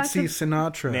going Nancy back to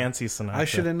Sinatra. Nancy Sinatra. I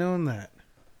should have known that.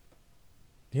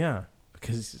 Yeah,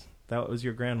 because that was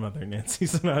your grandmother, Nancy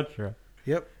Sinatra.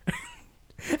 Yep.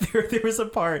 There was a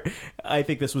part, I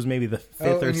think this was maybe the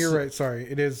fifth and you're right, sorry.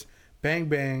 It is Bang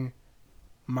Bang,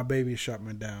 My Baby Shot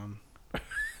Me Down.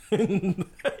 In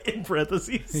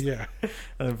parentheses. Yeah.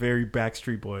 A very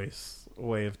Backstreet Boys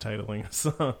way of titling a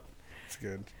song. It's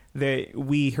good.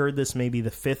 We heard this maybe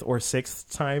the fifth or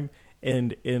sixth time,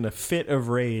 and in a fit of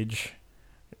rage,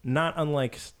 not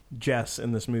unlike Jess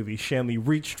in this movie, Shanley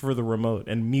reached for the remote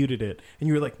and muted it. And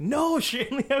you were like, "No,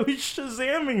 Shanley, I was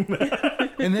Shazamming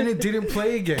that." And then it didn't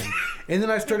play again. And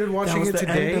then I started watching it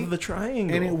today. End of the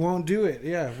triangle. And it won't do it.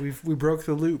 Yeah, we broke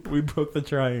the loop. We broke the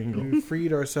triangle. We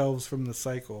freed ourselves from the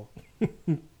cycle.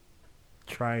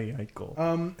 Tricycle.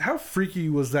 How freaky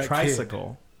was that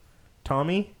Tricycle. kid?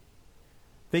 Tommy?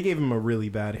 They gave him a really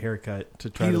bad haircut to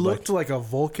try He to looked like a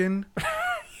Vulcan,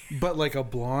 but like a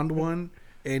blonde one,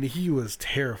 and he was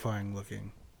terrifying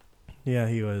looking. Yeah,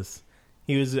 he was.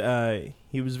 He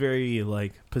was very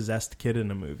like possessed kid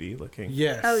in a movie looking.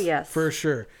 Yes. Oh yes. For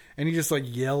sure. And he just like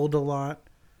yelled a lot.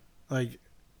 Like,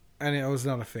 I was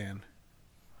not a fan.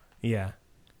 Yeah.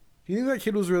 Do you think that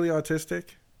kid was really autistic?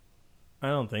 I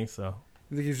don't think so.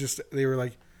 I think they were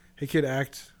like, "Hey kid,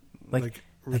 act like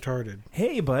retarded."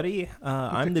 "Hey buddy,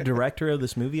 I'm the director of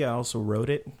this movie. I also wrote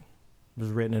it. It was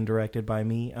written and directed by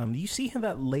me. You see how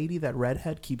that lady, that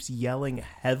redhead, keeps yelling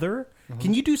Heather?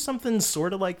 Can you do something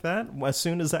sort of like that as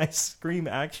soon as I scream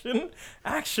action?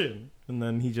 Action!" And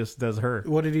then he just does her.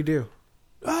 What did he do?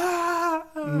 Ah!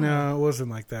 No, it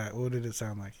wasn't like that. What did it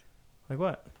sound like? Like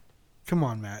what? Come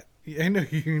on, Matt. I know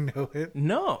you know it.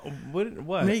 No.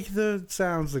 What? Make the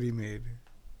sounds that he made.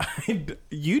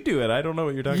 You do it. I don't know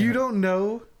what you're talking about. You don't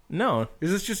know? No.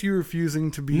 Is this just you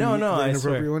refusing to be No, the I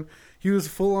inappropriate swear. one? He was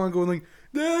full on going like,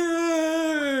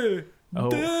 "Dah! Oh.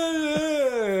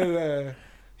 Dah!"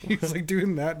 He was like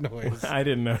doing that noise. I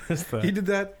didn't notice that. He did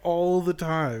that all the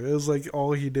time. It was like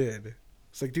all he did.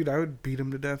 It's like, dude, I would beat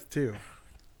him to death too.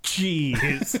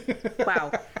 Jeez.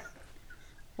 Wow.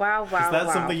 Wow, wow, Is that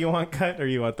wow. something you want cut, or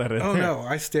you want that in Oh there? no,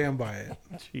 I stand by it.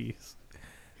 Jeez.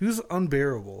 He was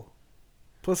unbearable.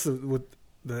 Plus, with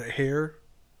the hair.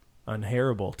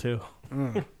 Unhairable, too.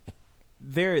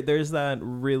 There's that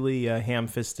really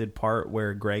ham-fisted part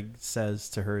where Greg says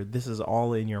to her, "This is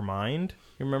all in your mind."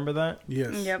 You remember that?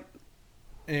 Yes. Yep.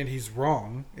 And he's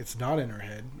wrong. It's not in her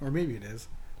head, or maybe it is.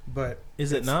 But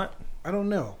Is it not? I don't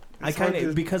know. I It's kind hard of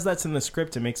to- because that's in the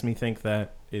script. It makes me think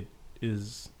that it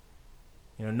is,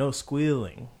 no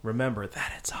squealing. Remember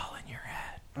that it's all in your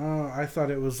head. I thought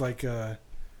it was like the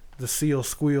seal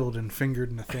squealed and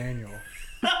fingered Nathaniel.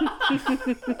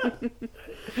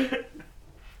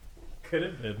 Could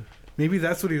have been. Maybe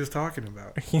that's what he was talking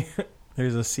about.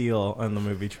 There's a seal on the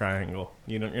movie Triangle.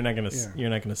 You're not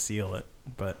gonna seal it,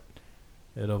 but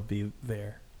it'll be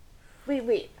there.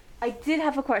 Wait. I did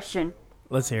have a question.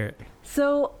 Let's hear it.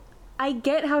 So, I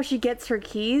get how she gets her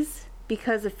keys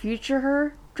because a future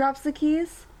her drops the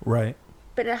keys, Right.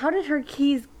 but how did her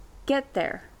keys get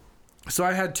there? So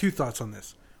I had two thoughts on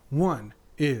this. One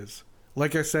is,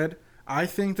 like I said, I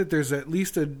think that there's at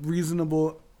least a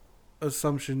reasonable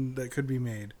assumption that could be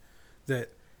made that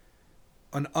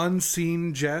an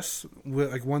unseen Jess,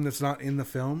 like one that's not in the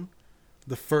film,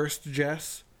 the first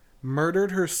Jess,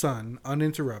 murdered her son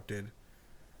uninterrupted,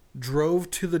 drove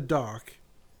to the dock,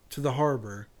 to the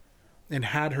harbor, and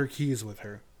had her keys with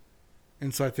her.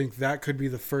 And so I think that could be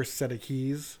the first set of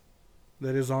keys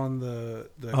that is on the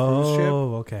cruise ship.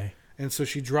 Oh, okay. And so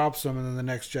she drops them, and then the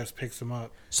next Jess picks them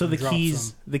up. So and the drops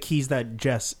keys, them. the keys that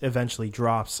Jess eventually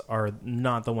drops are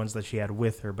not the ones that she had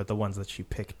with her, but the ones that she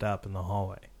picked up in the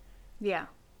hallway. Yeah.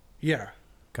 Yeah.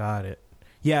 Got it.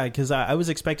 Yeah, because I was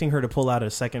expecting her to pull out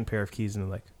a second pair of keys and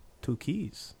like 2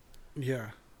 keys. Yeah.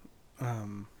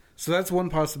 So that's one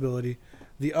possibility.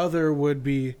 The other would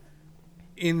be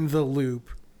in the loop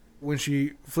when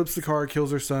she flips the car,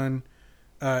 kills her son,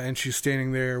 and she's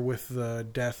standing there with the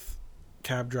death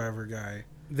cab driver guy.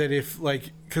 That if,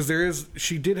 like, because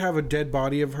she did have a dead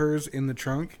body of hers in the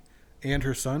trunk and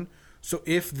her son. So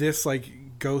if this,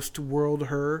 like, ghost world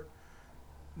her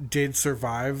did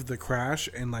survive the crash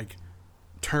and, like,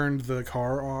 turned the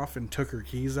car off and took her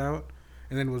keys out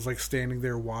and then was, like, standing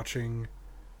there watching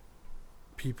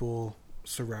people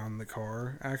surround the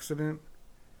car accident,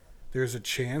 there's a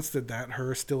chance that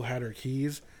her still had her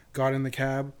keys, got in the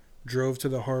cab, drove to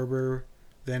the harbor,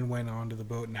 then went onto the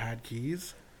boat and had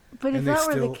keys. But if And they that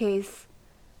were the still- case,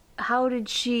 how did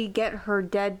she get her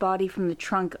dead body from the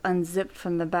trunk unzipped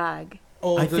from the bag?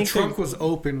 Oh, I the think trunk they- was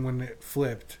open when it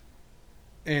flipped,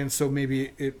 and so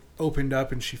maybe it opened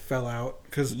up and she fell out.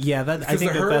 Because Yeah, I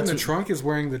think her in that's the what- trunk is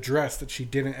wearing the dress that she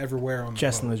didn't ever wear on the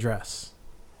Jess boat. in the dress.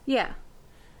 Yeah.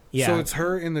 Yeah, So it's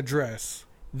her in the dress.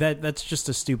 that's just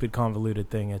a stupid convoluted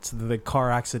thing. It's the car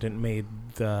accident made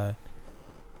the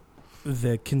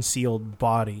concealed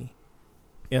body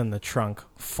in the trunk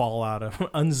fall out of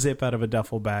unzip out of a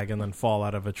duffel bag and then fall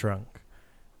out of a trunk.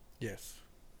 Yes.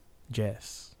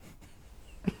 Jess.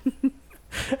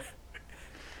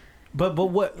 But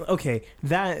what? Okay,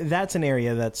 that's an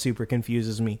area that super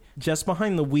confuses me. Jess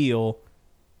behind the wheel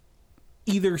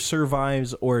either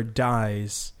survives or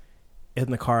dies in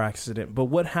the car accident. But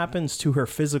what happens to her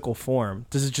physical form?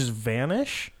 Does it just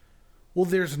vanish? Well,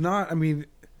 there's not. I mean,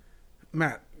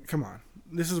 Matt, come on.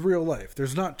 This is real life.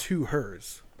 There's not two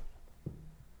hers.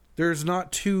 There's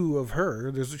not two of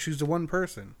her. She's the one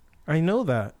person. I know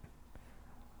that.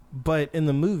 But in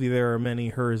the movie, there are many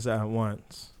hers at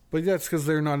once. But that's because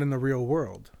they're not in the real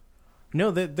world. No,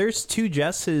 there's 2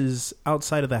 Jesses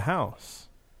outside of the house.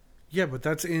 Yeah, but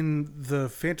that's in the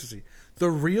fantasy. The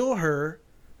real her,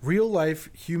 real life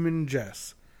human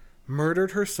Jess,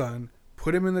 murdered her son,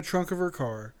 put him in the trunk of her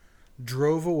car,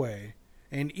 drove away,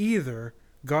 and either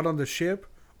got on the ship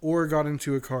or got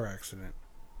into a car accident.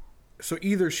 So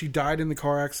either she died in the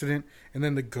car accident and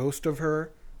then the ghost of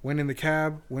her went in the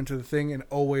cab, went to the thing, and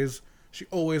she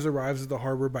always arrives at the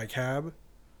harbor by cab,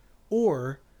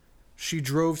 or she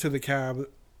drove to the cab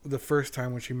the first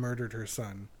time when she murdered her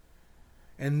son.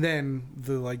 And then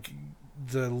the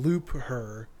loop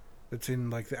her that's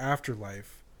in like the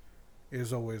afterlife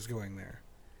is always going there.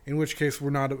 In which case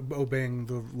we're not obeying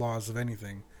the laws of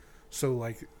anything. So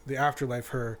like the afterlife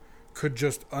her could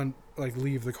just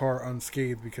leave the car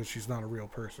unscathed because she's not a real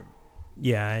person.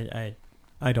 Yeah,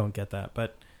 I don't get that.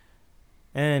 But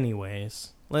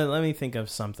anyways, let me think of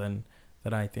something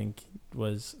that I think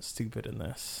was stupid in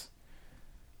this.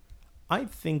 I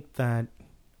think that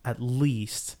at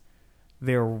least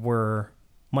there were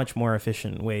much more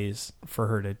efficient ways for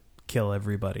her to kill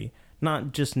everybody.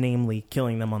 Not just namely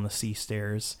killing them on the sea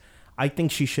stairs. I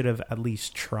think she should have at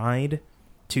least tried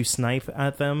to snipe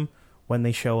at them when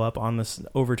they show up on this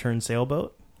overturned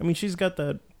sailboat. I mean, she's got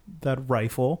that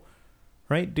rifle,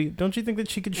 right? Don't you think that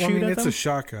she could shoot at them? It's a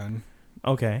shotgun.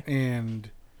 Okay.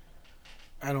 And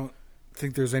I don't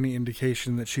think there's any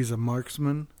indication that she's a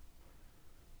marksman.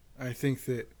 I think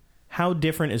that... How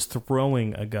different is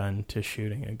throwing a gun to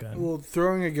shooting a gun? Well,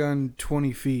 throwing a gun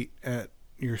 20 feet at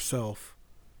yourself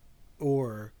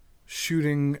or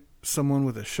shooting someone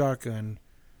with a shotgun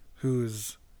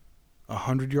who's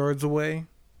 100 yards away,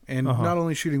 and not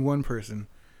only shooting one person,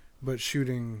 but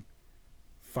shooting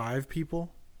 5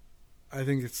 people, I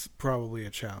think it's probably a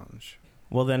challenge.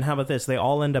 Well, then how about this? They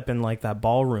all end up in like that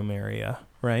ballroom area,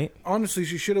 right? Honestly,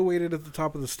 she should have waited at the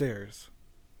top of the stairs.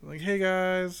 Like, hey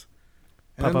guys.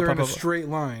 And then they're in a straight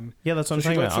line. Yeah, that's what I'm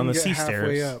talking about, on the sea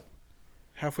stairs.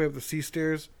 Halfway up the sea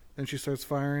stairs, then she starts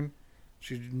firing.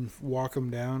 She walk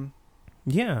them down.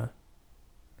 Yeah.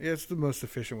 Yeah, it's the most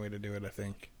efficient way to do it, I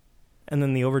think. And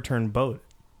then the overturned boat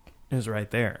is right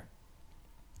there.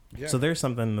 Yeah. So there's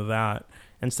something to that.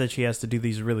 Instead, she has to do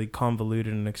these really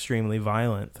convoluted and extremely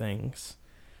violent things.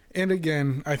 And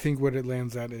again, I think what it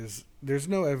lands at is there's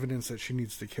no evidence that she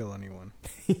needs to kill anyone.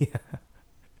 Yeah.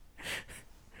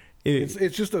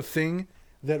 It's just a thing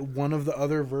that one of the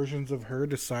other versions of her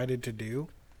decided to do,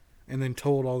 and then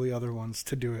told all the other ones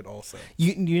to do it also.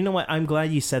 You know what? I'm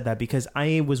glad you said that, because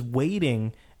I was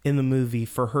waiting in the movie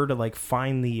for her to like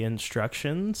find the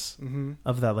instructions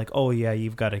of that, like, oh yeah,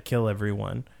 you've got to kill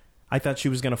everyone. I thought she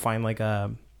was going to find like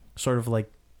a sort of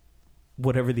like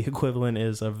whatever the equivalent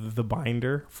is of the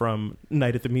binder from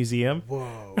Night at the Museum.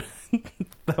 Whoa.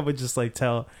 That would just like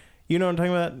tell... You know what I'm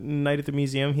talking about? Night at the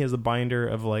Museum. He has a binder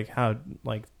of like how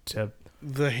like to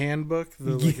the handbook.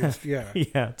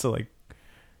 Yeah, to like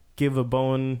give a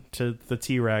bone to the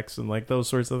T-Rex and like those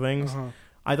sorts of things.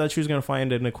 I thought she was going to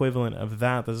find an equivalent of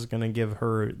that. This is going to give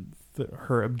her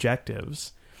her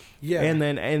objectives. Yeah, and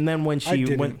then when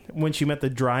she met the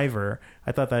driver,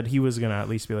 I thought that he was going to at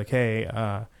least be like,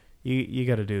 hey, you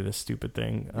got to do this stupid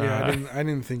thing. Yeah, I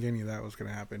didn't think any of that was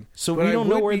going to happen. So but we don't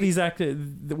know where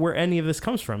any of this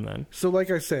comes from then. So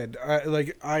like I said,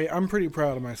 I'm pretty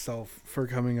proud of myself for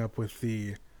coming up with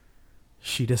the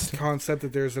concept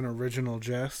that there's an original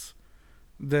Jess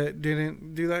that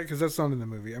didn't do that, because that's not in the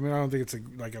movie. I mean, I don't think it's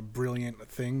a brilliant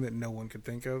thing that no one could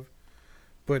think of,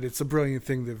 but it's a brilliant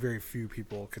thing that very few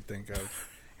people could think of,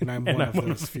 and I'm one of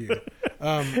those few.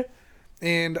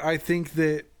 And I think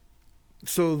that.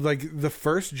 So, like, the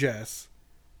first Jess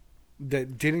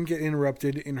that didn't get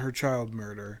interrupted in her child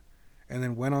murder and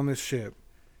then went on this ship,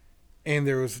 and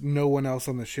there was no one else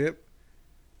on the ship,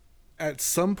 at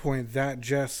some point that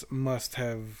Jess must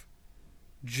have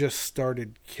just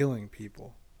started killing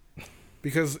people.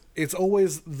 Because it's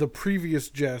always the previous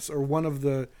Jess, or one of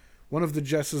the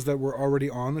Jesses that were already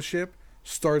on the ship,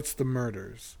 starts the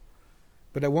murders.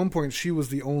 But at one point, she was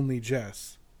the only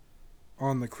Jess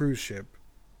on the cruise ship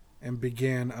and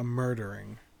began a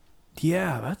murdering.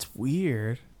 Yeah, that's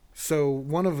weird. So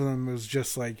one of them was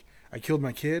just like, I killed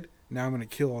my kid, now I'm going to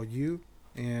kill all you,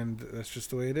 and that's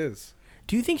just the way it is.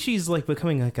 Do you think she's like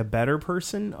becoming like a better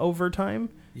person over time?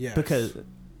 Yes. Because...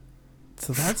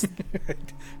 So that's...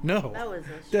 No. That was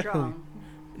a strong...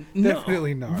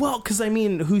 Definitely not. Well, because I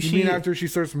mean, you mean after she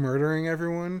starts murdering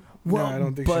everyone? Well, no, I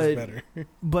don't think she's better.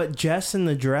 But Jess in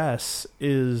the dress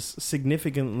is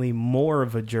significantly more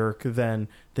of a jerk than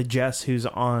the Jess who's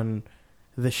on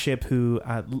the ship, who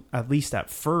at least at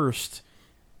first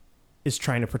is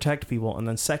trying to protect people, and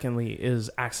then secondly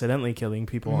is accidentally killing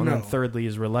people, and then thirdly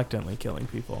is reluctantly killing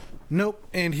people. Nope.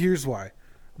 And here's why: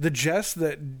 the Jess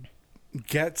that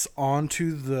gets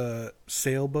onto the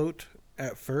sailboat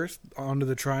at first, onto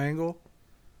the triangle,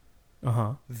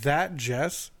 that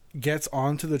Jess gets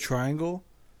onto the triangle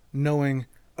knowing,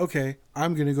 okay,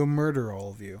 I'm going to go murder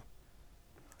all of you.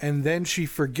 And then she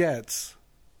forgets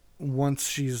once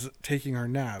she's taking her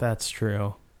nap. That's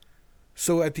true.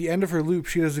 So at the end of her loop,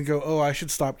 she doesn't go, oh, I should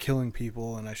stop killing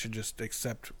people and I should just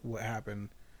accept what happened.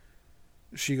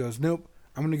 She goes, nope,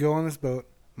 I'm going to go on this boat.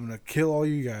 I'm going to kill all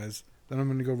you guys. Then I'm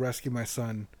going to go rescue my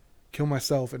son. Kill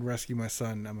myself and rescue my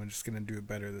son. I'm just going to do it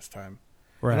better this time.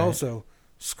 Right. And also,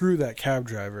 screw that cab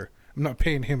driver. I'm not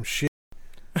paying him shit.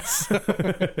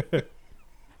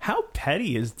 How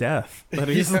petty is death? That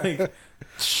he's like,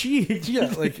 gee.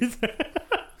 Yeah, like,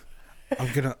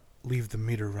 I'm going to leave the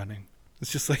meter running.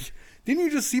 It's just like, didn't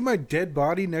you just see my dead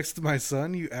body next to my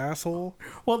son, you asshole?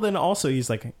 Well, then also he's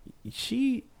like,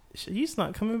 she she's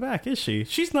not coming back, is she?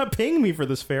 She's not paying me for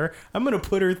this fare. I'm going to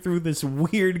put her through this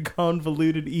weird,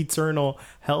 convoluted, eternal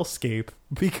hellscape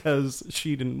because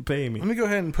she didn't pay me. Let me go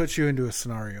ahead and put you into a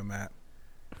scenario, Matt.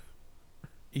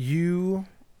 You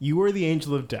are the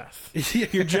angel of death.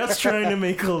 You're just trying to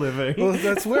make a living. Well,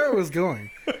 that's where I was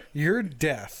going. You're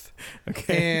death.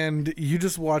 Okay. And you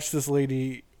just watch this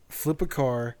lady flip a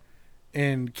car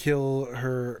and kill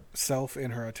herself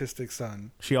and her autistic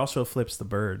son. She also flips the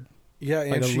bird. Yeah,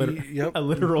 and a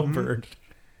literal bird.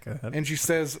 Go ahead. And she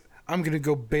says, I'm going to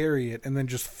go bury it, and then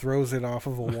just throws it off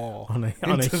of a wall. on a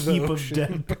heap of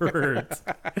dead birds.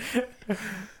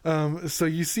 So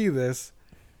you see this.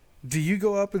 Do you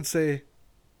go up and say,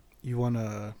 you want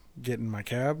to get in my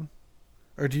cab?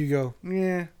 Or do you go,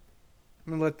 yeah, I'm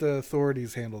going to let the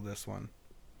authorities handle this one?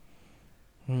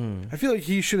 I feel like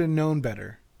he should have known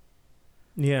better.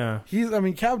 Yeah.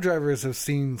 Cab drivers have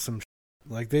seen some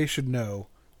like they should know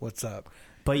what's up.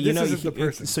 But the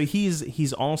person. So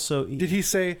he's also... Did he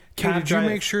say, hey, did you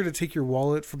make sure to take your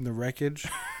wallet from the wreckage?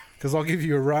 Because I'll give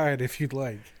you a ride if you'd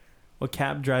like. Well,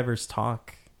 cab drivers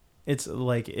talk. It's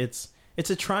like, it's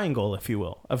a triangle, if you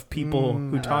will, of people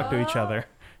who talk to each other.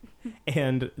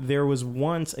 And there was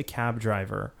once a cab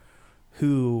driver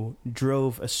who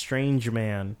drove a strange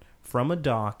man from a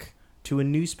dock to a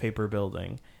newspaper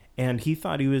building. And he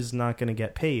thought he was not going to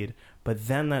get paid. But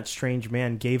then that strange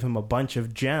man gave him a bunch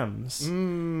of gems.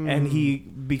 And he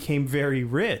became very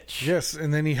rich. Yes,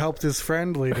 and then he helped his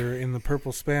friend later in the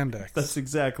purple spandex. That's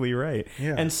exactly right.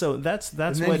 Yeah. And so that's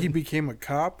and then what... he became a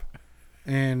cop.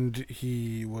 And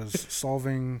he was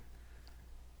solving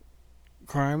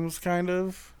crimes, kind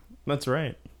of. That's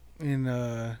right.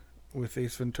 With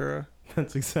Ace Ventura.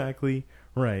 That's exactly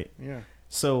right. Yeah.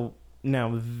 So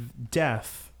now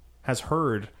Death has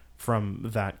heard from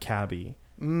that cabbie,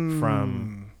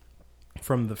 from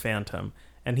the Phantom,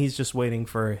 and he's just waiting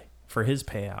for his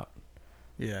payout.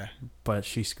 Yeah. But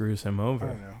she screws him over. I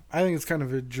don't know. I think it's kind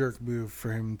of a jerk move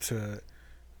for him to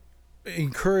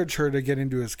encourage her to get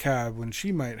into his cab when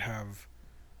she might have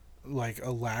like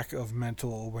a lack of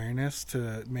mental awareness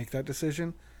to make that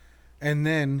decision, and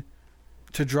then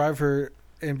to drive her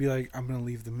and be like, I'm gonna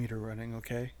leave the meter running,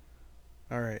 okay?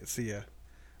 All right, see ya.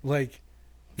 Like,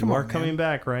 come on, coming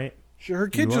back, right? Sure, her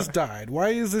kid just died. Why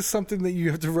is this something that you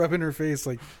have to rub in her face?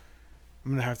 Like,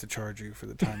 I'm gonna have to charge you for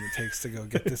the time it takes to go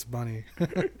get this money.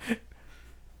 It's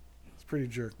a pretty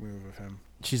jerk move of him.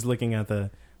 She's looking at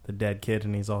the dead kid,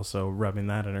 and he's also rubbing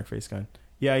that in her face, going,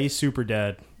 yeah, he's super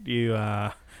dead. You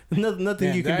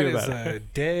nothing you can do about it. That is a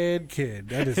dead kid.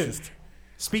 That is just...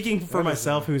 Speaking for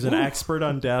myself, who's an expert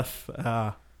on death,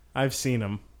 I've seen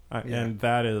him, and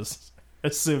that is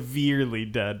a severely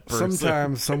dead person.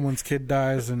 Sometimes someone's kid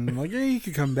dies, and like, yeah, you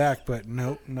could come back, but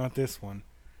nope, not this one.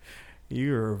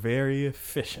 You're very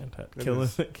efficient at killing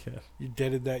the kid. You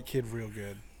deaded that kid real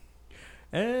good.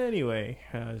 Anyway,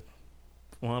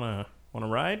 wanna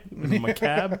ride in my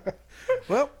cab?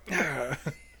 Well,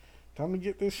 time to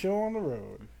get this show on the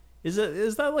road. Is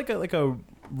that like a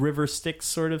River Styx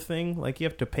sort of thing? Like you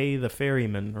have to pay the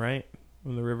ferryman, right?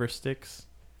 When the river Styx.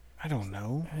 I don't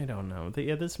know.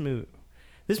 This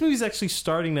movie's actually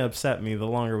starting to upset me the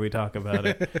longer we talk about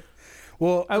it.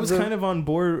 Well, I was kind of on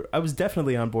board. I was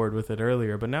definitely on board with it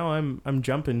earlier, but now I'm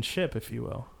jumping ship, if you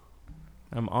will.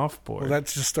 I'm off board. Well, that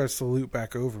just starts to loop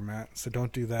back over, Matt. So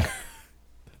don't do that.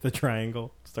 The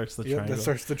triangle starts the triangle. That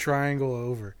starts the triangle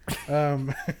over.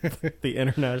 The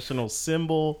international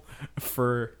symbol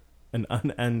for an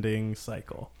unending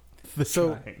cycle. The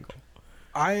triangle.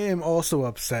 I am also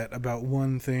upset about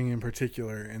one thing in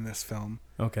particular in this film.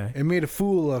 Okay. It made a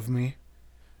fool of me.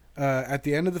 At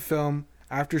the end of the film,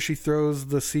 after she throws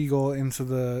the seagull into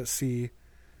the sea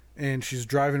and she's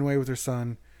driving away with her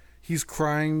son, he's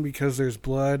crying because there's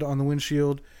blood on the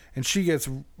windshield, and she gets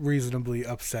reasonably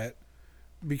upset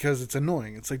because it's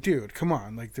annoying. It's like, dude, come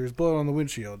on. Like, there's blood on the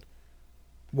windshield.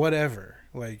 Whatever.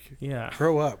 Like,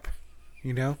 grow up.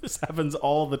 You know? This happens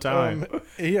all the time.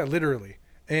 Yeah, literally.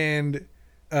 And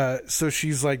so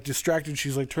she's, like, distracted.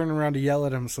 She's, like, turning around to yell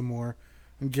at him some more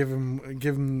and give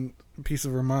him a piece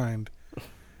of her mind.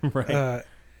 Right.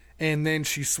 And then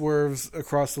she swerves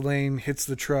across the lane, hits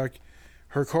the truck.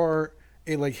 Her car,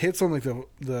 it, like, hits on, like,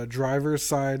 the driver's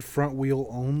side front wheel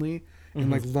only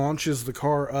and, like, launches the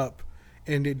car up.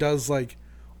 And it does, like,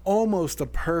 almost a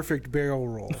perfect barrel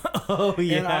roll. Oh,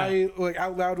 yeah. And I, like,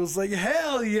 out loud was like,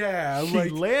 hell yeah. She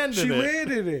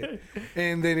landed it.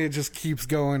 And then it just keeps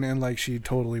going, and, like, she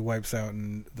totally wipes out,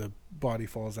 and the body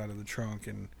falls out of the trunk,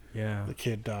 and the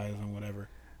kid dies and whatever.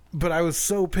 But I was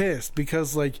so pissed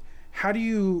because, like, how do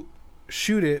you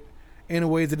shoot it in a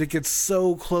way that it gets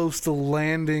so close to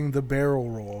landing the barrel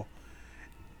roll?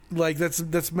 Like,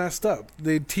 that's messed up.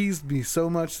 They teased me so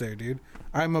much there, dude.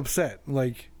 I'm upset.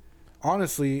 Like,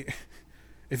 honestly,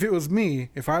 if it was me,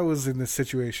 if I was in this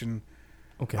situation,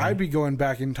 Okay. I'd be going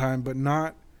back in time, but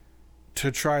not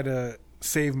to try to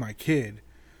save my kid.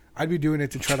 I'd be doing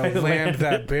it to try to land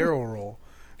that barrel roll.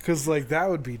 Because, like, that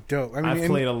would be dope. I mean, I've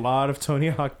played a lot of Tony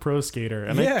Hawk Pro Skater,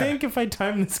 and I think if I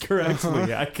time this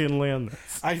correctly, I can land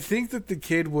this. I think that the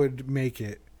kid would make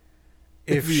it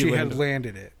if she had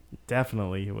landed it.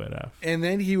 Definitely he would have. And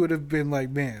then he would have been like,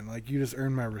 man, like, you just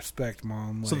earned my respect,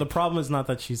 Mom. Like, So the problem is not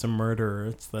that she's a murderer,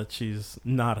 it's that she's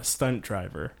not a stunt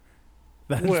driver.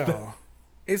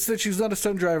 It's that she's not a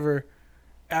stunt driver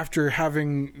after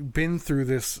having been through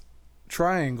this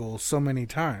triangle so many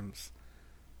times.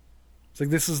 It's like,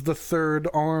 this is the third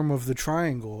arm of the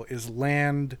triangle, is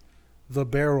land the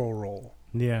barrel roll.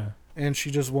 Yeah. And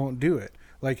she just won't do it.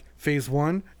 Like, phase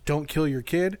 1, don't kill your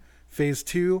kid. Phase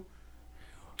 2,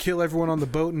 kill everyone on the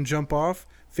boat and jump off.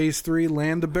 Phase 3,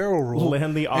 land the barrel roll.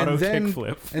 Land the auto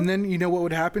kickflip. And then, you know what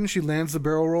would happen? She lands the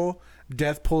barrel roll.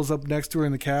 Death pulls up next to her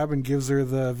in the cab and gives her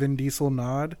the Vin Diesel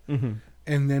nod. Mm-hmm.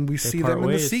 And then we see them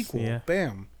in the sequel. Yeah.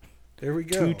 Bam. There we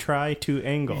go. 2 try, 2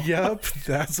 angle. Yep,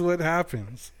 that's what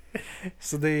happens.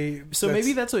 So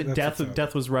maybe that's what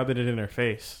Death was rubbing it in her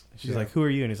face. She's like, "Who are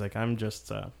you?" And he's like, "I'm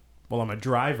just I'm a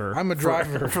driver. I'm a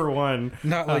driver for one.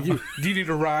 Not like you. Do you need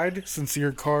a ride? Since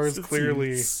your car is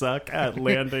clearly suck at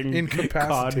landing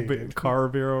incapacitated car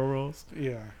barrel rolls."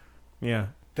 Yeah.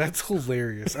 That's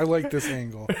hilarious. I like this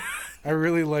angle. I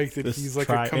really like that he's like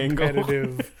a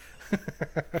competitive.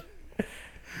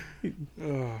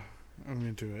 Oh, I'm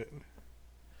into it.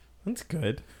 That's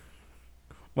good.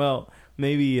 Well,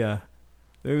 maybe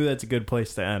that's a good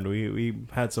place to end. We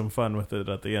had some fun with it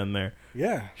at the end there.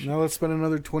 Yeah. Now let's spend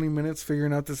another 20 minutes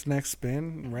figuring out this next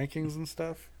spin, rankings and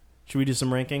stuff. Should we do some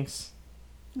rankings?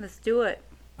 Let's do it.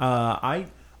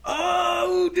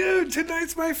 Oh, dude,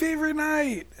 tonight's my favorite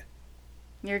night.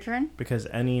 Your turn? Because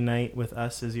any night with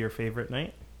us is your favorite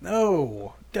night?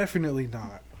 No, definitely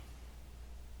not.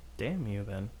 Damn you,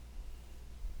 then.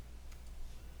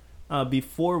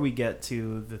 Before we get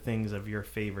to the things of your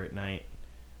favorite night,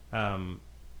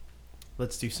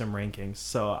 let's do some rankings.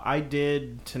 So I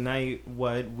did tonight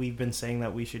what we've been saying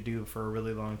that we should do for a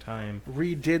really long time.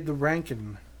 Redid the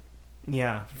ranking.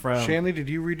 Yeah. Shanley, did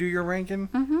you redo your ranking?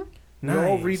 Mm-hmm. Nice. We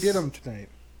all redid them tonight.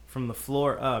 From the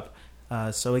floor up.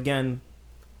 So again,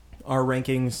 our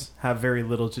rankings have very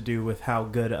little to do with how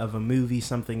good of a movie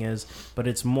something is, but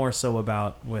it's more so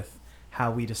about with how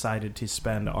we decided to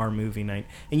spend our movie night.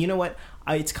 And you know what?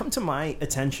 It's come to my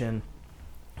attention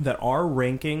that our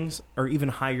rankings are even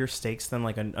higher stakes than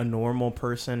like a normal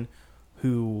person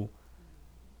who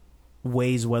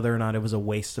weighs whether or not it was a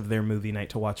waste of their movie night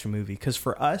to watch a movie. Because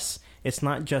for us, it's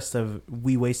not just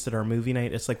we wasted our movie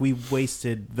night. It's like we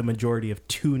wasted the majority of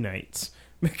 2 nights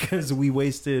because we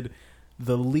wasted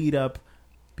the lead up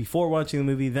before watching the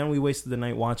movie, then we wasted the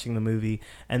night watching the movie,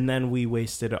 and then we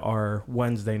wasted our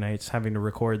Wednesday nights having to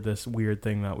record this weird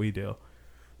thing that we do.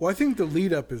 Well, I think the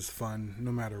lead up is fun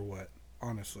no matter what,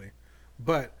 honestly.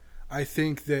 But I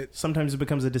think that sometimes it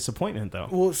becomes a disappointment, though.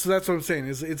 Well, so that's what I'm saying.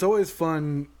 It's always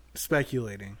fun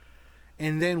speculating.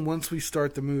 And then once we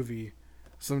start the movie,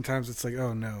 sometimes it's like,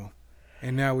 oh no.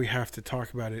 And now we have to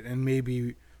talk about it and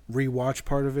maybe rewatch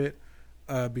part of it.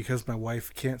 Because my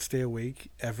wife can't stay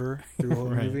awake ever through the whole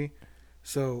movie.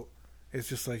 So it's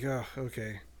just like, oh,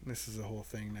 okay, this is a whole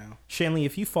thing now. Shanley,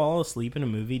 if you fall asleep in a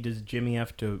movie, does Jimmy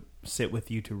have to sit with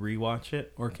you to rewatch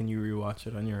it, or can you rewatch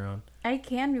it on your own? I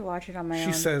can rewatch it on my own.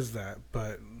 She says that,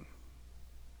 but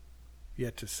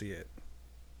yet to see it.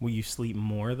 Will you sleep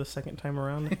more the second time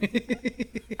around?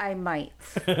 I might.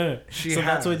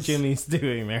 That's what Jimmy's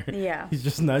doing there. Yeah. He's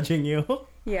just nudging you.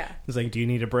 Yeah. He's like, do you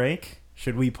need a break?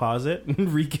 Should we pause it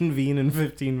and reconvene in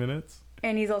 15 minutes?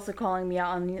 And he's also calling me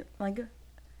out on, like,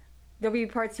 there'll be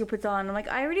parts he puts on. I'm like,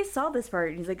 I already saw this part.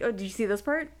 And he's like, oh, did you see this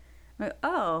part? I'm like,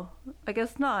 oh, I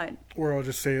guess not. Or I'll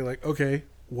just say, like, okay,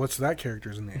 what's that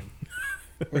character's name?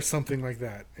 Or something like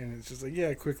that. And it's just like,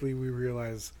 yeah, quickly we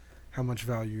realize how much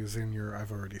value is in your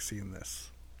I've already seen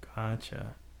this.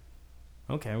 Gotcha.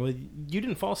 Okay, well, you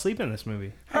didn't fall asleep in this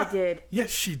movie. I did. Yes,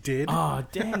 she did. Oh,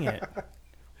 dang it.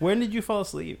 When did you fall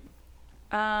asleep?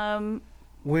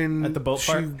 When at the boat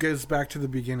she part? goes back to the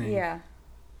beginning. Yeah.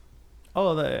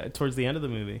 Oh, towards the end of the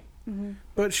movie. Mm-hmm.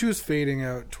 But she was fading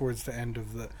out towards the end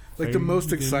of the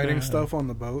most exciting stuff on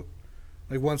the boat.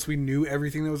 Like once we knew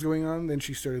everything that was going on, then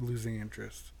she started losing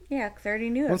interest. Yeah, because I already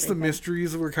knew Once everything. the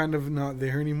mysteries were kind of not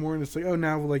there anymore, and it's like, oh,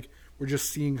 now we're we're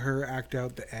just seeing her act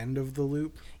out the end of the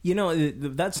loop. You know,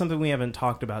 that's something we haven't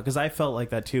talked about, because I felt like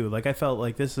that too. Like, I felt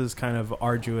like this is kind of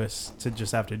arduous to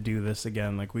just have to do this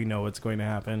again. Like, we know what's going to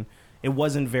happen. It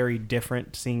wasn't very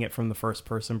different seeing it from the first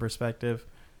person perspective.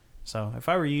 So if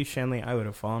I were you, Shanley, I would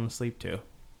have fallen asleep too.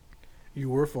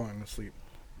 You were falling asleep.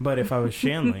 But if I was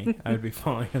Shanley, I would be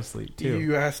falling asleep too.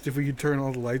 You asked if we could turn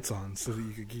all the lights on so that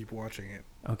you could keep watching it.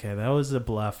 Okay, that was a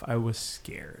bluff. I was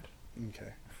scared.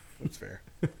 Okay, that's fair.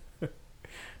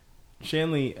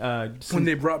 Shanley, when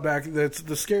they brought back, that's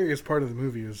the scariest part of the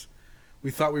movie, is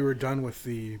we thought we were done with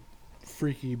the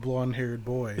freaky blonde-haired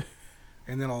boy,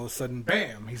 and then all of a sudden,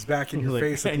 bam, he's back in your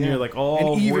face at and the you're end. like,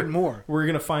 oh, and even more. We're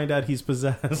gonna find out he's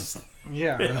possessed.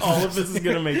 Yeah, all of this is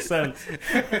gonna make sense.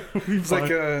 It's like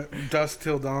a dusk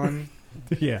till dawn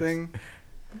thing.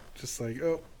 Just like,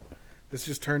 oh, this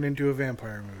just turned into a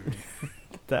vampire movie.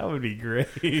 That would be great.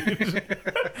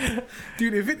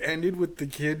 Dude, if it ended with the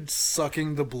kid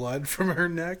sucking the blood from her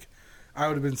neck, I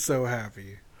would have been so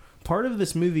happy. Part of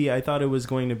this movie, I thought it was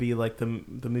going to be like the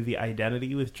movie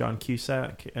Identity with John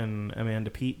Cusack and Amanda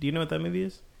Peet. Do you know what that movie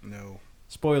is? No.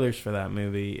 Spoilers for that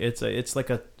movie. It's a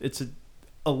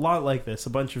lot like this. A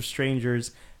bunch of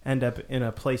strangers end up in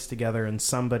a place together, and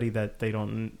somebody that they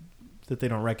don't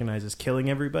recognize is killing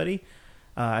everybody.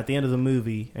 At the end of the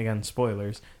movie, again,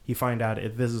 spoilers, you find out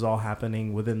if this is all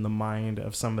happening within the mind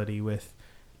of somebody with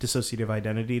dissociative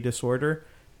identity disorder,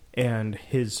 and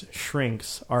his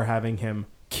shrinks are having him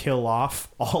kill off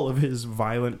all of his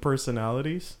violent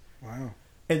personalities. Wow.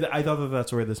 And I thought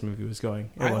that's where this movie was going.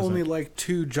 I only like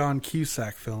 2 John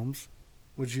Cusack films.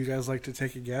 Would you guys like to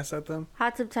take a guess at them?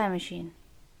 Hot Tub Time Machine.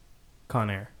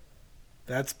 Con Air.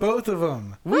 That's both of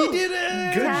them. We did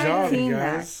it! Good job, you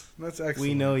that. guys. That's excellent.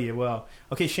 We know you well.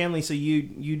 Okay, Shanley, so you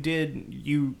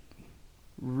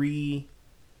retooled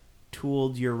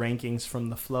your rankings from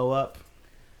the flow up.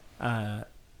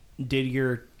 Did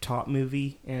your top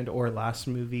movie and or last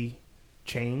movie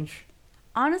change?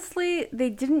 Honestly,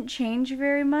 they didn't change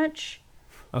very much.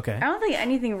 Okay. I don't think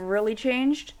anything really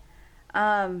changed.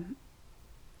 I'm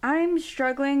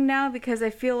struggling now because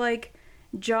I feel like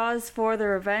Jaws for the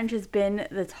Revenge has been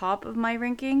the top of my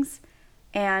rankings,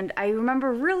 and I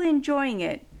remember really enjoying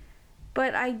it,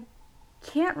 but I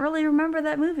can't really remember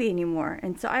that movie anymore,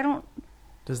 and so I don't...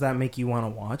 Does that make you want to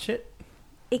watch it?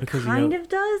 It kind of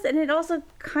does, and it also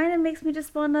kind of makes me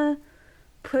just want to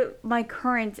put my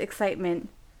current excitement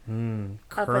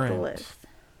up at the list.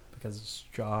 Because it's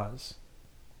Jaws,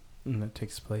 and it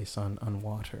takes place on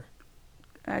water.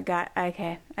 Okay,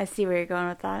 I see where you're going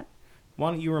with that. Why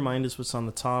don't you remind us what's on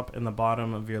the top and the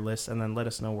bottom of your list, and then let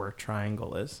us know where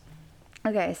Triangle is.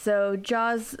 Okay, so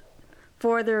Jaws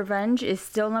for the Revenge is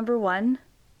still number 1.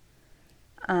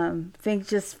 I think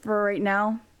just for right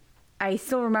now, I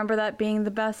still remember that being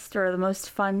the best or the most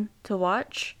fun to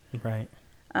watch. Right.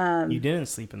 You didn't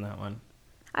sleep in that one.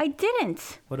 I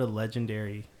didn't. What a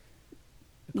legendary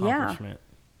accomplishment.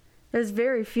 Yeah. There's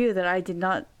very few that I did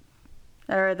not,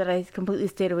 or that I completely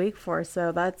stayed awake for,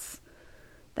 so that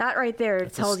right there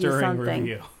tells you something.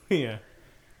 Review. Yeah.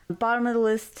 Bottom of the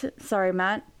list, sorry,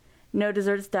 Matt. No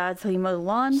Desserts Dad Till You Mow the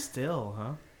Lawn. Still,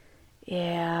 huh?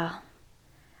 Yeah.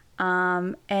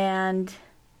 And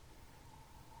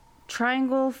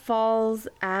Triangle falls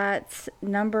at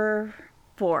number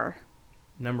 4.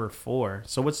 Number 4.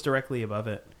 So what's directly above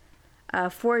it?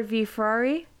 Ford v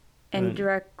Ferrari, and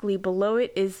directly below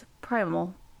it is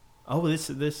Primal. Oh,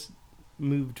 this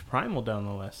moved Primal down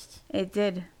the list. It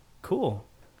did. Cool.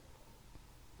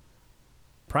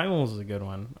 Primal is a good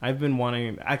one. I've been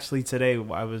wanting... Actually, today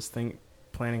I was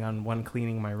planning on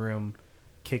cleaning my room,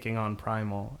 kicking on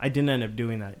Primal. I didn't end up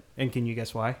doing that. And can you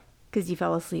guess why? Because you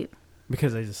fell asleep.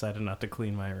 Because I decided not to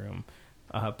clean my room.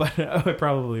 But I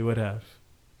probably would have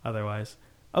otherwise.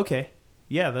 Okay.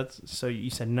 Yeah, so you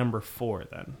said number 4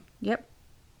 then. Yep.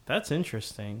 That's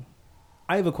interesting.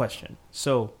 I have a question.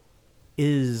 So,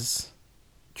 is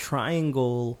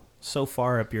Triangle so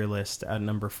far up your list at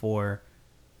number 4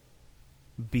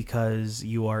 because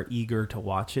you are eager to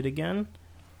watch it again?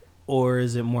 Or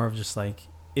is it more of just like,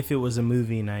 if it was a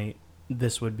movie night,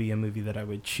 this would be a movie that I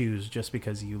would choose just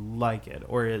because you like it?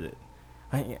 Or is it...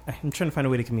 I'm trying to find a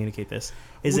way to communicate this.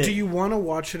 Do you want to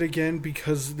watch it again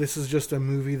because this is just a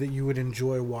movie that you would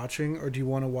enjoy watching, or do you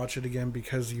want to watch it again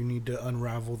because you need to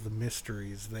unravel the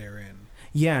mysteries therein?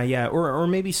 Yeah. Or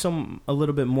maybe a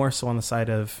little bit more so on the side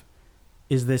of,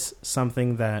 is this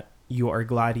something that you are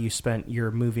glad you spent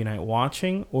your movie night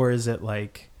watching, or is it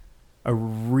like a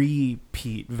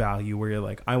repeat value where you're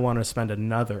like, I want to spend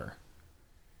another?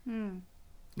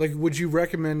 Like, would you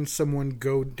recommend someone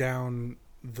go down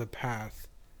the path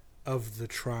of the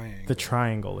triangle? The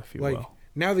triangle, if you will.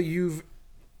 now that you've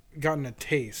gotten a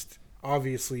taste,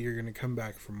 obviously you're going to come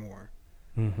back for more.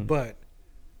 Mm-hmm. But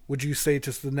would you say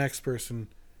to the next person,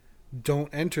 don't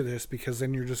enter this because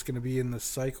then you're just going to be in this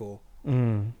cycle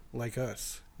like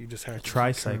us? You just have to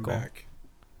try keep coming cycle. back.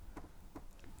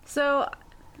 So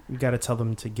You got to tell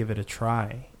them to give it a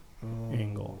try.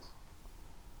 Angle.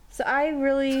 So I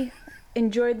really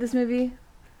enjoyed this movie.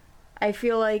 I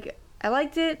feel like I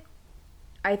liked it.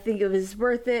 I think it was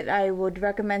worth it. I would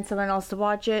recommend someone else to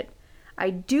watch it.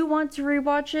 I do want to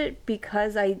rewatch it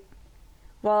because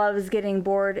while I was getting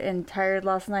bored and tired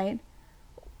last night,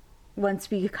 once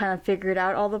we kind of figured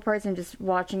out all the parts and just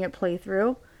watching it play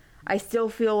through, I still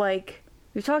feel like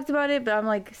we've talked about it, but I'm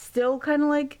like still kind of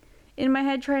like in my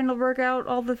head trying to work out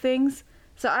all the things.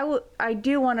 So I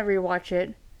do want to rewatch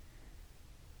it.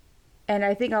 And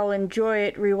I think I'll enjoy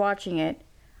it rewatching it.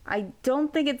 I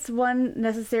don't think it's one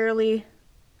necessarily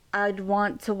I'd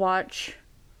want to watch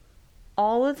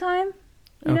all the time,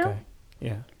 you know?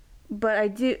 Yeah. But I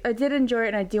did enjoy it,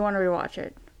 and I do want to rewatch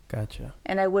it. Gotcha.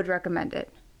 And I would recommend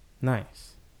it.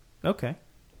 Nice. Okay.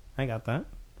 I got that.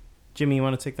 Jimmy, you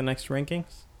want to take the next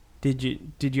rankings?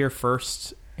 Did your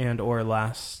first and or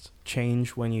last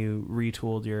change when you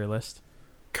retooled your list?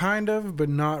 Kind of, but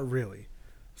not really.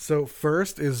 So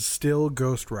first is still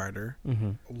Ghost Rider.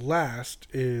 Mm-hmm. Last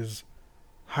is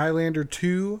Highlander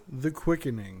 2, The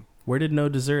Quickening. Where did No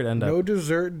Dessert end up? No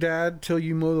Dessert Dad Till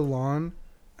You Mow the Lawn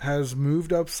has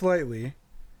moved up slightly.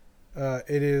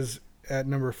 It is at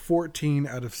number 14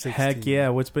 out of 16. Heck yeah,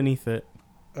 what's beneath it?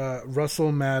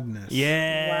 Russell Madness.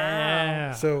 Yeah.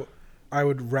 Wow. So I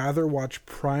would rather watch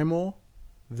Primal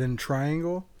than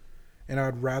Triangle, and I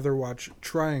would rather watch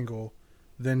Triangle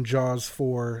than Jaws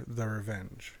 4 The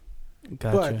Revenge.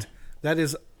 Gotcha. But that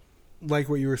is, like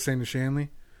what you were saying to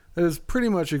Shanley, that is pretty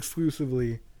much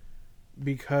exclusively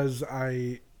because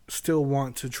I still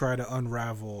want to try to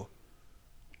unravel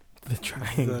the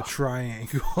triangle. the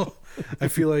triangle. I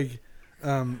feel like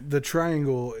the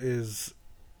triangle is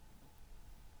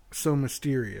so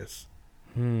mysterious.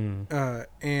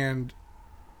 And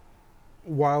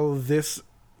while this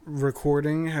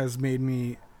recording has made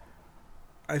me,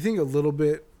 I think, a little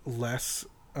bit less...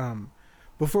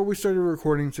 before we started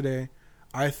recording today,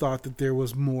 I thought that there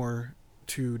was more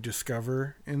to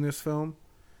discover in this film,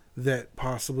 that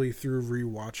possibly through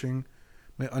rewatching,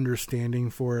 my understanding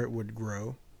for it would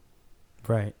grow.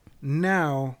 Right.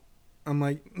 Now, I'm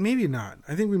like, maybe not.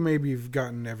 I think we maybe have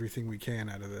gotten everything we can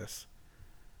out of this.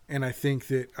 And I think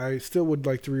that I still would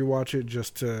like to rewatch it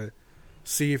just to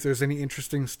see if there's any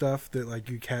interesting stuff that like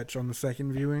you catch on the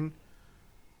second viewing.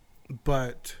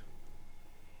 But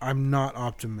I'm not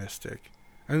optimistic.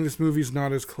 I think this movie's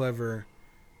not as clever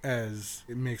as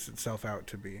it makes itself out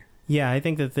to be. Yeah, I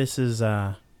think that this is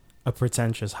a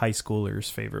pretentious high schooler's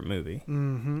favorite movie.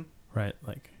 Mm-hmm. Right,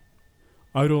 like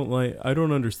I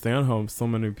don't understand how so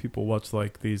many people watch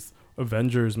like these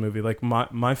Avengers movie. Like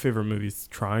my favorite movie is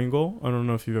Triangle. I don't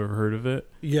know if you've ever heard of it.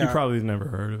 Yeah. You probably never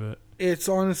heard of it. It's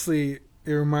honestly,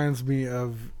 it reminds me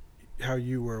of how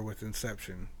you were with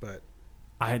Inception, but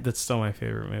That's still my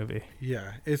favorite movie.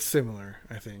 yeah, it's similar,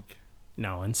 I think.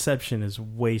 No, Inception is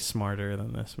way smarter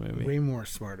than this movie. Way more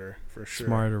smarter, for sure.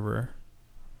 Smarterer.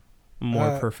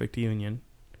 More perfect union.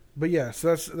 But yeah,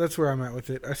 so that's where I'm at with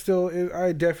it.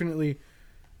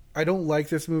 I don't like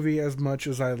this movie as much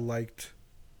as I liked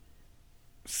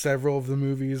several of the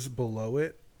movies below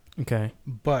it. Okay.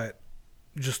 But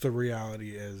just the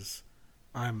reality is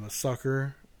I'm a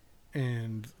sucker,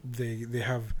 and they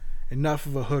have enough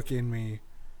of a hook in me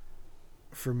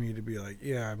for me to be like,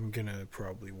 yeah, I'm going to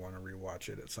probably want to rewatch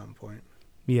it at some point.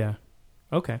 Yeah.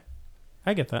 Okay.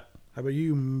 I get that. How about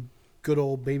you, good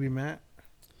old baby Matt?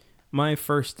 My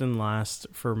first and last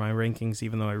for my rankings,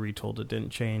 even though I retold it,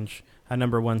 didn't change. At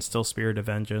number 1, still Spirit of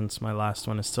Vengeance. My last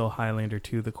one is still Highlander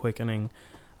 2, The Quickening.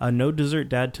 No Dessert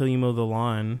Dad Till You Mow the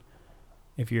Lawn,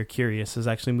 if you're curious, has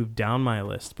actually moved down my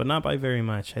list, but not by very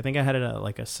much. I think I had it at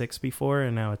like a 6 before,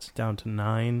 and now it's down to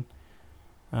 9.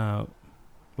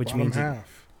 Which Bottom means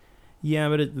half. Yeah,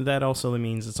 but that also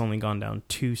means it's only gone down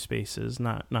 2 spaces,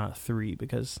 not 3,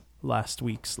 because last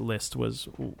week's list was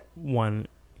one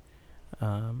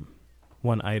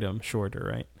item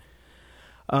shorter, right?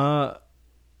 I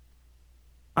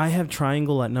have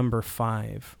Triangle at number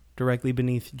 5, directly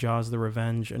beneath Jaws the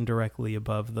Revenge and directly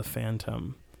above The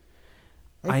Phantom.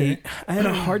 Okay. I had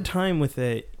a hard time with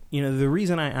it. You know, the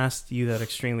reason I asked you that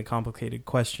extremely complicated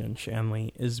question,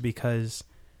 Shanley, is because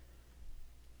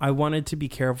I wanted to be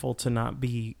careful to not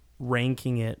be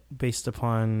ranking it based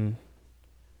upon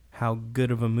how good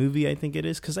of a movie I think it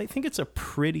is, because I think it's a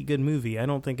pretty good movie. I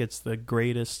don't think it's the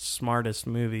greatest, smartest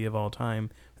movie of all time.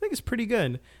 I think it's pretty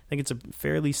good. I think it's a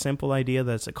fairly simple idea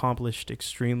that's accomplished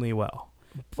extremely well.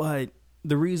 But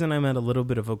the reason I'm at a little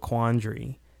bit of a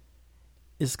quandary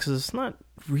is because it's not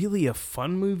really a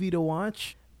fun movie to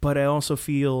watch, but I also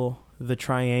feel the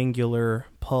triangular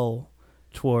pull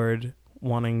toward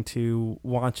wanting to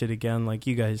watch it again, like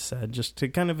you guys said, just to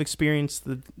kind of experience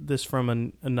this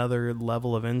from another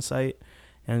level of insight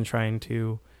and trying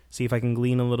to see if I can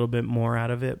glean a little bit more out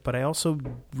of it. But I also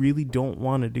really don't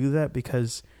want to do that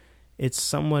because it's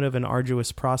somewhat of an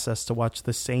arduous process to watch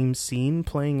the same scene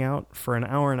playing out for an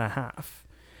hour and a half.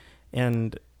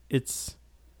 And it's,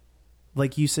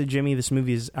 like you said, Jimmy, this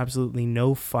movie is absolutely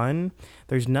no fun.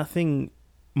 There's nothing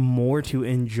more to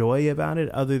enjoy about it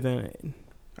other than...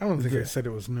 I don't think I said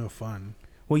it was no fun.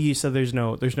 Well, you said there's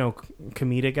no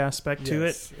comedic aspect to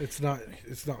it. It's not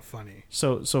funny.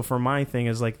 So for my thing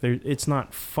is like it's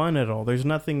not fun at all. There's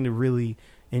nothing to really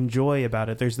enjoy about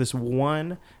it. There's this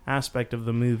one aspect of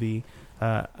the movie,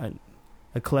 a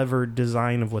clever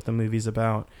design of what the movie's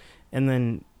about, and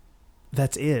then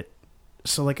that's it.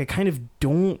 So like I kind of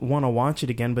don't want to watch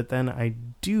it again, but then I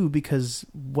do because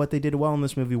what they did well in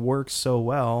this movie works so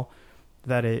well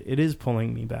that it is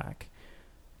pulling me back.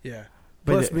 Yeah.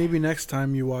 But Plus, maybe next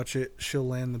time you watch it, she'll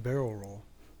land the barrel roll.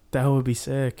 That would be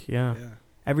sick, yeah. Yeah.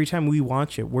 Every time we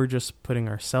watch it, we're just putting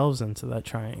ourselves into that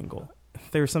triangle.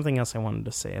 There was something else I wanted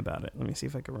to say about it. Let me see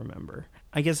if I can remember.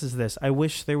 I guess it's this. I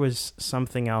wish there was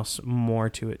something else more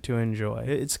to it to enjoy.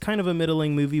 It's kind of a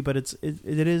middling movie, but it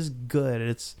is good.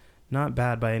 It's not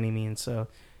bad by any means, so...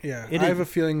 Yeah, I have a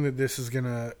feeling that this is going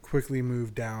to quickly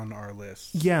move down our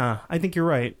list. Yeah, I think you're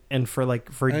right. And I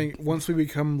think once we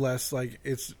become less, like,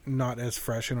 it's not as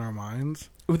fresh in our minds.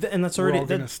 And that's already... We're all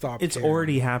going to stop It's caring.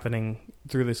 already happening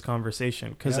through this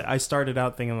conversation. Because I started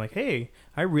out thinking, like, hey,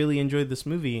 I really enjoyed this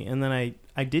movie. And then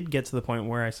I did get to the point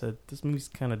where I said, this movie's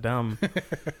kind of dumb.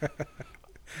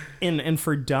 and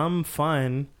for dumb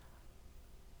fun,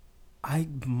 I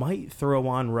might throw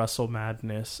on Russell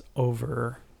Madness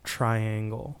over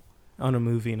Triangle on a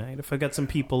movie night. If I got some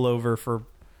people over for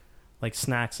like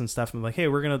snacks and stuff, I'm like, hey,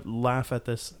 we're gonna laugh at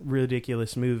this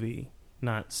ridiculous movie,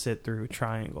 not sit through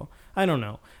Triangle. I don't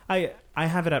know. I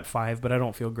have it at 5, but I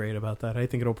don't feel great about that. I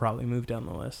think it'll probably move down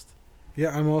the list.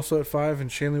 Yeah, I'm also at 5.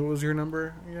 And Shanley, what was your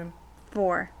number again?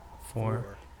 4.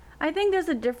 4. I think there's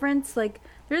a difference. Like,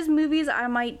 there's movies I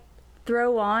might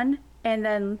throw on and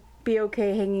then be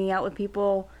okay hanging out with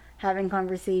people, having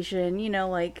conversation,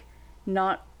 like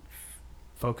not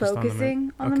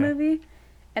focusing on the movie.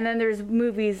 And then there's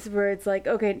movies where it's like,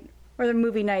 okay, or the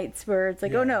movie nights where it's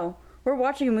like, oh no, we're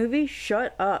watching a movie,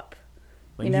 shut up.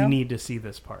 Like, you need to see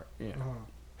this part. Yeah.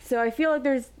 So I feel like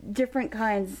there's different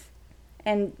kinds.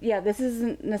 And yeah, this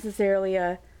isn't necessarily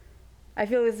I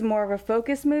feel it's more of a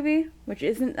focus movie, which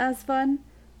isn't as fun.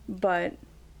 But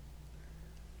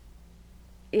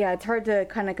yeah, it's hard to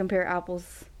kind of compare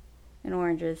apples and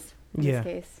oranges in this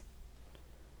case.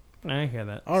 I hear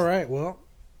that. All right, well,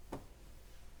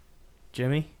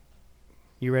 Jimmy,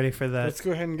 you ready for that? Let's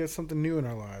go ahead and get something new in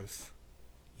our lives.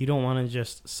 You don't want to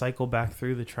just cycle back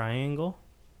through the triangle?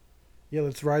 Yeah,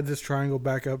 let's ride this triangle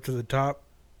back up to the top.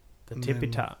 The tippy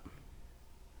top.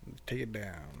 Take it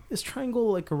down. Is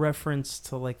triangle like a reference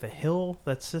to like the hill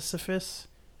that Sisyphus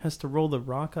has to roll the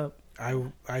rock up?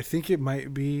 I think it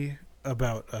might be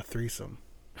about a threesome.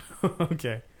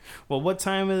 Okay. Well, what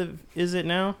time is it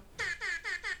now?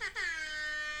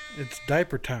 It's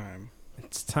diaper time.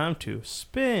 It's time to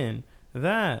spin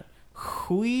that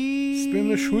wheel. Spin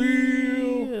the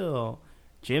wheel.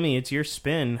 Jimmy, it's your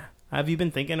spin. Have you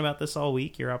been thinking about this all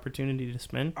week, your opportunity to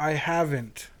spin? I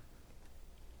haven't.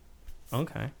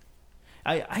 Okay.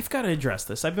 I've got to address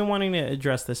this. I've been wanting to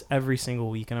address this every single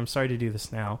week, and I'm sorry to do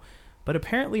this now. But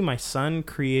apparently my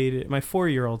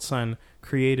 4-year-old son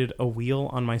created a wheel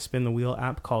on my Spin the Wheel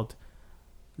app called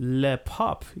Le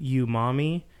Pop You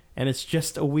Mommy. And it's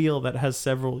just a wheel that has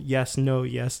several yes, no,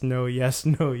 yes, no, yes,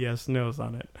 no, yes, no's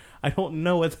on it. I don't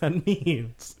know what that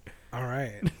means. All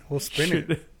right. We'll spin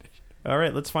it. All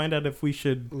right, let's find out if we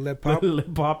should Le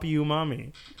Pop You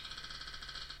Mommy.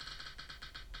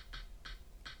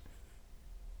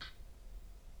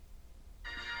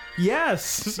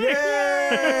 Yes!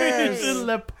 Yes!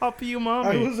 Le Pop You Mommy.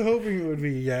 I was hoping it would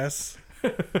be yes.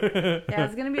 Yeah, I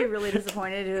was going to be really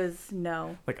disappointed. It was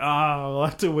no. Like, we'll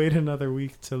have to wait another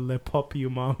week to Le Pop You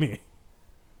Mommy.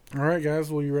 All right,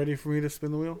 guys. Well, you ready for me to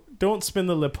spin the wheel? Don't spin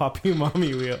the Le Pop You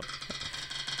Mommy wheel.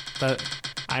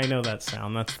 I know that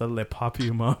sound. That's the Le Pop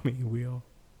You Mommy wheel.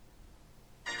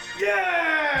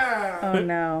 Yeah! Oh,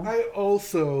 no. I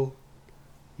also,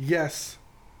 yes,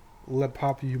 Le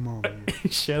Pop You Mommy.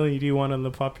 Shelly, do you want to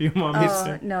Le Pop You Mommy?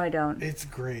 Oh, no, I don't. It's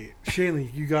great. Shanley,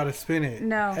 you gotta spin it.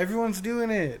 No. Everyone's doing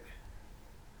it.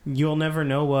 You'll never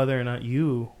know whether or not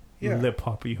you Yeah. Le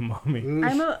Pop You Mommy.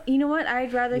 You know what?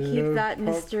 I'd rather keep Le that Pop-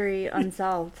 mystery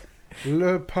unsolved.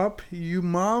 Le Pop You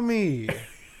Mommy.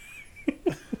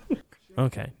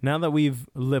 Okay, now that we've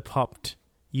lip hopped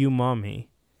you mommy,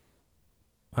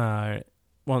 why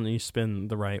don't you spin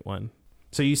the right one?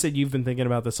 So you said you've been thinking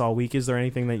about this all week. Is there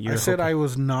anything that you're I said hoping- I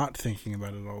was not thinking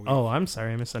about it all week. Oh, I'm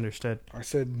sorry, I misunderstood. I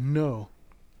said no.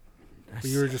 But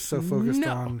you were just so focused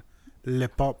on Le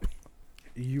Pop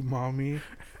You Mommy.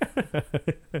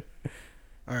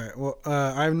 Alright, well,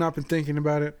 I have not been thinking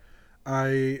about it. I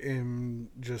am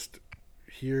just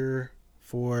here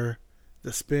for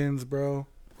the spins, bro.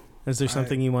 Is there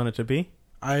something you want it to be?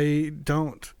 I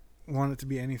don't want it to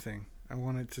be anything. I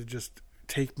want it to just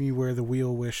take me where the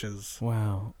wheel wishes.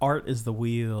 Wow, art is the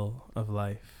wheel of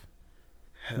life.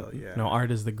 Hell yeah. No,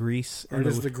 art is the grease. Art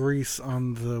is the grease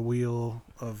on the wheel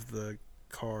of the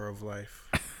car of life.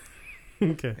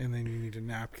 Okay, And then you need a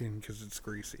napkin because it's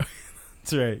greasy.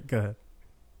 that's right. Go ahead.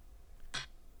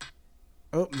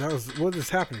 Oh, that was... What is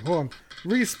happening? Hold on.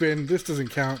 Respin. This doesn't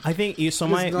count. I think you. So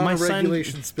This is not my a son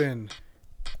regulation spin.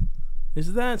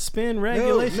 is that spin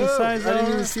regulation no, size. I didn't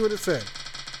hour? even see what it said.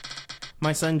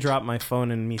 My son dropped my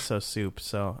phone in miso soup,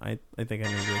 so I think I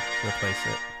need to replace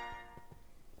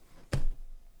it.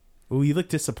 Ooh, you look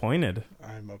disappointed.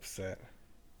 I'm upset.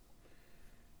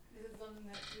 Is it something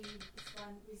that we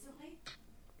spun recently?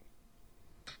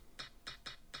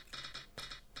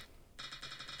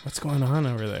 What's going on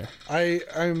over there?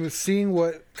 I'm seeing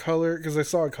what color, because I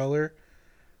saw a color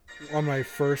on my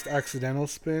first accidental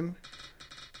spin,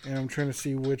 and I'm trying to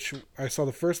see which... I saw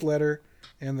the first letter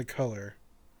and the color.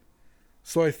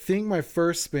 So I think my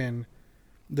first spin,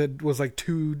 that was like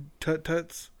 2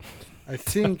 tut-tuts, I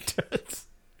think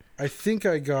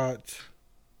I got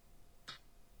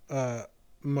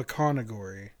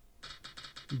McConaughey.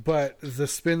 But the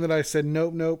spin that I said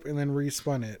nope, nope, and then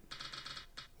respun it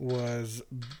was...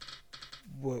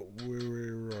 Where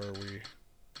are we?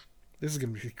 This is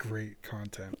going to be great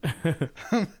content.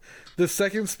 The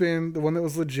second spin, the one that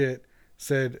was legit,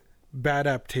 said bad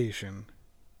adaptation.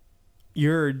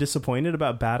 You're disappointed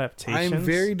about bad adaptations? I'm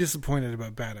very disappointed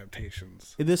about bad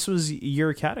adaptations. This was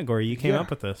your category. You came Yeah, up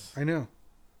with this. I know.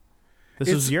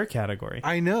 This was your category.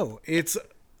 I know. It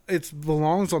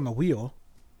belongs on the wheel,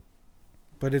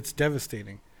 but it's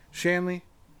devastating. Shanley,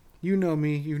 you know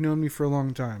me. You've known me for a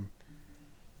long time.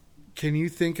 Can you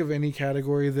think of any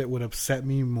category that would upset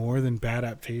me more than bad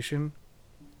adaptation?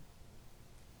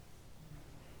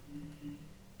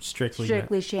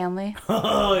 Strictly Shanley.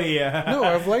 Oh, yeah. No,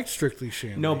 I've liked Strictly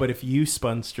Shanley. No, but if you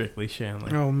spun Strictly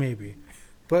Shanley. Oh, maybe.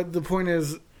 But the point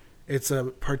is, it's a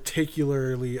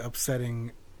particularly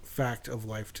upsetting fact of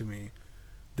life to me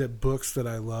that books that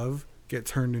I love get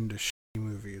turned into shitty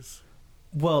movies.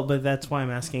 Well, but that's why I'm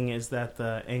asking, is that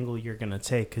the angle you're going to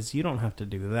take? Because you don't have to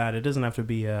do that. It doesn't have to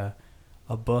be a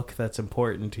book that's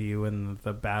important to you and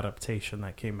the bad adaptation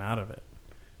that came out of it.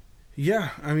 Yeah,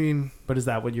 I mean... But is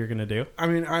that what you're going to do? I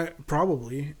mean,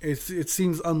 probably. It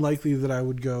seems unlikely that I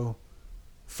would go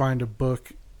find a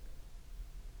book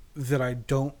that I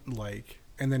don't like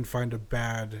and then find a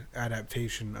bad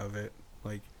adaptation of it.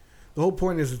 Like, the whole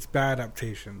point is it's bad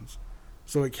adaptations.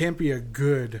 So it can't be a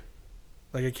good...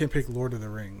 Like, I can't pick Lord of the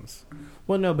Rings.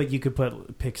 Well, no, but you could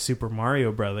pick Super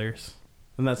Mario Brothers.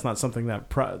 And that's not something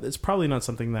that... it's probably not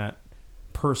something that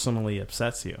personally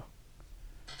upsets you.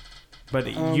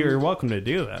 But you're welcome to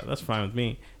do that. That's fine with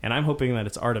me. And I'm hoping that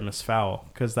it's Artemis Fowl,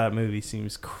 because that movie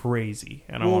seems crazy,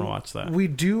 and I want to watch that. We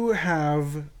do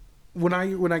have... When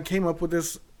I came up with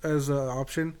this as an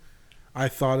option, I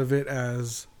thought of it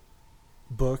as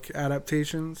book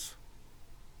adaptations.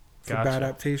 For Gotcha. bad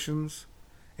adaptations.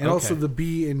 And Okay. also the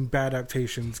B in bad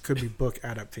adaptations could be book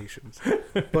adaptations.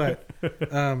 But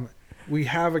we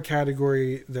have a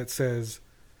category that says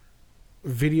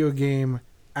video game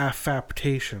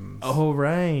affaptations. Oh,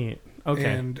 right. Okay.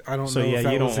 And I don't So, know yeah, if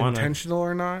that you don't was wanna- intentional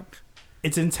or not.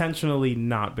 It's intentionally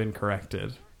not been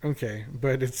corrected. Okay,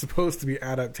 but it's supposed to be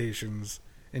adaptations,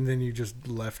 and then you just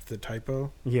left the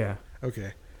typo. Yeah.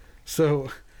 Okay.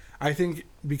 So I think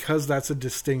because that's a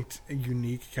distinct,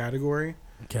 unique category,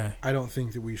 Okay. I don't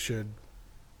think that we should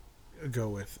go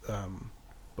with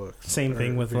books. Same or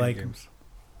thing with, video like, games.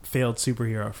 Failed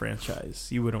superhero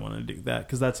franchise. You wouldn't want to do that,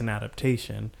 because that's an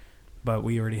adaptation, but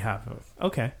we already have it.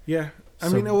 Okay. Yeah. I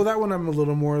So- mean, well, that one I'm a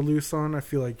little more loose on. I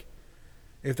feel like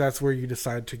if that's where you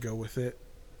decide to go with it,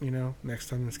 next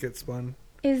time this gets spun.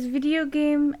 Is bad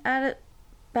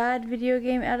video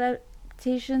game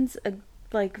adaptations a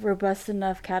like robust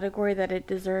enough category that it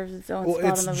deserves its own Well,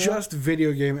 spot it's on the wheel? just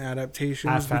video game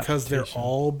adaptations because they're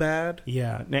all bad.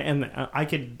 Yeah, and I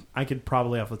could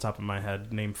probably off the top of my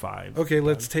head name 5. Okay,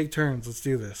 let's take turns. Let's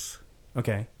do this.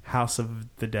 Okay, House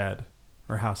of the Dead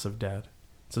or House of Dead.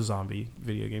 It's a zombie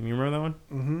video game. You remember that one?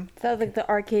 Mm-hmm. Sounds like the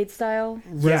arcade style.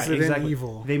 Resident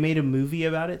Evil. They made a movie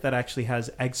about it that actually has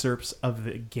excerpts of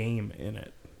the game in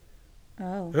it.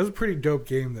 Oh. That was a pretty dope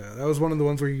game, though. That was one of the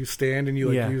ones where you stand and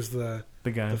you use the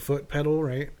gun, the foot pedal,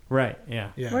 right? Right.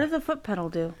 Yeah. What does the foot pedal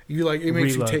do? You it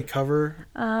makes Reload. you take cover.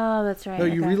 Oh, that's right. No,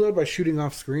 you okay. reload by shooting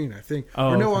off screen, I think.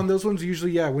 Oh, or no, okay. on those ones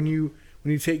usually, when you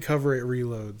take cover, it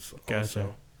reloads. Gotcha.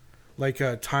 Also. Like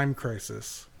Time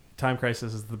Crisis. Time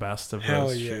Crisis is the best of Hell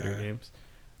those yeah. shooter games.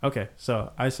 Okay,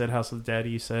 so I said House of the Dead.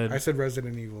 You said... I said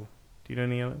Resident Evil. Do you know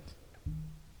any others?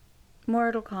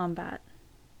 Mortal Kombat.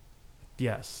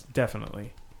 Yes,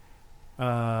 definitely.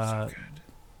 So good.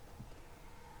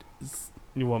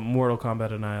 You want Mortal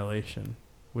Kombat Annihilation,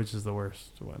 which is the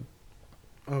worst one.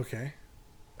 Okay.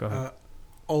 Go ahead.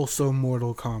 Also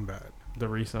Mortal Kombat. The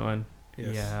recent one?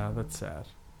 Yes. Yeah, that's sad.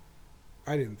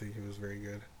 I didn't think it was very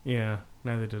good. Yeah,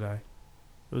 neither did I.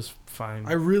 It was fine.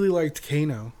 I really liked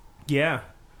Kano. Yeah,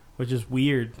 which is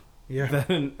weird. Yeah. That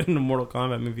in the Mortal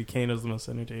Kombat movie, Kano's the most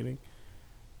entertaining.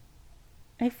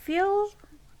 I feel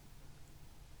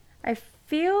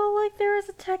like there was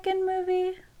a Tekken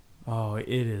movie. Oh, it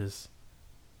is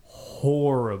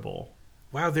horrible.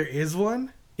 Wow, there is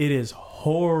one? It is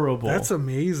horrible. That's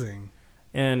amazing.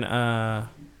 And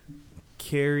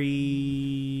Carrie...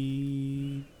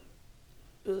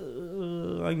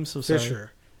 I'm so sorry.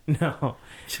 Fisher. No.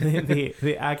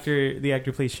 the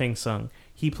actor plays Shang Tsung.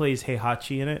 He plays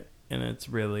Heihachi in it, and it's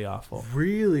really awful.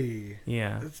 Really?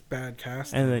 Yeah. That's bad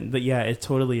casting. And then, it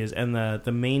totally is. And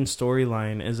the main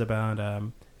storyline is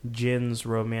about Jin's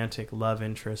romantic love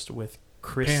interest with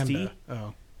Christy. Panda.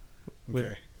 Oh.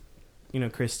 Okay.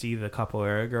 With, Christy, the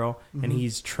capoeira girl. Mm-hmm. And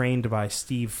he's trained by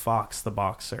Steve Fox, the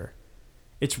boxer.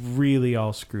 It's really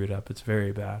all screwed up. It's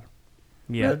very bad.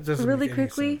 Yeah. That doesn't Really make any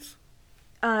quickly, sense.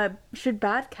 should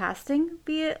bad casting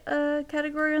be a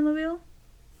category on the wheel?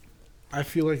 I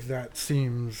feel like that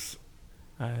seems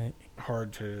I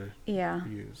hard to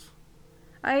use.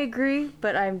 I agree,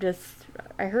 but I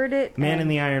heard it. Man in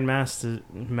the Iron Mask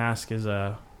is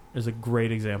a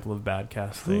great example of bad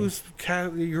casting.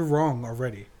 You're wrong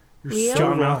already. You're Leo? so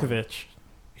John wrong. Malkovich.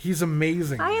 He's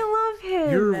amazing. I love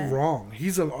him. You're wrong.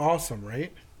 He's awesome,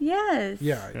 right? Yes.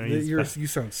 Yeah, Yeah, you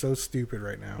sound so stupid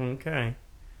right now. Okay.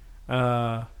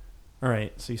 All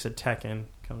right. So you said Tekken.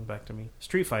 Coming back to me.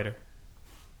 Street Fighter.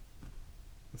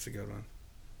 That's a good one.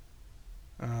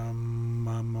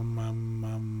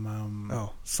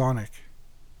 Oh, Sonic.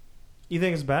 You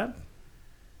think it's bad?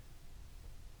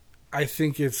 I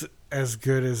think it's as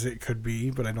good as it could be,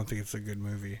 but I don't think it's a good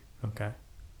movie. Okay.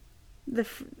 The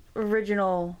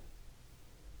original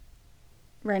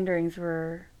renderings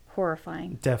were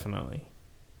horrifying. Definitely.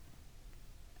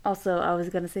 Also, I was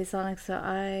going to say Sonic, so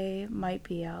I might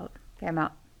be out. Okay, I'm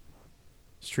out.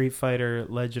 Street Fighter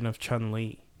Legend of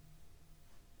Chun-Li.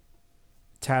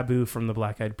 Taboo from the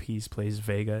Black Eyed Peas plays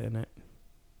Vega in it.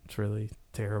 It's really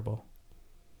terrible.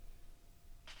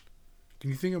 Can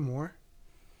you think of more?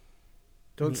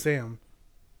 Don't say them.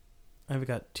 I've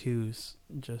got twos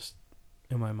just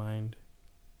in my mind.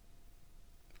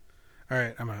 All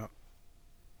right, I'm out.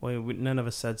 Wait, none of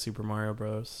us said Super Mario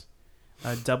Bros.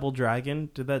 Double Dragon,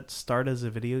 did that start as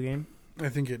a video game? I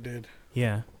think it did.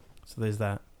 Yeah, so there's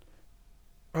that.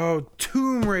 Oh,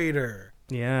 Tomb Raider.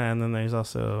 Yeah, and then there's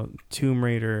also Tomb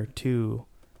Raider 2,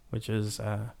 which is,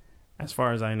 as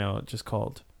far as I know, just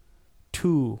called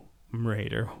Tomb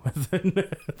Raider with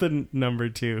the number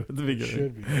 2 at the beginning.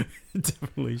 Should be. It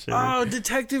definitely should Oh, be.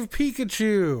 Detective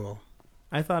Pikachu.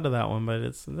 I thought of that one, but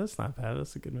that's not bad.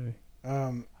 That's a good movie.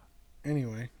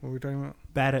 Anyway, what were we talking about?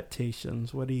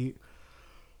 Badaptations. What do you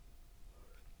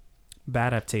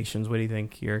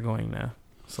think you're going to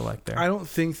select there? I don't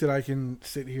think that I can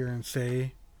sit here and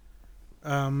say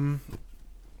too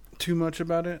much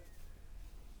about it,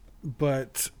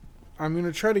 but I'm going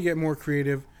to try to get more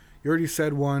creative. You already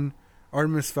said one,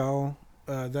 Artemis Fowl.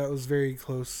 That was very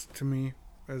close to me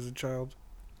as a child.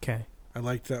 Okay. I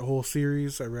liked that whole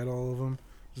series. I read all of them. I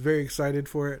was very excited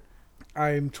for it.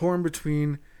 I'm torn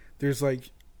between, there's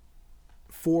like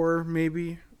 4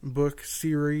 maybe book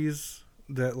series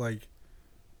that like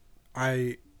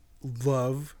I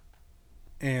love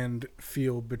and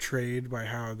feel betrayed by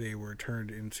how they were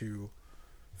turned into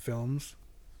films.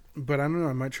 But I don't know,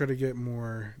 I might try to get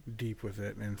more deep with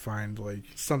it and find like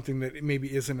something that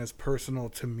maybe isn't as personal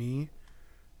to me,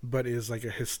 but is like a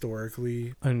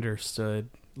historically Understood.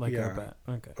 Like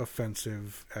okay.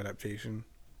 offensive adaptation.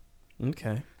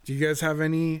 Okay. Do you guys have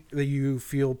any that you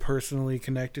feel personally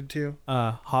connected to?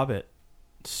 Hobbit.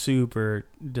 Super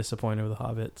disappointed with the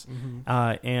Hobbits.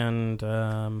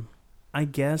 And I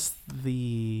guess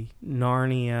the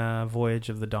Narnia Voyage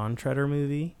of the Dawn Treader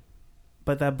movie.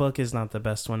 But that book is not the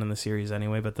best one in the series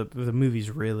anyway, but the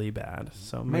movie's really bad.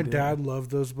 So my dad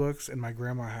loved those books, and my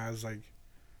grandma has like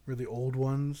really old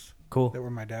ones. Cool. That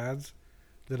were my dad's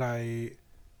that I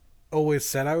always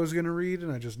said I was going to read,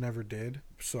 and I just never did.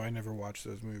 So I never watched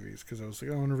those movies because I was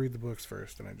like, I want to read the books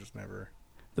first, and I just never.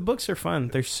 The books are fun.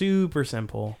 They're super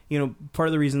simple. You know, part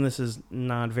of the reason this is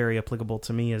not very applicable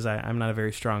to me is I'm not a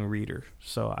very strong reader,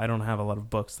 so I don't have a lot of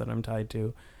books that I'm tied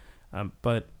to.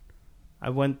 But I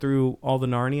went through all the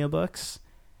Narnia books,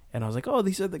 and I was like, oh,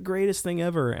 these are the greatest thing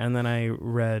ever. And then I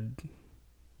read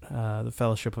The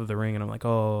Fellowship of the Ring, and I'm like,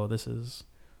 oh, this is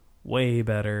way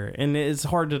better. And it's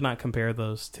hard to not compare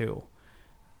those two.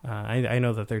 I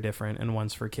know that they're different, and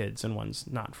one's for kids and one's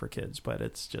not for kids, but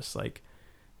it's just like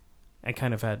I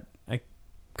kind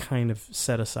of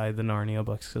set aside the Narnia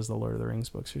books because the Lord of the Rings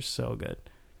books are so good.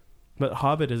 But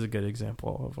Hobbit is a good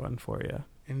example of one for you.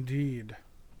 Indeed.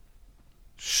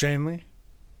 Shanley?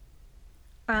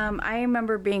 I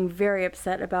remember being very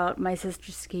upset about My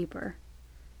Sister's Keeper.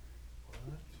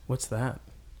 What's that?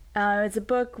 It's a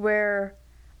book where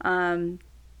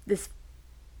this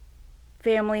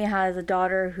family has a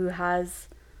daughter who has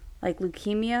like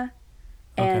leukemia,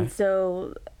 and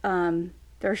so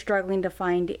they're struggling to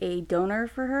find a donor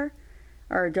for her,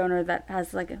 or a donor that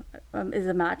has like is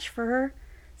a match for her.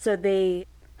 So they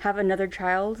have another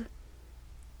child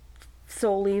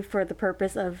solely for the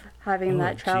purpose of having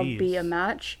that child be a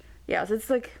match. Yeah, so it's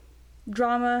like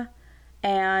drama,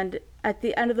 and at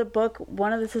the end of the book,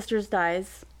 one of the sisters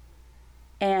dies,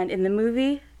 and in the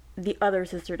movie, the other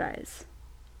sister dies.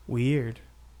 Weird.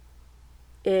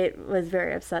 It was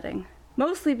very upsetting.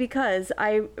 Mostly because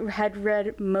I had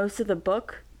read most of the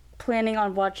book, planning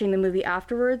on watching the movie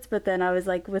afterwards, but then I was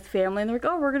like with family, and they're like,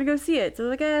 oh, we're going to go see it. So I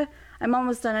was like, I'm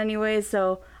almost done anyways,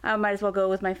 so I might as well go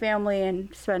with my family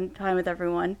and spend time with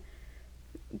everyone.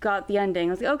 Got the ending.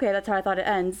 I was like, okay, that's how I thought it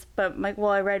ends. But I'm like,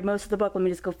 well, I read most of the book, let me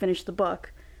just go finish the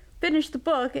book. Finished the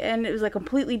book, and it was a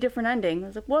completely different ending. I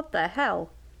was like, what the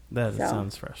hell? That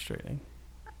sounds frustrating.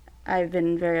 I've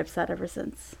been very upset ever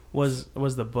since. Was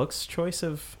the book's choice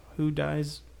of who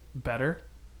dies better?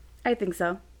 I think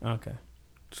so. Okay.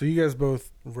 So you guys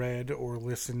both read or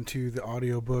listened to the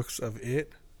audiobooks of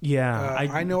it? Yeah.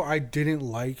 I know I didn't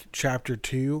like chapter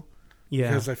 2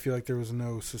 because I feel like there was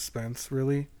no suspense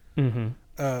really. Mm-hmm.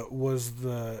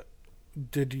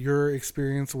 Did your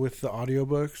experience with the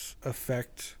audiobooks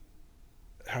affect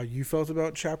how you felt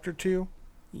about chapter 2?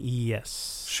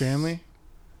 Yes. Shanley?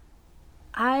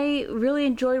 I really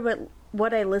enjoyed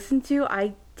what I listened to.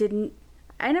 I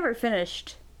never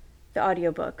finished the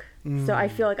audiobook, so I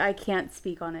feel like I can't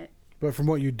speak on it. But from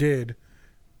what you did,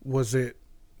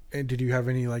 did you have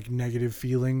any like negative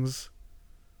feelings?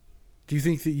 Do you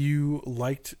think that you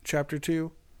liked chapter 2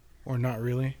 or not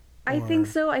really? I think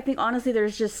so. I think honestly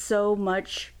there's just so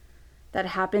much that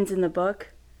happens in the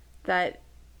book that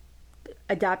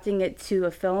adapting it to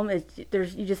a film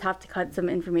you just have to cut some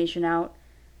information out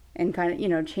and kind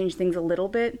of, change things a little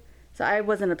bit. So I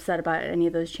wasn't upset about any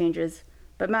of those changes.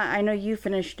 But Matt, I know you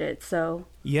finished it, so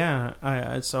yeah.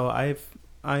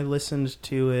 I listened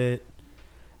to it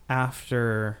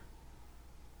after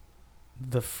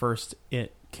the first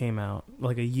It came out,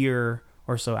 like a year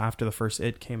or so after the first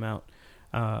It came out.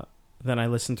 Then I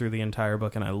listened through the entire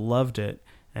book and I loved it.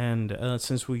 And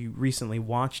since we recently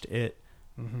watched it,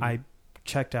 I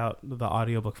checked out the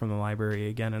audiobook from the library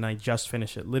again, and I just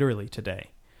finished it literally today.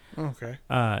 Okay.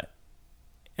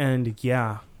 And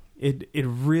yeah, it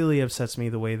really upsets me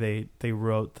the way they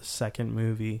wrote the second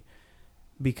movie,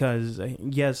 because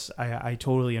yes, I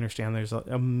totally understand there's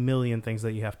a million things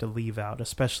that you have to leave out,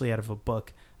 especially out of a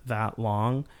book that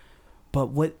long. But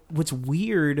what's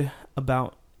weird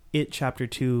about It Chapter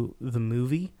 2, the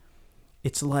movie,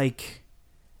 it's like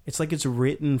it's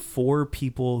written for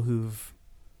people who've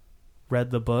read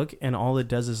the book, and all it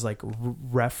does is like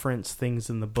reference things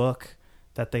in the book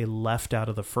that they left out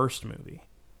of the first movie.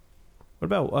 What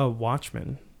about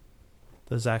Watchmen,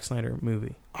 the Zack Snyder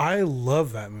movie? I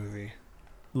love that movie.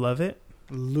 Love it?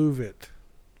 Love it.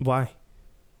 Why?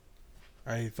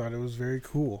 I thought it was very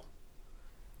cool.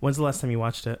 When's the last time you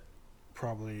watched it?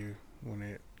 Probably when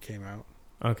it came out.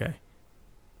 Okay.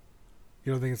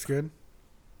 You don't think it's good?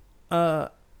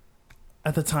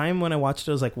 At the time when I watched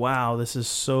it, I was like, wow, this is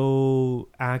so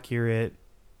accurate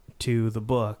to the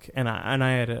book. And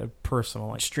I had a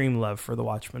personal extreme love for the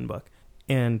Watchmen book.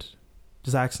 And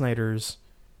Zack Snyder's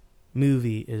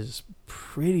movie is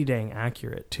pretty dang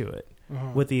accurate to it.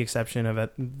 With the exception of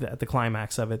at the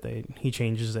climax of it, he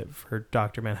changes it for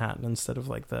Dr. Manhattan instead of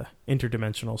like the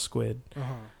interdimensional squid.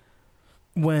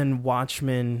 When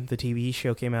Watchmen, the TV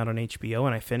show, came out on HBO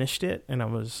and I finished it, and I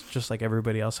was just like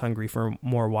everybody else hungry for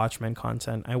more Watchmen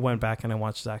content, I went back and I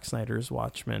watched Zack Snyder's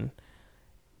Watchmen,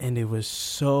 and it was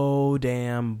so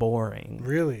damn boring.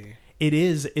 Really? It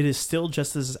is still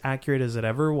just as accurate as it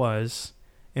ever was,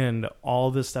 and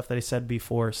all the stuff that I said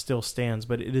before still stands,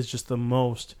 but it is just the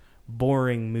most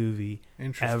boring movie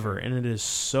ever, and it is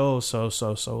so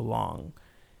long.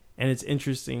 And it's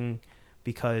interesting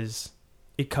because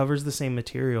it covers the same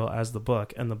material as the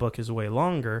book, and the book is way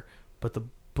longer, but the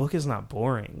book is not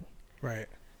boring. Right.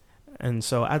 And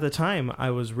so at the time I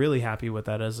was really happy with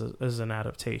that as an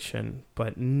adaptation,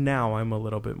 but now I'm a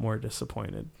little bit more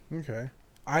disappointed. Okay.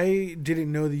 I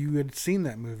didn't know that you had seen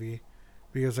that movie,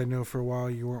 because I know for a while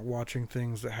you weren't watching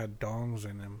things that had dongs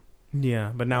in them.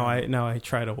 Yeah, but now I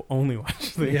try to only watch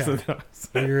things with dogs.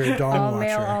 You're a dong all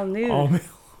watcher. Male, all nude. All male.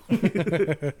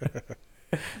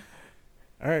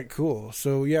 All right, cool.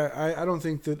 So yeah, I don't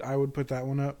think that I would put that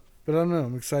one up, but I don't know.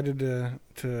 I'm excited to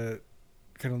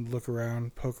kind of look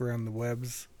around, poke around the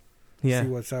webs, see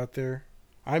what's out there.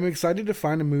 I'm excited to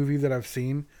find a movie that I've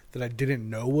seen that I didn't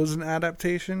know was an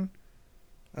adaptation,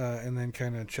 and then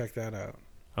kind of check that out.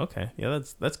 Okay, yeah,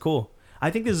 that's cool. I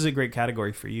think this is a great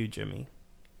category for you, Jimmy.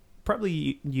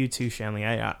 Probably you too, Shanley.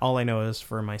 All I know is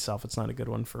for myself, it's not a good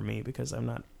one for me because I'm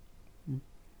not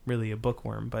really a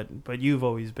bookworm. But you've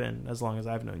always been, as long as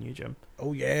I've known you, Jim.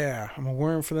 Oh yeah, I'm a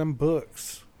worm for them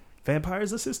books.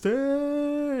 Vampire's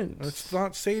Assistant. Let's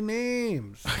not say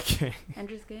names. Okay.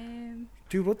 Ender's Game.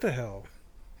 Dude, what the hell?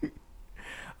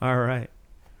 All right.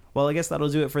 Well, I guess that'll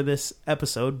do it for this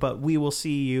episode, but we will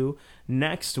see you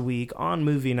next week on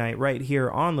Movie Night right here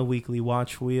on the Weekly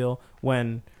Watch Wheel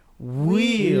when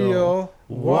we'll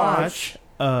watch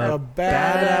a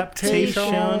bad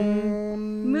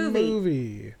adaptation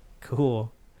movie.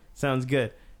 Cool. Sounds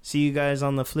good. See you guys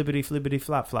on the flippity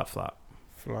flop flop flop.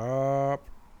 Flop.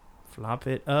 Flop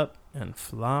it up and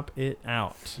flop it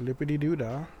out. Flippity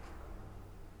doodah.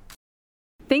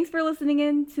 Thanks for listening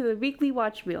in to the Weekly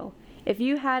Watch Wheel. If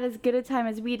you had as good a time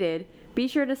as we did, be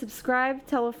sure to subscribe,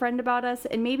 tell a friend about us,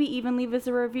 and maybe even leave us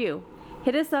a review.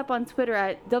 Hit us up on Twitter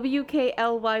at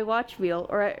WKLYWatchWheel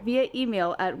or via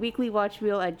email at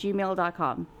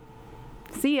weeklywatchwheel@gmail.com.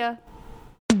 See ya!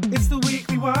 It's the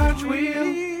Weekly Watch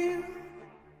Wheel.